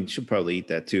probably eat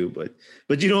that too, but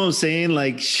you know what I'm saying?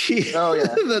 Like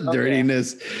the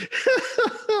dirtiness.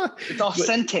 Yeah. It's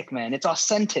authentic, man. It's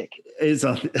authentic.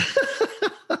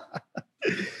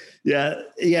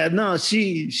 Yeah. No,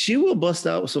 she will bust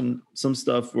out some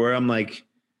stuff where I'm like,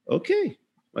 okay,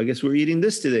 I guess we're eating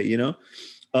this today,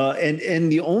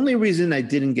 and the only reason I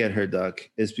didn't get her duck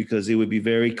is because it would be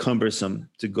very cumbersome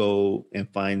to go and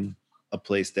find a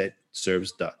place that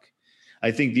serves duck.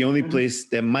 I think the only place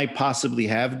that might possibly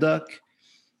have duck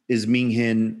is Ming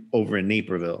Hin over in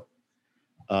Naperville.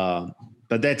 But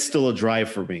that's still a drive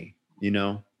for me,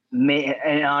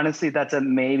 And honestly, that's a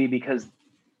maybe, because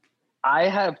I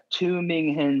have two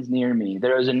Ming Hins near me.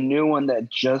 There's a new one that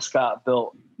just got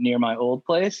built near my old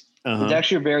place. It's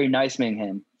actually a very nice Ming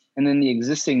Hin. And then the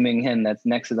existing Ming Hin that's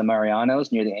next to the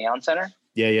Marianos near the Aeon Center.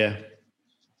 Yeah.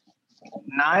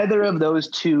 Neither of those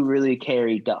two really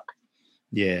carry duck.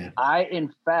 Yeah. I,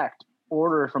 in fact,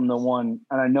 order from the one,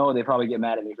 and I know they probably get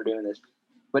mad at me for doing this,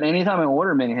 but anytime I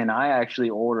order Ming Hin, I actually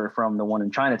order from the one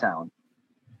in Chinatown,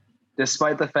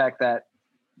 despite the fact that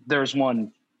there's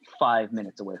one 5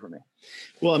 minutes away from me.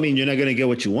 Well, you're not going to get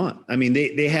what you want.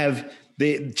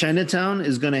 Chinatown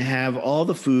is going to have all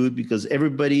the food because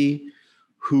everybody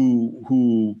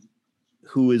who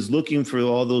is looking for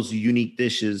all those unique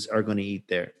dishes are going to eat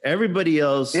there. Everybody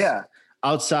else,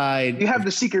 outside, you have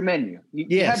the secret menu.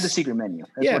 You have the secret menu.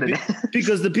 That's what it is.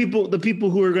 Because the people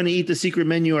who are going to eat the secret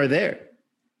menu are there.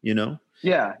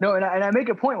 Yeah, no, and I make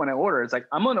a point when I order. It's like,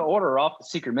 I'm going to order off the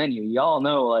secret menu. Y'all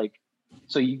know, like,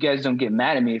 so you guys don't get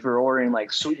mad at me for ordering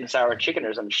like sweet and sour chicken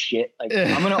or some shit. Like,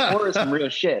 I'm going to order some real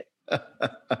shit.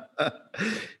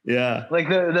 Yeah. Like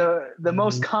the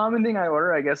most common thing I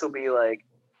order, I guess, will be like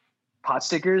pot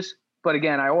stickers. But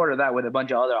again, I order that with a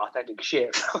bunch of other authentic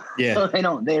shit. Yeah. So they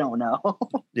don't know.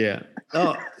 Yeah.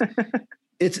 Oh,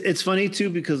 it's funny too,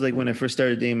 because like when I first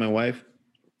started dating my wife,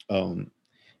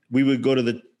 we would go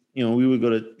to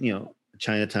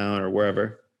Chinatown or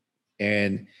wherever,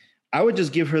 and I would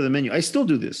just give her the menu. I still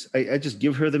do this. I just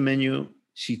give her the menu.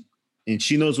 She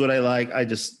knows what I like. I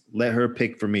just let her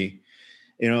pick for me.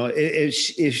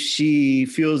 If she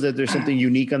feels that there's something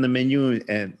unique on the menu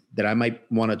and that I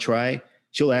might want to try,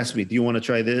 she'll ask me, "Do you want to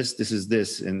try this? This is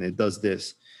this, and it does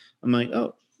this." I'm like,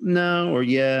 "Oh, no," or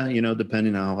 "Yeah,"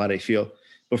 depending on how I feel.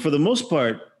 But for the most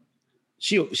part,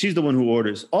 she's the one who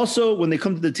orders. Also, when they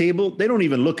come to the table, they don't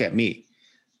even look at me.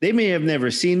 They may have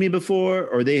never seen me before,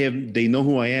 or they know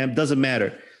who I am. Doesn't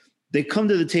matter. They come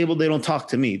to the table. They don't talk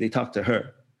to me. They talk to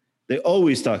her. They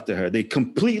always talk to her. They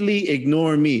completely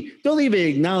ignore me. They'll even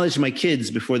acknowledge my kids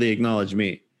before they acknowledge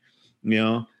me.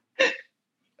 I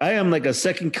am like a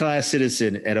second-class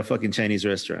citizen at a fucking Chinese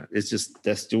restaurant. It's just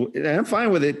and I'm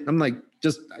fine with it. I'm like,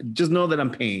 just know that I'm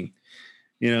paying.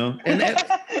 And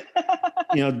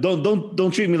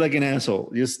don't treat me like an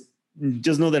asshole.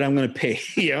 Just know that I'm gonna pay.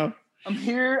 I'm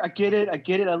here. I get it.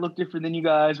 I look different than you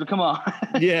guys, but come on.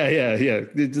 Yeah.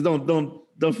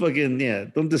 Don't fucking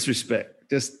don't disrespect.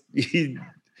 Just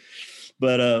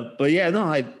but yeah,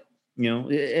 no,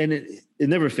 and it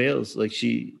never fails. Like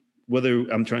whether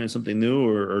I'm trying something new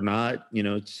or not,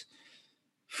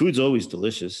 food's always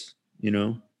delicious.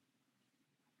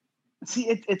 See,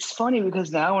 it's funny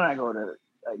because now when I go to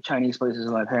like Chinese places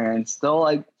with my parents, they'll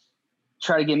like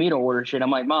try to get me to order shit.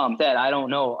 I'm like, Mom, Dad, I don't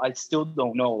know. I still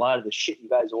don't know a lot of the shit you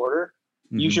guys order.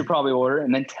 Mm-hmm. You should probably order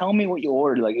and then tell me what you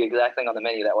ordered, like the exact thing on the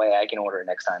menu. That way I can order it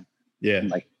next time. Yeah. And,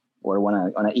 like, or when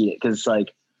I eat it. Cause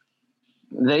like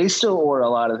they still order a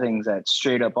lot of things that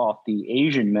straight up off the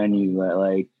Asian menu that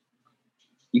like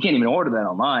you can't even order that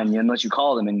online unless you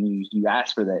call them and you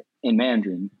ask for that in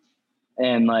Mandarin.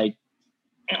 And like,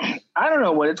 I don't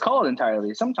know what it's called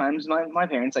entirely. Sometimes my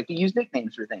parents like to use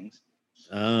nicknames for things.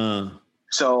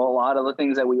 So a lot of the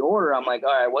things that we order, I'm like,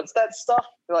 all right, what's that stuff?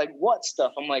 They're like, what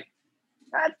stuff? I'm like,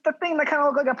 that's the thing that kind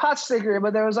of looked like a pot sticker,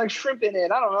 but there was like shrimp in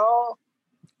it. I don't know.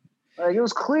 Like it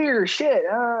was clear shit.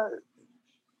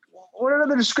 What are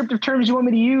the descriptive terms you want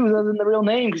me to use other than the real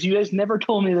name? Because you guys never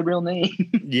told me the real name.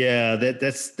 Yeah,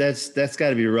 that's got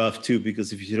to be rough too.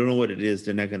 Because if you don't know what it is,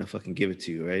 they're not gonna fucking give it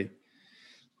to you, right?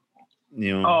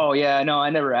 Oh yeah, no, I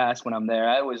never ask when I'm there.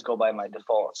 I always go by my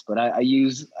defaults, but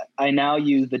I now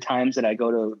use the times that I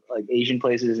go to like Asian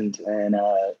places and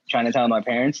Chinatown with my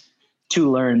parents to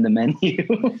learn the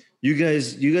menu. You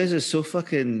guys are so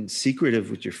fucking secretive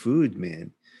with your food,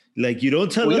 man. Like you don't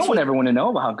tell us. We don't want everyone to know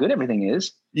about how good everything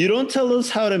is. You don't tell us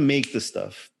how to make the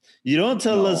stuff. You don't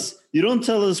tell us. You don't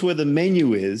tell us where the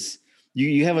menu is.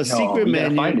 You have a secret menu.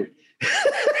 Gotta find it.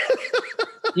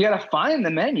 You gotta find the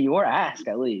menu or ask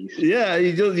at least. Yeah,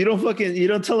 you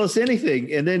don't tell us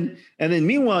anything, and then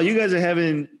meanwhile you guys are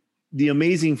having the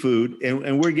amazing food,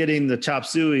 and we're getting the chop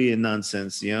suey and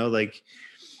nonsense. Like,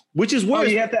 which is worse. Oh,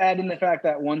 you have to add in the fact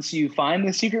that once you find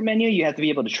the secret menu, you have to be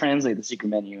able to translate the secret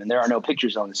menu, and there are no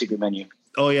pictures on the secret menu.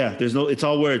 Oh yeah, it's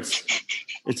all words.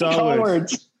 It's all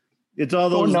words. It's all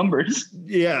those numbers.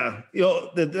 Yeah,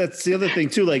 that's the other thing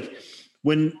too. Like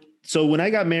when I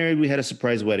got married, we had a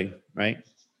surprise wedding, right?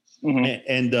 Mm-hmm.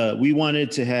 And we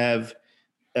wanted to have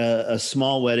a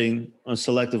small wedding, a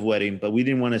selective wedding, but we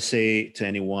didn't want to say to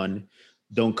anyone,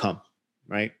 "Don't come,"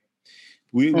 right?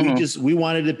 We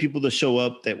wanted the people to show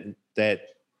up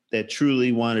that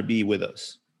truly want to be with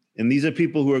us, and these are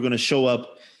people who are going to show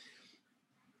up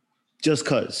just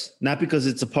because, not because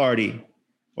it's a party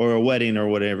or a wedding or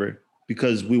whatever,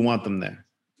 because we want them there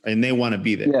and they want to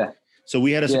be there. Yeah. So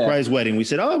we had a surprise wedding. We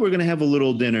said, "Oh, we're going to have a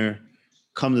little dinner.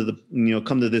 Come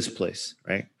to this place,"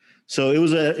 right? So it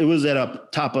was at a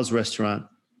tapas restaurant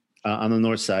on the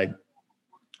north side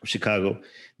of Chicago.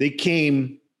 They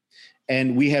came,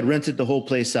 and we had rented the whole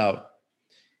place out,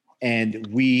 and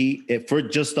for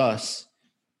just us,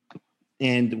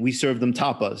 and we served them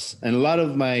tapas. And a lot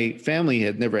of my family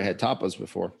had never had tapas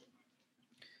before,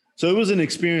 so it was an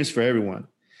experience for everyone.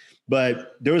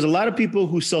 But there was a lot of people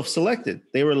who self-selected.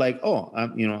 They were like, "Oh,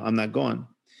 I'm not going."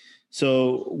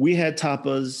 So we had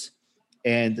tapas,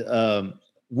 and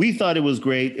we thought it was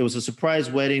great. It was a surprise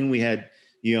wedding. We had,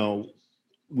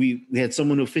 we had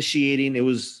someone officiating. It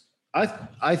was,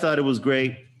 I thought it was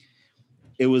great.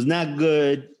 It was not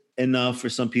good enough for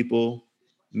some people,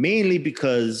 mainly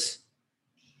because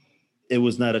it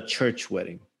was not a church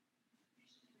wedding.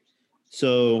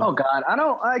 So, oh God,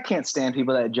 I can't stand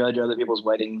people that judge other people's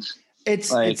weddings.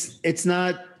 It's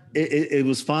not. It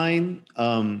was fine.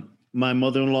 My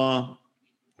mother-in-law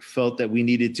felt that we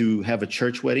needed to have a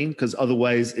church wedding because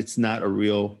otherwise it's not a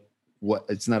real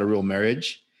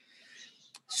marriage.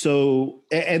 So,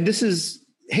 and this is,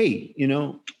 hey,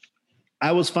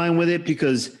 I was fine with it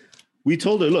because we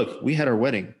told her, look, we had our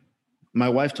wedding. My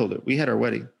wife told her we had our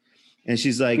wedding. And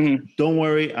she's like, don't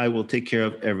worry, I will take care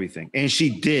of everything. And she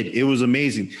did. It was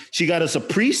amazing. She got us a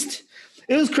priest.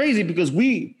 It was crazy because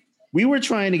we were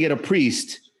trying to get a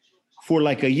priest for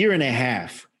like a year and a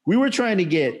half. We were trying to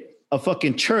get a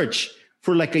fucking church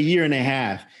for like a year and a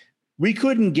half. We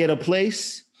couldn't get a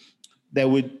place that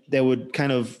would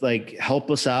kind of like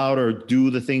help us out or do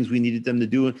the things we needed them to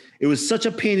do. It was such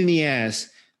a pain in the ass.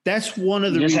 That's one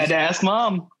of the reasons. Had to ask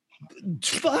mom.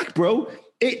 Fuck, bro.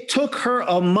 It took her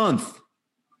a month.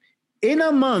 In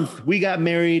a month, we got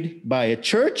married by a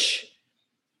church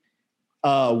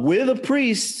with a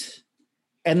priest.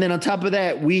 And then on top of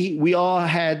that, we all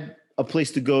had a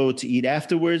place to go to eat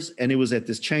afterwards. And it was at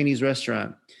this Chinese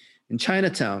restaurant in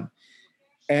Chinatown.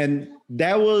 And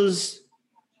that was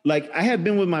like, I had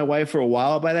been with my wife for a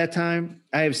while by that time.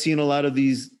 I have seen a lot of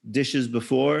these dishes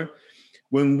before.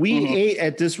 When we ate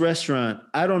at this restaurant,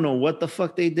 I don't know what the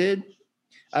fuck they did.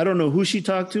 I don't know who she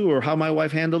talked to or how my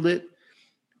wife handled it,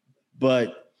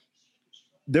 but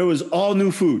there was all new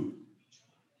food.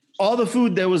 All the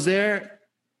food that was there,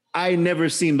 I never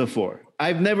seen before.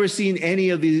 I've never seen any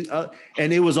of these,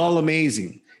 and it was all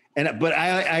amazing. But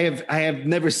I have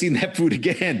never seen that food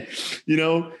again,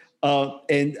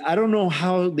 and I don't know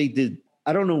how they did.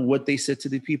 I don't know what they said to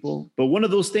the people, but one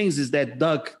of those things is that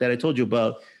duck that I told you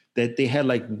about, that they had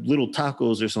like little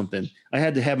tacos or something. I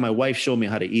had to have my wife show me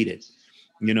how to eat it.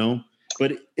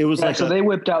 But it was like, so they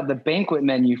whipped out the banquet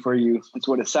menu for you. That's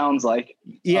what it sounds like.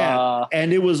 Yeah.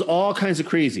 And it was all kinds of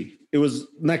crazy. It was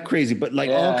not crazy, but like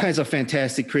all kinds of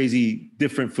fantastic, crazy,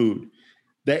 different food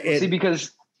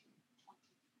because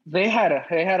they had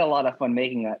a lot of fun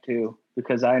making that too,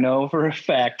 because I know for a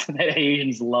fact that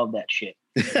Asians love that shit.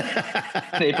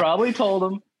 They probably told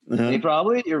them,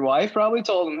 your wife probably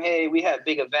told them, hey, we have a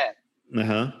big event.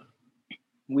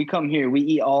 We come here, we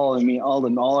eat all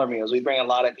our meals. We bring a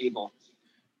lot of people.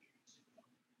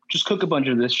 Just cook a bunch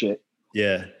of this shit.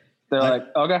 Yeah. They're like,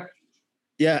 okay.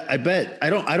 Yeah, I bet. I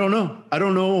don't know. I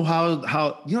don't know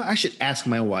how, I should ask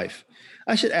my wife.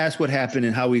 I should ask what happened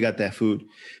and how we got that food,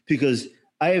 because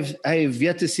I have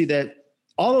yet to see that.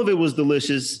 All of it was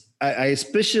delicious. I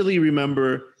especially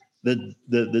remember the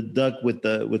duck with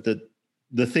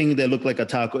the thing that looked like a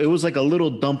taco. It was like a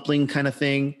little dumpling kind of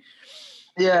thing.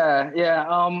 Yeah.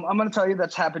 I'm going to tell you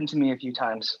that's happened to me a few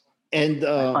times. And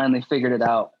I finally figured it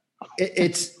out.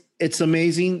 It's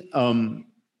amazing.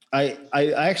 I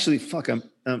actually,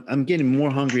 I'm getting more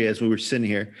hungry as we were sitting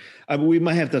here. We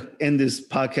might have to end this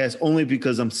podcast only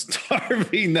because I'm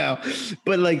starving now.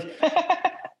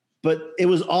 But it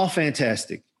was all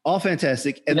fantastic.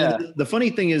 And then the funny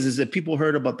thing is that people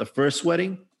heard about the first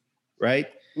wedding, right?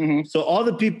 Mm-hmm. So all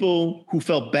the people who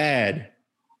felt bad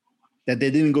that they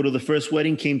didn't go to the first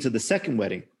wedding came to the second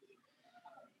wedding.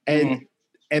 And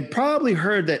probably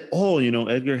heard that,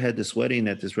 Edgar had this wedding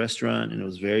at this restaurant and it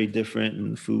was very different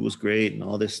and the food was great and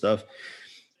all this stuff.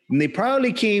 And they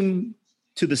probably came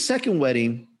to the second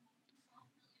wedding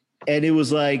and it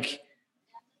was like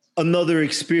another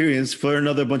experience for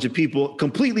another bunch of people,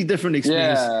 completely different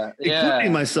experience,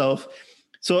 including myself.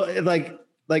 So like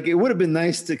it would have been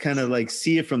nice to kind of like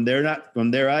see it from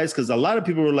their eyes. Cause a lot of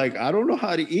people were like, I don't know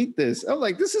how to eat this. I'm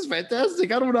like, this is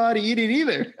fantastic. I don't know how to eat it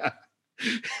either. I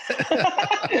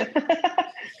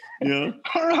don't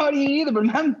know how to eat either, but I'm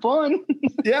having fun.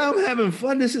 Yeah, I'm having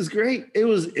fun. This is great. It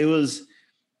was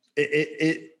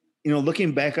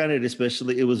looking back on it,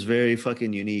 especially, it was very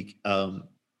fucking unique.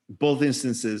 Both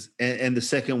instances, and the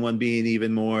second one being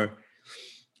even more,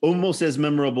 almost as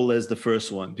memorable as the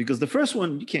first one, because the first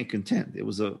one you can't contend. It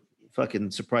was a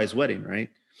fucking surprise wedding, right?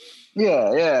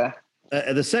 Yeah.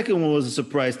 The second one was a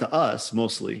surprise to us,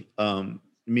 mostly.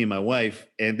 Me and my wife,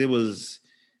 and it was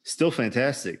still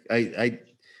fantastic. I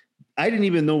didn't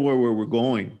even know where we were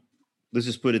going. Let's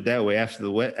just put it that way. After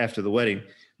the wedding,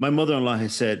 my mother-in-law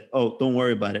had said, "Oh, don't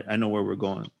worry about it. I know where we're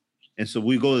going." And so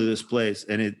we go to this place,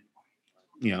 and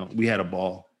we had a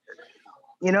ball.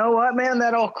 You know what, man?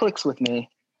 That all clicks with me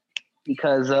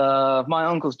because my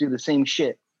uncles do the same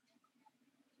shit.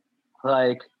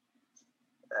 Like,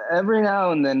 every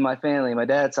now and then my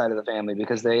dad's side of the family,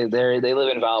 because they live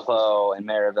in Valpo and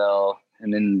Maryville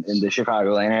and in the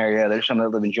Chicagoland area. There's some that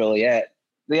live in Joliet.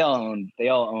 They all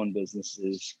own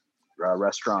businesses,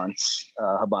 restaurants,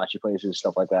 hibachi places,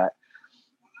 stuff like that.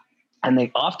 And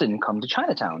they often come to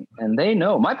Chinatown, and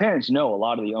my parents know a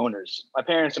lot of the owners. My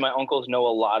parents and my uncles know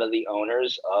a lot of the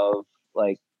owners of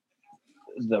like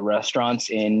the restaurants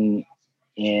in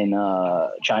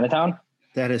Chinatown.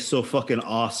 That is so fucking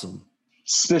awesome.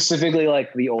 Specifically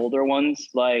like the older ones.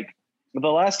 Like the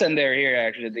last time they were here,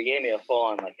 actually, they gave me a full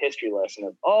on like history lesson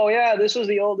of, oh yeah, this was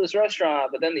the oldest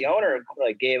restaurant, but then the owner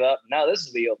like gave up. Now this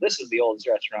is the oldest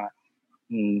restaurant.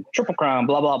 Triple Crown,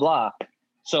 blah, blah, blah.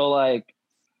 So like,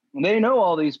 they know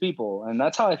all these people, and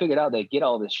that's how I figured out they get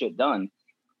all this shit done.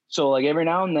 So like every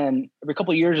now and then, every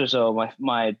couple of years or so,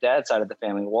 my dad's side of the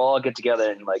family will all get together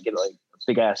and like get like a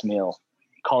big ass meal,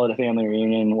 call it a family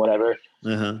reunion, whatever.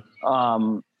 Uh-huh.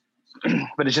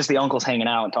 But it's just the uncles hanging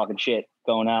out and talking shit,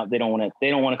 going out. They don't want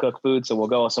to cook food, so we'll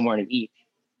go somewhere to eat.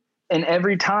 And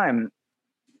every time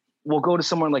we'll go to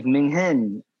somewhere like Ming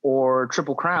Hen or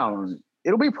Triple Crown,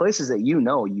 it'll be places that you've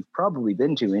probably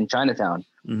been to in Chinatown,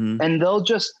 and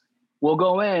we'll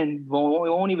go in, we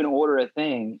won't even order a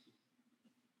thing,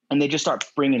 and they just start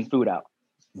bringing food out.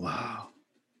 Wow.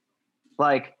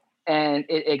 Like, and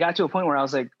it got to a point where I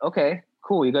was like, okay,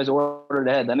 cool, you guys ordered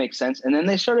ahead, that makes sense. And then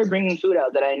they started bringing food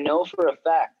out that I know for a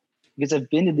fact, because I've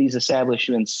been to these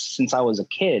establishments since I was a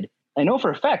kid, I know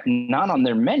for a fact not on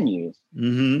their menu.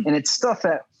 And it's stuff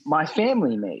that my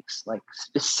family makes, like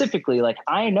specifically, like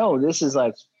I know this is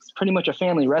like pretty much a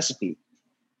family recipe.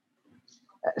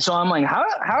 So I'm like,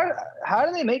 how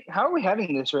do they make, how are we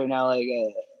having this right now? Like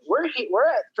we're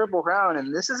at Triple Crown,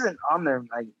 and this isn't on their,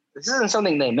 like, this isn't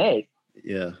something they make.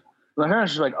 Yeah. My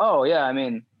parents are like, oh yeah, I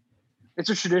mean, it's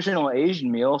a traditional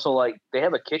Asian meal. So like they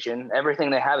have a kitchen, everything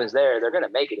they have is there. They're going to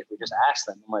make it if we just ask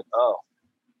them. I'm like, oh,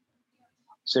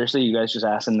 seriously? You guys just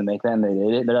asked them to make that and they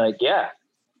did it? They're like, yeah,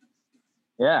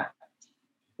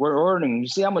 we're ordering. You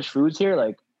see how much food's here?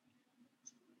 Like,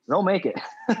 they'll make it.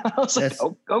 I was like,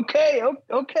 okay.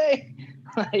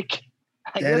 Like,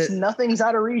 I guess nothing's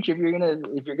out of reach if you're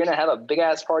gonna have a big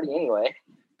ass party anyway.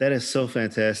 That is so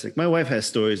fantastic. My wife has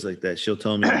stories like that. She'll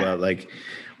tell me about like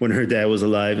when her dad was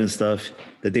alive and stuff,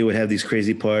 that they would have these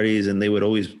crazy parties, and they would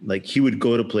always, like, he would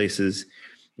go to places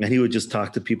and he would just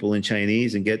talk to people in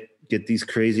Chinese and get these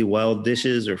crazy wild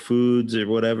dishes or foods or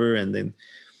whatever. And then,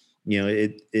 you know,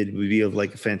 it would be of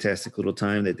like a fantastic little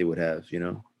time that they would have, you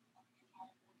know?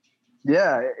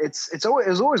 Yeah. It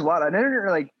was always wild. I didn't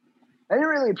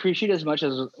really appreciate it as much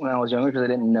as when I was younger, because I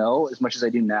didn't know as much as I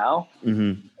do now.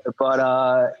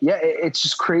 But yeah, it's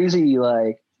just crazy.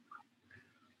 Like,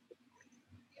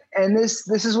 and this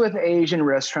is with Asian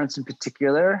restaurants in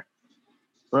particular.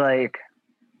 Like,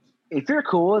 if you're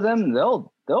cool with them,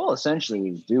 they'll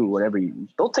essentially do whatever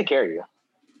they'll take care of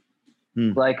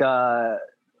you. Like, I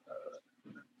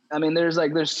mean,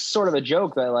 there's sort of a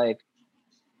joke that like,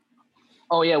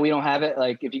 oh yeah, we don't have it.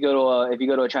 Like if you go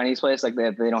to a Chinese place, like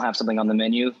they don't have something on the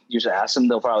menu, you just ask them,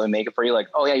 they'll probably make it for you. Like,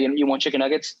 oh yeah, you want chicken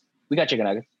nuggets? We got chicken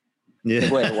nuggets. Yeah.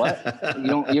 Like, wait, what? You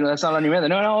don't, that's not on your menu.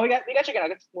 No, we got chicken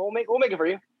nuggets. We'll make it for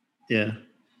you. Yeah.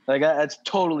 Like that's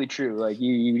totally true. Like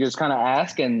you just kind of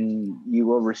ask and you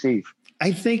will receive.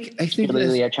 I think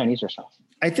particularly at Chinese restaurants.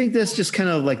 I think that's just kind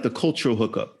of like the cultural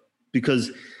hookup,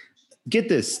 because get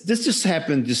this just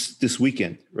happened this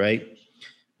weekend, right?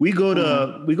 We go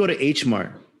to H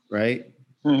Mart, right?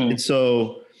 And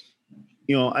so,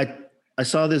 you know, I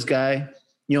saw this guy,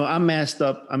 you know, I'm masked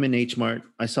up. I'm in H Mart.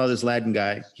 I saw this Latin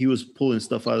guy. He was pulling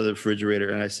stuff out of the refrigerator.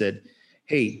 And I said,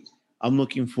 hey, I'm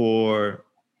looking for,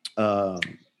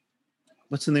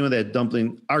 what's the name of that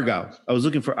dumpling? Argao. I was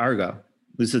looking for Argao.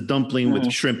 It's a dumpling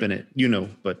with shrimp in it, you know,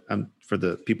 but I'm for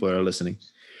the people that are listening.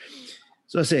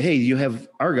 So I said, hey, you have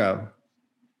Argao?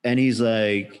 And he's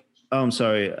like, oh, I'm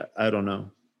sorry. I don't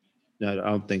know. No, I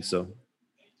don't think so.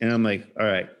 And I'm like, all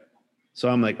right. So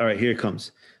I'm like, all right, here it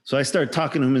comes. So I started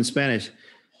talking to him in Spanish.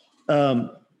 And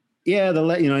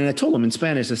I told him in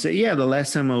Spanish, I said, yeah, the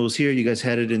last time I was here, you guys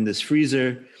had it in this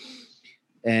freezer.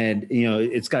 And, you know,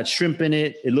 it's got shrimp in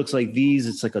it. It looks like these.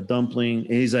 It's like a dumpling.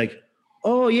 And he's like,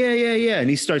 oh, yeah. And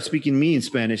he starts speaking to me in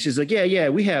Spanish. He's like, yeah,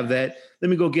 we have that. Let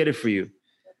me go get it for you.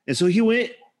 And so he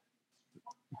went,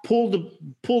 pulled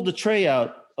the tray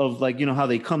out of, like, you know how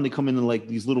they come in like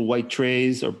these little white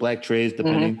trays or black trays,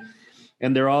 depending.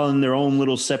 And they're all in their own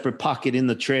little separate pocket in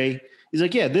the tray. He's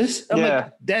like, yeah, this. I'm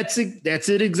like, that's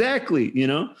it exactly, you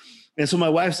know? And so my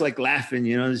wife's like laughing,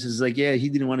 you know, she's like, yeah, he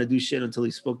didn't want to do shit until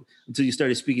you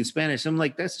started speaking Spanish. I'm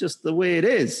like, that's just the way it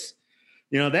is.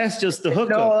 You know, that's just the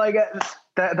hookup. No, like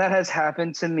that has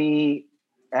happened to me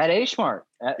at H Mart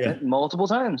multiple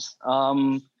times.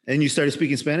 And you started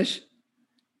speaking Spanish?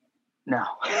 No.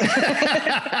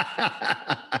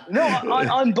 No,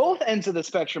 on both ends of the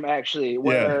spectrum, actually,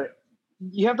 where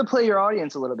you have to play your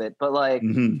audience a little bit. But like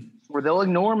where they'll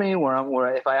ignore me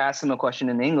where if I ask them a question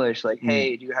in English, like,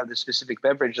 hey, do you have the specific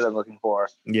beverage that I'm looking for?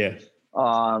 Yeah.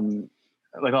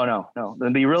 Like, oh, no.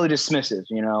 They'll be really dismissive,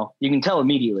 you know? You can tell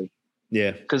immediately.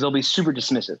 Yeah. Because they'll be super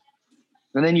dismissive.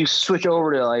 And then you switch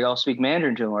over to, like, I'll speak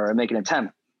Mandarin to them or I make an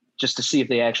attempt just to see if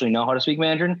they actually know how to speak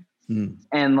Mandarin.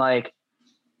 And, like,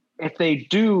 if they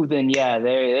do, then, yeah,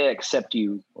 they accept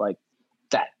you like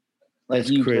that. Like,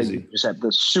 that's crazy. Like,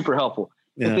 that's super helpful.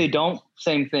 Yeah. If they don't,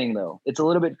 same thing, though. It's a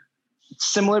little bit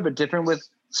similar but different with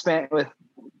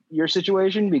your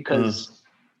situation because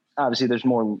obviously there's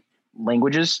more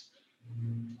languages.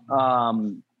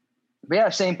 But yeah,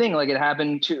 same thing. Like it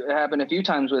happened a few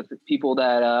times with people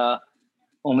that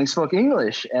only spoke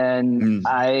English, and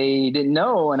I didn't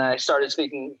know, and I started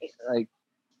speaking like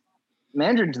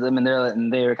Mandarin to them,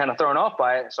 and they were kind of thrown off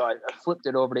by it. So I flipped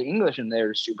it over to English, and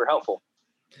they're super helpful.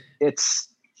 It's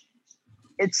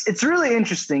really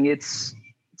interesting. It's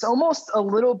almost a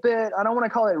little bit. I don't want to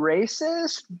call it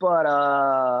racist,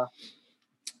 but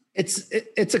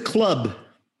it's a club.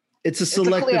 It's a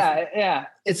selective. Yeah.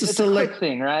 It's a select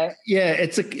thing, right? Yeah,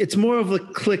 it's more of a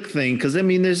click thing because I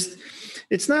mean,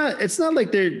 it's not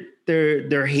like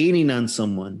they're hating on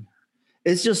someone.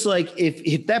 It's just like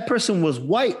if that person was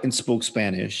white and spoke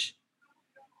Spanish,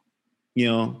 you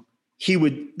know, they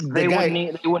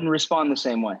wouldn't respond the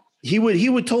same way. He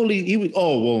would totally.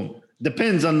 Oh well,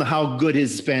 depends on how good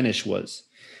his Spanish was.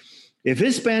 If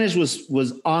his Spanish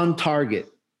was on target,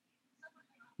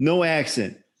 no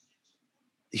accent.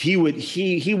 He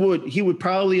would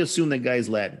probably assume that guy's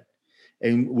Latin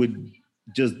and would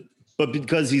just, but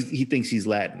because he thinks he's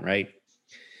Latin, right?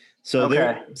 So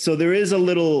there is a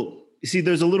little,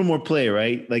 there's a little more play,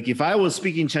 right? Like if I was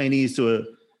speaking Chinese or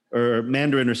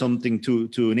Mandarin or something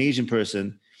to an Asian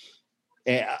person,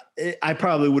 I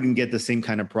probably wouldn't get the same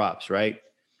kind of props, right?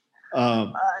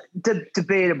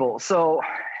 Debatable. So,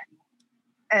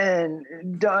 and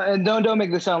don't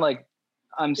make this sound like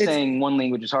I'm saying one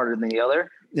language is harder than the other.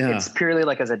 Yeah. It's purely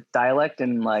like as a dialect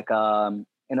and like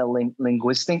in a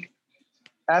linguistic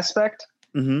aspect,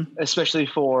 especially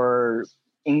for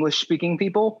English speaking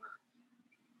people.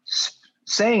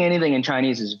 Saying anything in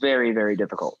Chinese is very, very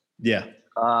difficult. Yeah.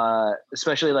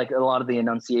 Especially like a lot of the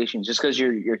enunciations, just because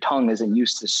your tongue isn't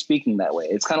used to speaking that way.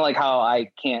 It's kind of like how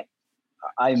I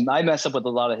mess up with a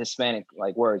lot of Hispanic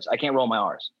like words. I can't roll my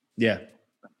R's. Yeah.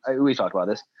 We talked about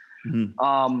this.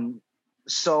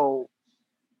 So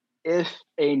if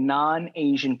a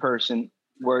non-Asian person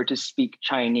were to speak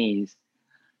Chinese,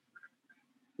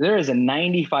 there is a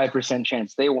 95%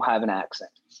 chance they will have an accent,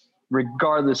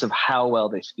 regardless of how well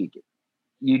they speak it.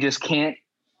 You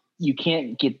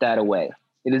can't get that away.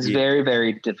 It is very,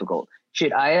 very difficult.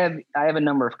 Shit, I have a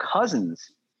number of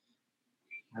cousins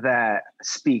that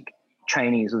speak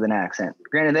Chinese with an accent.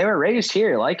 Granted, they were raised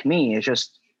here like me. It's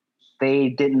just they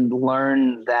didn't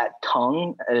learn that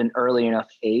tongue at an early enough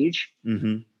age.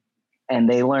 And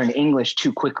they learned English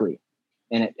too quickly,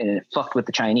 and it fucked with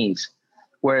the Chinese.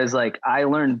 Whereas like I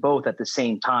learned both at the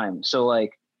same time. So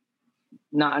like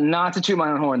not to toot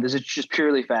my own horn, this is just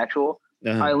purely factual.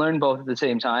 I learned both at the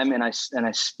same time, and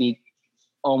I speak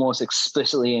almost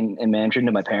explicitly in Mandarin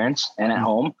to my parents and at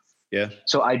home. Yeah.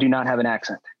 So I do not have an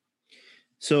accent.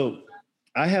 So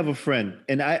I have a friend,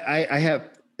 and I have,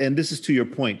 and this is to your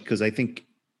point, because I think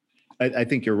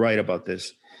you're right about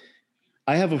this.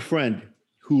 I have a friend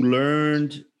who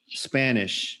learned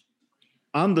Spanish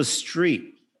on the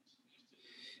street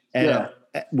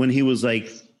when he was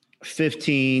like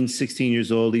 15, 16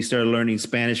 years old. He started learning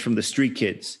Spanish from the street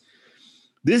kids.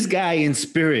 This guy in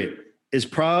spirit is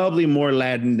probably more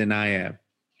Latin than I am.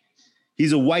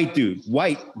 He's a white dude,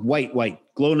 white,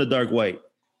 glow in the dark white.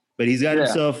 But he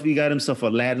got himself a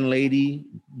Latin lady,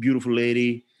 beautiful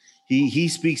lady. He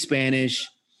speaks Spanish.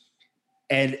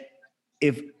 And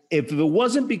if it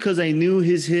wasn't because I knew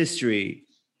his history,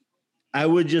 I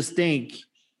would just think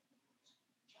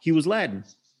he was Latin.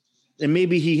 And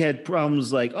maybe he had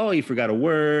problems like, oh, he forgot a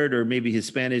word, or maybe his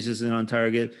Spanish isn't on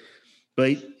target.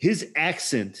 But his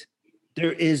accent,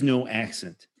 there is no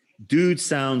accent. Dude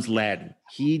sounds Latin.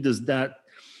 He does not.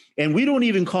 And we don't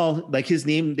even call, like his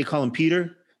name, they call him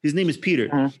Peter. His name is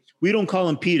Peter. We don't call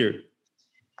him Peter.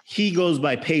 He goes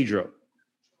by Pedro.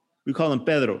 We call him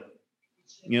Pedro.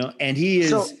 You know, and he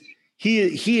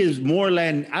is more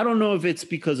Latin. I don't know if it's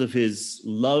because of his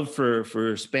love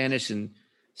for Spanish and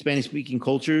Spanish speaking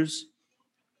cultures,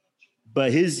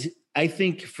 but I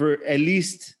think for at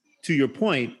least to your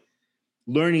point,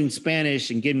 learning Spanish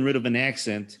and getting rid of an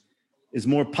accent is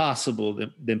more possible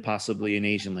than possibly an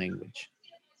Asian language.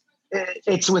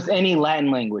 It's with any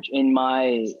Latin language, in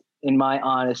my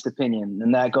honest opinion,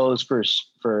 and that goes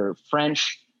for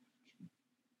French,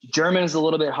 German is a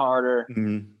little bit harder,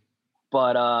 Mm-hmm.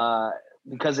 but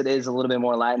because it is a little bit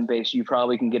more Latin based, you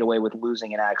probably can get away with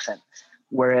losing an accent.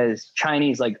 Whereas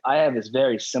Chinese, like I have this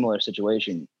very similar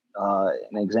situation.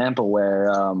 An example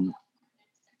where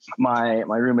my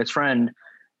roommate's friend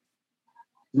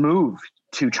moved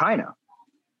to China,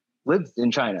 lived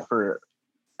in China for,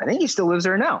 I think he still lives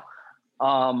there now.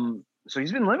 So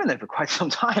he's been living there for quite some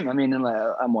time. I mean,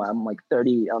 I'm like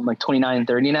 30, I'm like 29,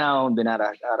 30 now. I've been out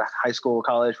of high school,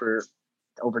 college for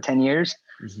over 10 years.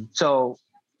 Mm-hmm. So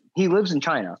he lives in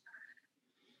China.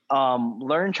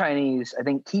 Learned Chinese, I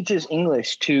think teaches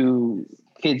English to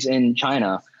kids in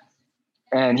China.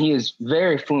 And he is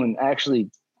very fluent,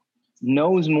 actually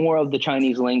knows more of the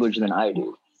Chinese language than I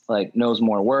do. Like knows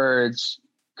more words,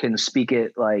 can speak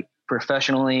it like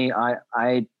professionally.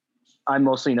 I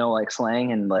mostly know like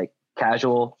slang and like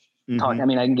casual talk. I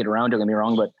mean, I can get around, don't get me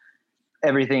wrong, but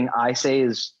everything I say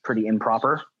is pretty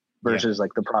improper versus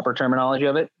like the proper terminology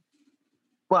of it.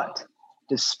 But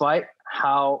despite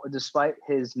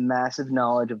his massive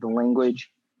knowledge of the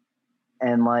language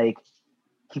and like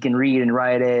he can read and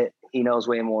write it, he knows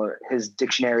way more. His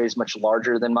dictionary is much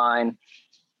larger than mine.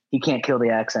 He can't kill the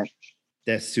accent.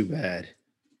 That's too bad.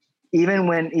 Even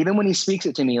when he speaks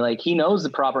it to me, like he knows the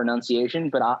proper enunciation,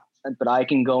 but I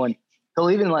can go and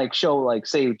he'll even like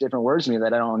say different words to me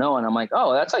that I don't know. And I'm like,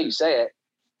 oh, that's how you say it.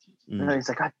 Mm. And he's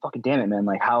like, God fucking damn it, man.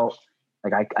 Like how,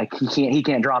 like he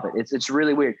can't drop it. It's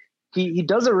really weird. He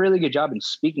does a really good job in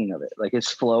speaking of it. Like his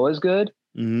flow is good,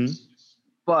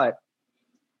 but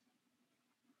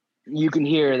you can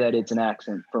hear that it's an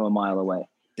accent from a mile away.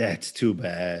 That's too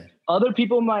bad. Other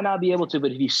people might not be able to,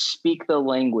 but if you speak the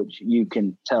language, you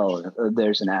can tell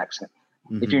there's an accent.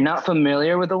 Mm-hmm. If you're not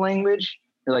familiar with the language,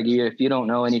 like if you don't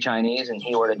know any Chinese and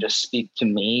he were to just speak to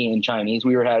me in Chinese,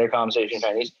 we were having a conversation in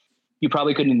Chinese, you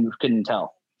probably couldn't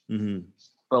tell. Mm-hmm.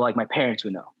 But like my parents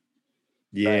would know.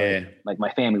 Yeah. Like my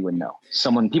family would know.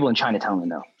 People in Chinatown would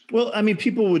know. Well, I mean,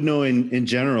 people would know in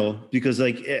general, because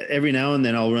like every now and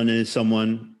then I'll run into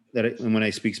someone when I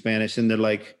speak Spanish and they're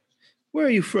like, where are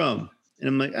you from? And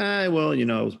I'm like, well,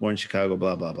 I was born in Chicago,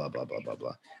 blah, blah, blah, blah, blah, blah,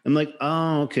 blah. I'm like,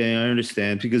 oh, okay, I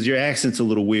understand, because your accent's a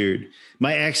little weird.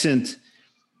 My accent's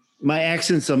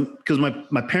because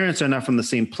my parents are not from the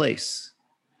same place.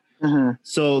 Mm-hmm.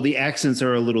 So the accents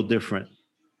are a little different.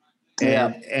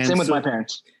 And same with my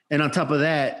parents. And on top of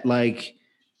that, like,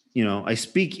 I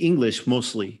speak English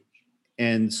mostly.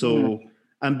 And so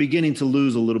I'm beginning to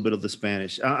lose a little bit of the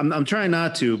Spanish. I'm trying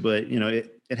not to, but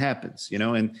it happens,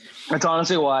 and that's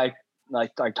honestly why I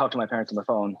talk to my parents on the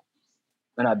phone,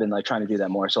 and I've been like trying to do that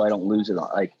more so I don't lose it on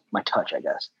like my touch, I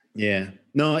guess. Yeah,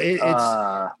 no, it's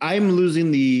I'm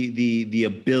losing the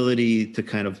ability to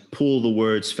kind of pull the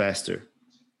words faster,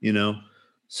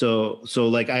 so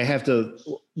like I have to,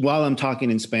 while I'm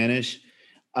talking in Spanish,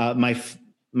 my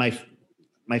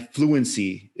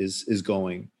fluency is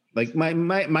going. Like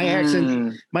my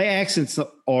accent's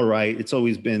all right. It's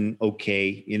always been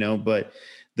okay, but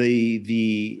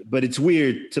but it's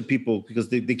weird to people because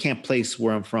they can't place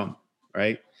where I'm from.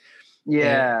 Right.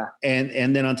 Yeah.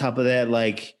 And then on top of that,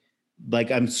 like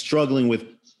I'm struggling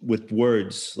with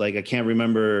words. Like I can't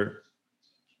remember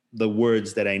the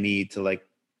words that I need to like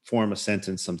form a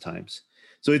sentence sometimes.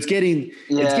 So it's getting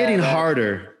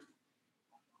harder.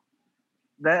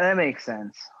 That makes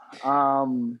sense.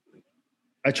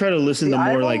 I try to listen to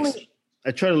more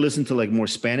I try to listen to like more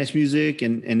Spanish music,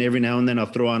 and every now and then I'll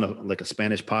throw on a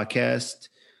Spanish podcast.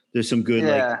 There's some good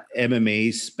like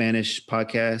MMA Spanish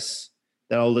podcasts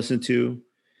that I'll listen to,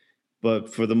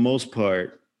 but for the most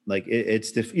part, like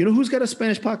it's who's got a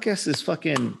Spanish podcast is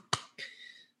fucking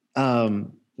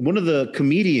one of the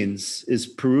comedians is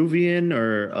Peruvian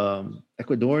or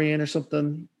Ecuadorian or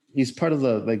something. He's part of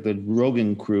the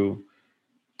Rogan crew.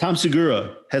 Tom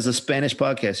Segura has a Spanish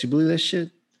podcast. You believe that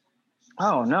shit?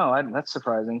 Oh, no, that's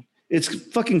surprising. It's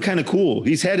fucking kind of cool.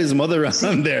 He's had his mother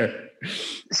on there.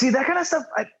 See, that kind of stuff,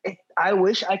 I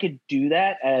wish I could do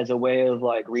that as a way of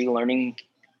like not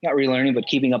relearning, but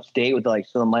keeping up to date with like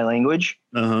my language,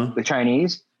 with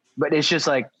Chinese. But it's just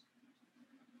like,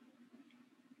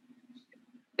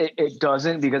 it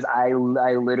doesn't, because I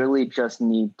literally just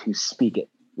need to speak it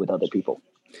with other people.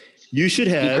 You should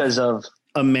have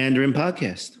a Mandarin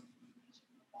podcast.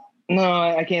 No,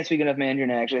 I can't speak enough Mandarin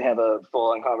to actually have a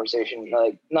full-on conversation.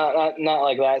 Like not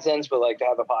like that sense, but like to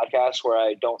have a podcast where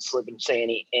I don't slip and say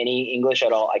any English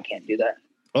at all. I can't do that.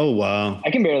 Oh wow!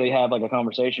 I can barely have like a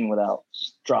conversation without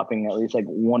dropping at least like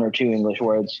one or two English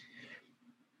words.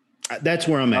 That's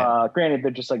where I'm at. Granted,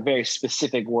 they're just like very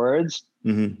specific words,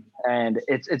 and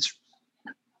it's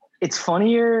it's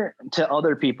funnier to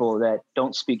other people that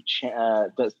don't speak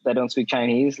that don't speak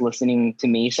Chinese listening to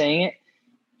me saying it,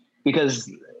 because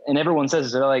and everyone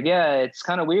says, they're like, yeah, it's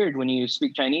kind of weird when you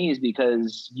speak Chinese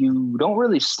because you don't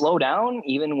really slow down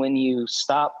even when you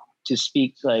stop to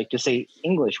speak, like to say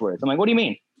English words. I'm like, what do you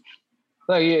mean?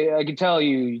 Like, I can tell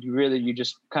you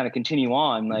just kind of continue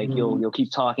on. Like you'll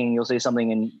keep talking, you'll say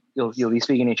something and you'll be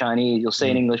speaking in Chinese, you'll say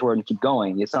an English word and keep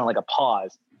going. It's not like a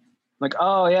pause. I'm like,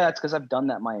 oh yeah, it's because I've done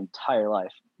that my entire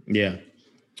life. Yeah.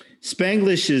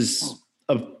 Spanglish is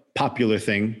a popular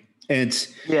thing. And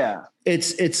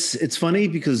it's funny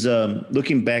because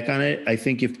looking back on it, I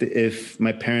think if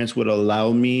my parents would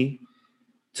allow me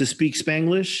to speak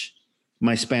Spanglish,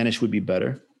 my Spanish would be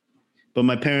better. But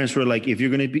my parents were like, if you're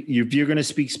gonna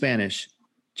speak Spanish,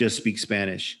 just speak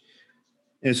Spanish.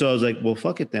 And so I was like, well,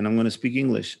 fuck it then. I'm gonna speak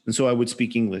English. And so I would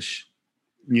speak English,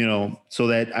 so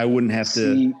that I wouldn't have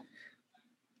to.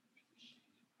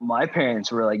 My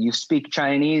parents were like, you speak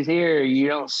Chinese here, you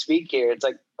don't speak here. It's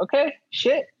like, okay,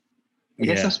 shit. I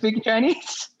guess I'm speaking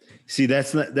Chinese. See,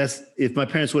 that's if my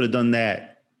parents would have done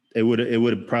that, it would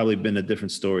have probably been a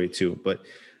different story too. But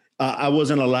I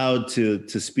wasn't allowed to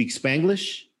speak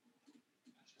Spanglish,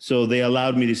 so they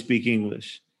allowed me to speak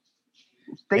English.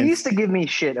 They used to give me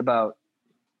shit about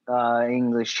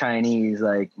English, Chinese,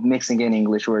 like mixing in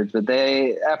English words, but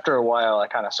after a while, I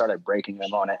kind of started breaking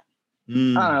them on it. I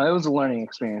don't know. It was a learning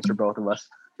experience for both of us.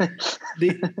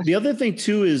 The other thing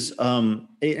too is,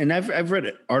 and I've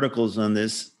read articles on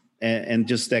this and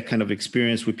just that kind of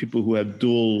experience with people who have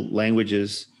dual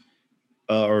languages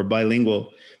or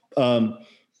bilingual.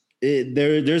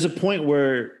 There's a point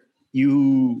where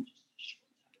when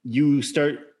you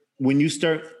start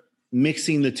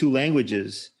mixing the two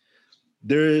languages,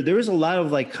 there is a lot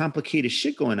of like complicated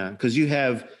shit going on because you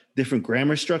have different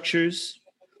grammar structures,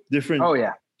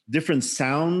 different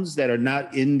sounds that are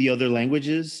not in the other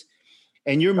languages.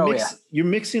 And you're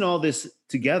mixing all this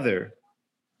together.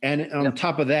 And on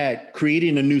top of that,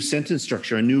 creating a new sentence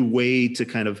structure, a new way to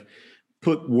kind of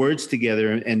put words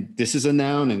together. And this is a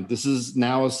noun and this is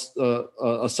now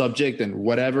a subject and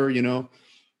whatever, And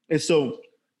so,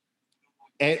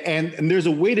 and there's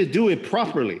a way to do it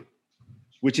properly,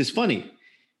 which is funny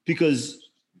because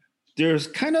there's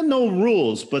kind of no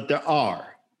rules, but there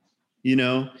are, you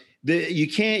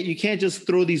can't just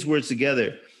throw these words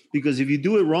together because if you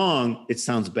do it wrong, it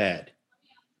sounds bad,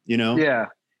 Yeah.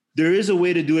 There is a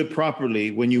way to do it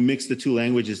properly when you mix the two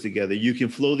languages together. You can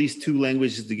flow these two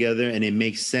languages together and it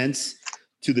makes sense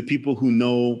to the people who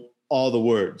know all the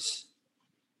words.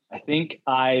 I think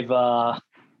I've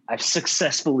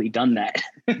successfully done that.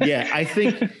 Yeah, I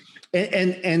think,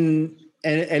 and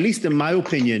at least in my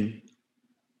opinion,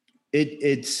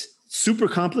 it's super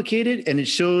complicated and it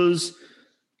shows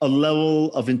a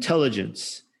level of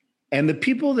intelligence. And the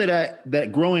people that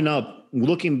growing up,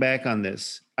 looking back on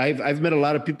this, I've met a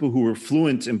lot of people who were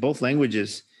fluent in both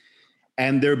languages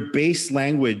and their base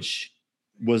language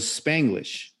was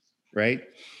Spanglish, right?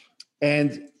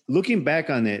 And looking back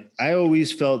on it, I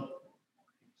always felt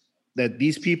that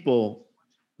these people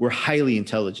were highly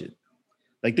intelligent.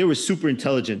 Like they were super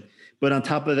intelligent, but on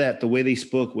top of that, the way they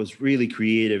spoke was really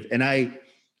creative. And I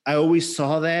always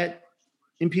saw that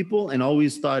in people and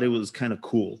always thought it was kind of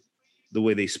cool the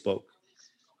way they spoke.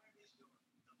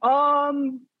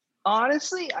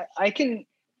 Honestly, I can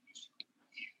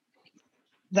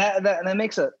that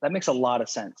makes a lot of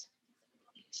sense.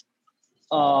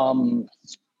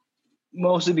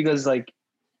 Mostly because like,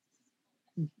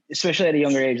 especially at a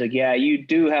younger age, like, yeah, you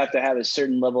do have to have a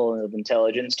certain level of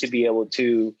intelligence to be able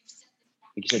to,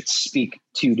 like you said, speak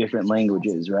two different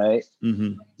languages, right?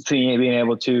 Mm-hmm. Being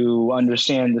able to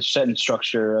understand the sentence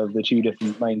structure of the two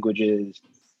different languages,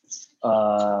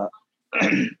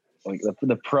 like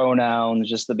the pronouns,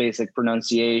 just the basic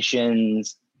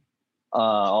pronunciations,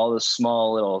 all the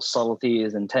small little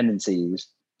subtleties and tendencies.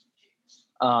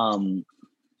 And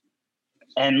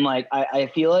like,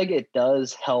 I feel like it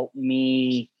does help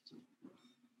me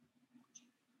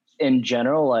in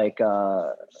general, like,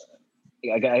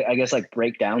 I guess like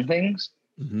break down things.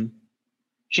 Mm-hmm.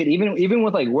 Shit, even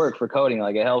with like work for coding,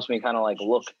 like it helps me kind of like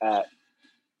look at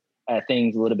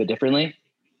things a little bit differently,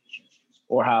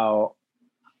 or how,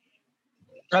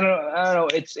 I don't know.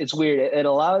 It's weird. It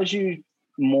allows you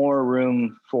more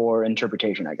room for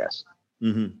interpretation, I guess.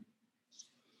 Mm-hmm.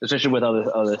 Especially with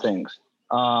other things.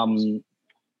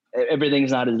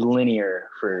 Everything's not as linear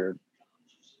for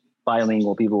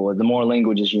bilingual people. The more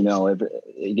languages you know,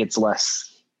 it gets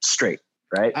less straight,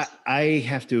 right? I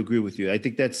have to agree with you. I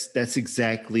think that's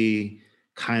exactly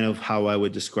kind of how I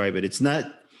would describe it. It's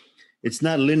not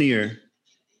linear.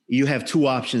 You have two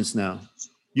options now.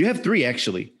 You have three,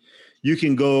 actually. you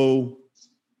can go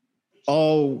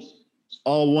all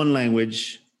one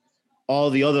language, all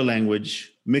the other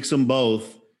language, mix them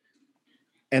both.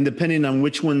 And depending on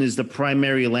which one is the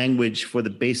primary language for the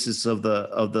basis of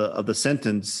the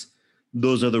sentence,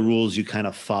 those are the rules you kind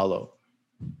of follow.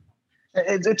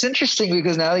 It's interesting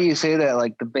because now that you say that,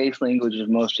 like the base language of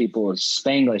most people is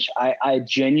Spanglish. I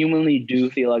genuinely do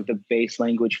feel like the base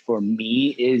language for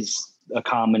me is a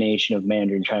combination of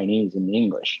Mandarin Chinese and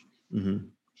English. Mm-hmm.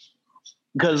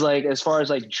 Because like, as far as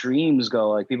like dreams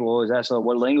go, like people always ask,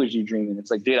 what language do you dream in?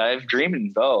 It's like, dude, I've dreamed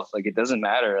in both. Like, it doesn't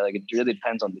matter. Like, it really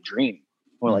depends on the dream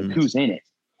or like who's in it.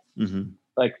 Mm-hmm.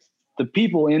 Like the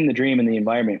people in the dream and the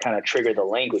environment kind of trigger the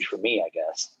language for me, I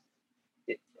guess.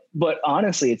 But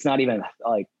honestly, it's not even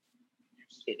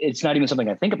something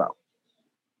I think about.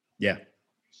 Yeah.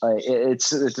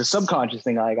 It's a subconscious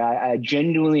thing. Like I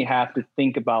genuinely have to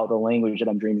think about the language that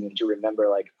I'm dreaming in to remember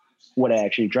like what I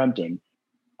actually dreamt in.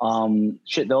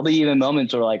 There'll be even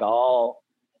moments where like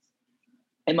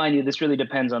and mind you, this really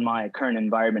depends on my current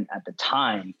environment at the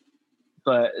time,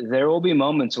 but there will be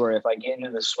moments where if I get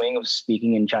into the swing of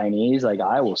speaking in Chinese, like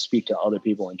I will speak to other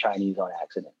people in Chinese on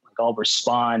accident. Like I'll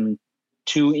respond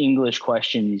to English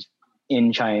questions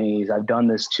in Chinese. I've done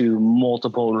this to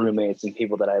multiple roommates and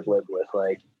people that I've lived with.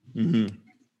 Like, mm-hmm.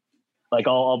 like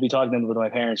I'll be talking with my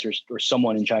parents or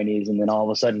someone in Chinese, and then all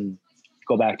of a sudden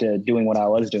go back to doing what I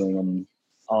was doing, and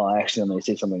I'll accidentally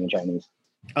say something in Chinese.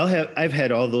 I've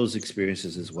had all those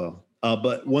experiences as well.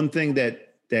 But one thing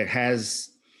that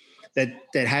happens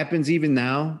even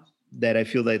now that I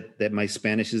feel that my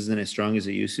Spanish isn't as strong as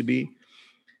it used to be.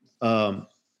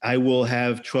 I will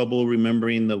have trouble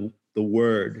remembering the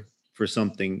word for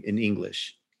something in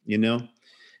English, you know?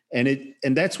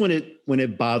 And that's when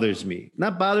it bothers me.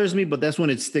 Not bothers me, but that's when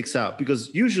it sticks out,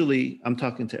 because usually I'm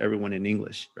talking to everyone in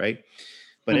English, right?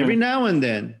 But every now and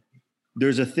then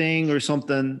there's a thing or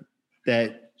something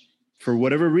that for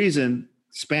whatever reason,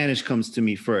 Spanish comes to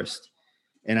me first.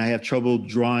 And I have trouble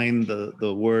drawing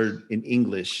the word in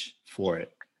English for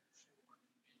it.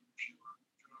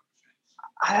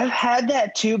 I've had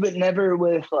that too, but never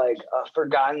with like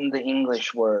forgotten the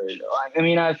English word. I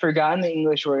mean, I've forgotten the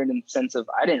English word in the sense of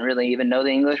I didn't really even know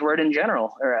the English word in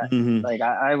general. Or like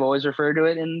I've always referred to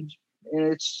it in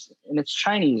its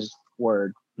Chinese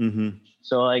word. Mm-hmm.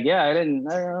 So like, yeah, I didn't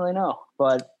really know,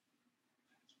 but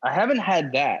I haven't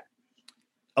had that.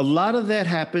 A lot of that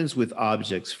happens with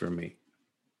objects for me.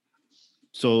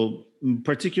 So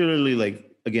particularly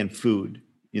like, again, food,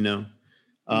 you know?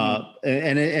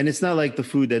 And it's not like the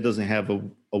food that doesn't have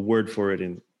a word for it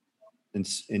in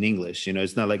English. You know,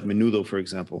 it's not like menudo, for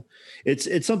example.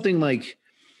 It's something like,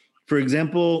 for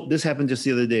example, this happened just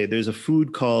the other day. There's a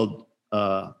food called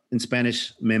in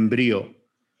Spanish membrillo.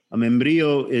 A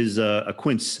membrillo is a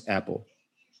quince apple.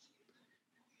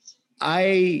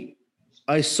 I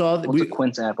saw that. What's a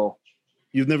quince apple?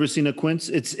 You've never seen a quince?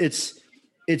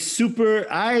 It's super.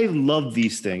 I love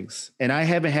these things, and I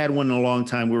haven't had one in a long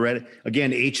time. We're at,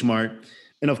 again, H Mart,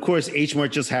 and of course, H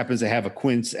Mart just happens to have a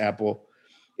quince apple.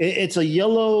 It's a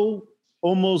yellow,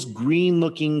 almost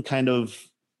green-looking kind of.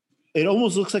 It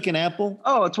almost looks like an apple.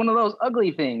 Oh, it's one of those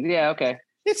ugly things. Yeah, okay.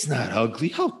 It's not ugly.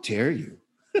 How dare you?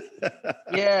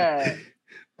 Yeah,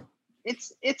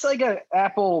 it's like an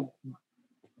apple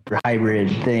hybrid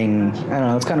thing. I don't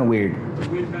know. It's kind of weird.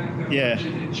 Yeah.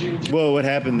 Whoa! What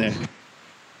happened there?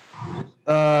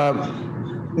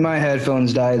 My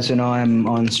headphones died, so now I'm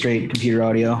on straight computer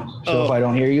audio. So if I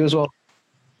don't hear you as well.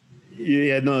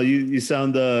 Yeah, no, you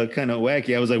sound kind of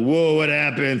wacky. I was like, whoa, what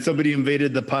happened? Somebody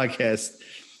invaded the podcast.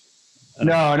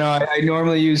 No, I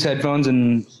normally use headphones,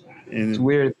 and it's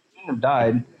weird. It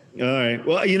died. All right.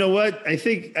 Well, you know what? I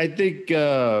think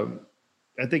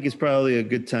it's probably a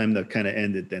good time to kind of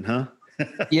end it then, huh?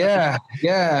 Yeah.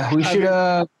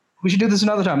 We should do this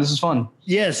another time. This is fun.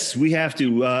 Yes, we have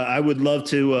to. I would love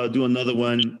to do another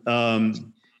one.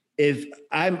 If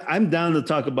I'm down to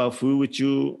talk about food with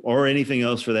you or anything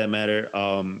else for that matter,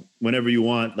 whenever you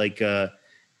want. Like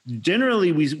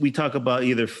generally, we talk about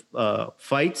either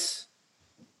fights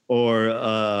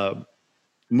or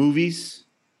movies.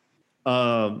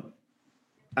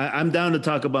 I'm down to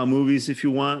talk about movies if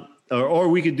you want, or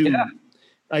we could do. Yeah.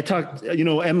 I talked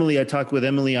with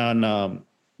Emily on.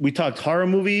 We talked horror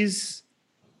movies,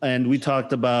 and we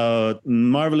talked about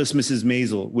Marvelous Mrs.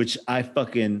 Maisel, which I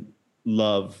fucking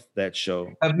love that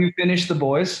show. Have you finished The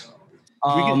Boys?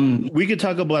 We could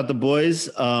talk about The Boys,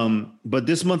 but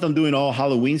this month I'm doing all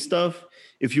Halloween stuff.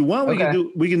 If you want,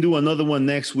 we can do another one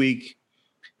next week,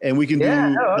 and we can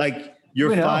like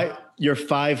your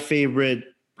five favorite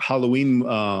Halloween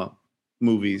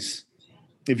movies.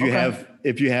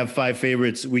 if you have 5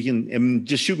 favorites, we can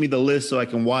just shoot me the list so I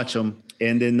can watch them,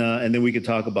 and then we can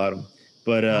talk about them.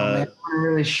 But man, I don't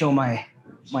really show my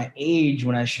age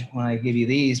when I give you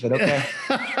these, but okay.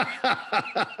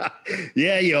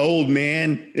 Yeah, you old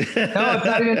man. No, it's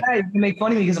not even that. You can make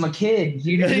fun of me because I'm a kid.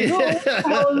 You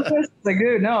it's like,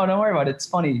 dude, no, don't worry about it. It's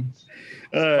funny.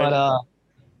 But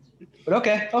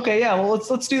okay, yeah. Well,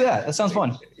 let's do that. That sounds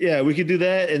fun. Yeah, we could do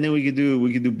that, and then we could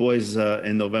do boys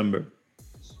in November.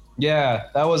 Yeah,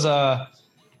 that was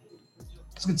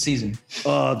it's a good season.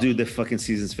 Oh, dude, the fucking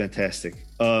season's fantastic.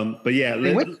 But yeah,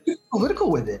 they went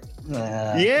political with it.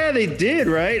 Yeah, they did,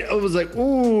 right? I was like,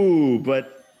 ooh,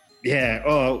 but yeah.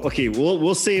 Oh, okay.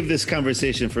 We'll save this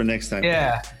conversation for next time.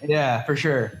 Yeah, for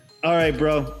sure. All right,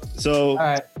 bro.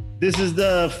 So this is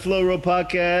the Flow Roll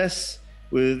Podcast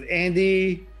with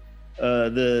Andy,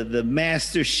 the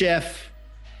master chef,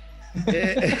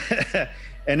 and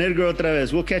Edgar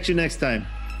OtraVez. We'll catch you next time.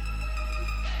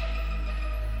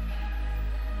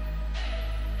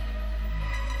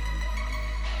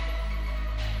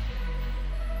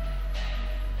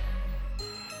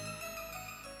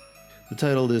 The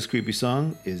title of this creepy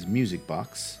song is Music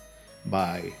Box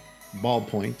by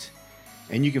Ballpoint,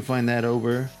 and you can find that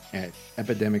over at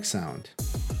Epidemic Sound.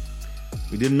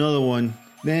 We did another one.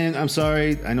 Man, I'm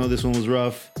sorry. I know this one was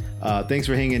rough. Thanks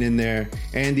for hanging in there.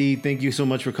 Andy, thank you so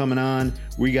much for coming on.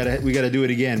 We gotta do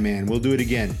it again, man. We'll do it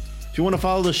again. If you want to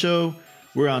follow the show,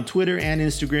 we're on Twitter and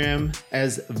Instagram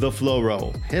as The Flow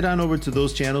Roll. Head on over to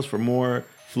those channels for more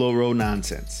Flow Roll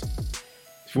nonsense.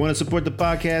 If you want to support the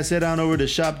podcast, head on over to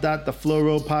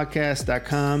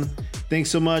shop.theflowrollpodcast.com. Thanks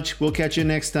so much. We'll catch you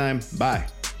next time. Bye.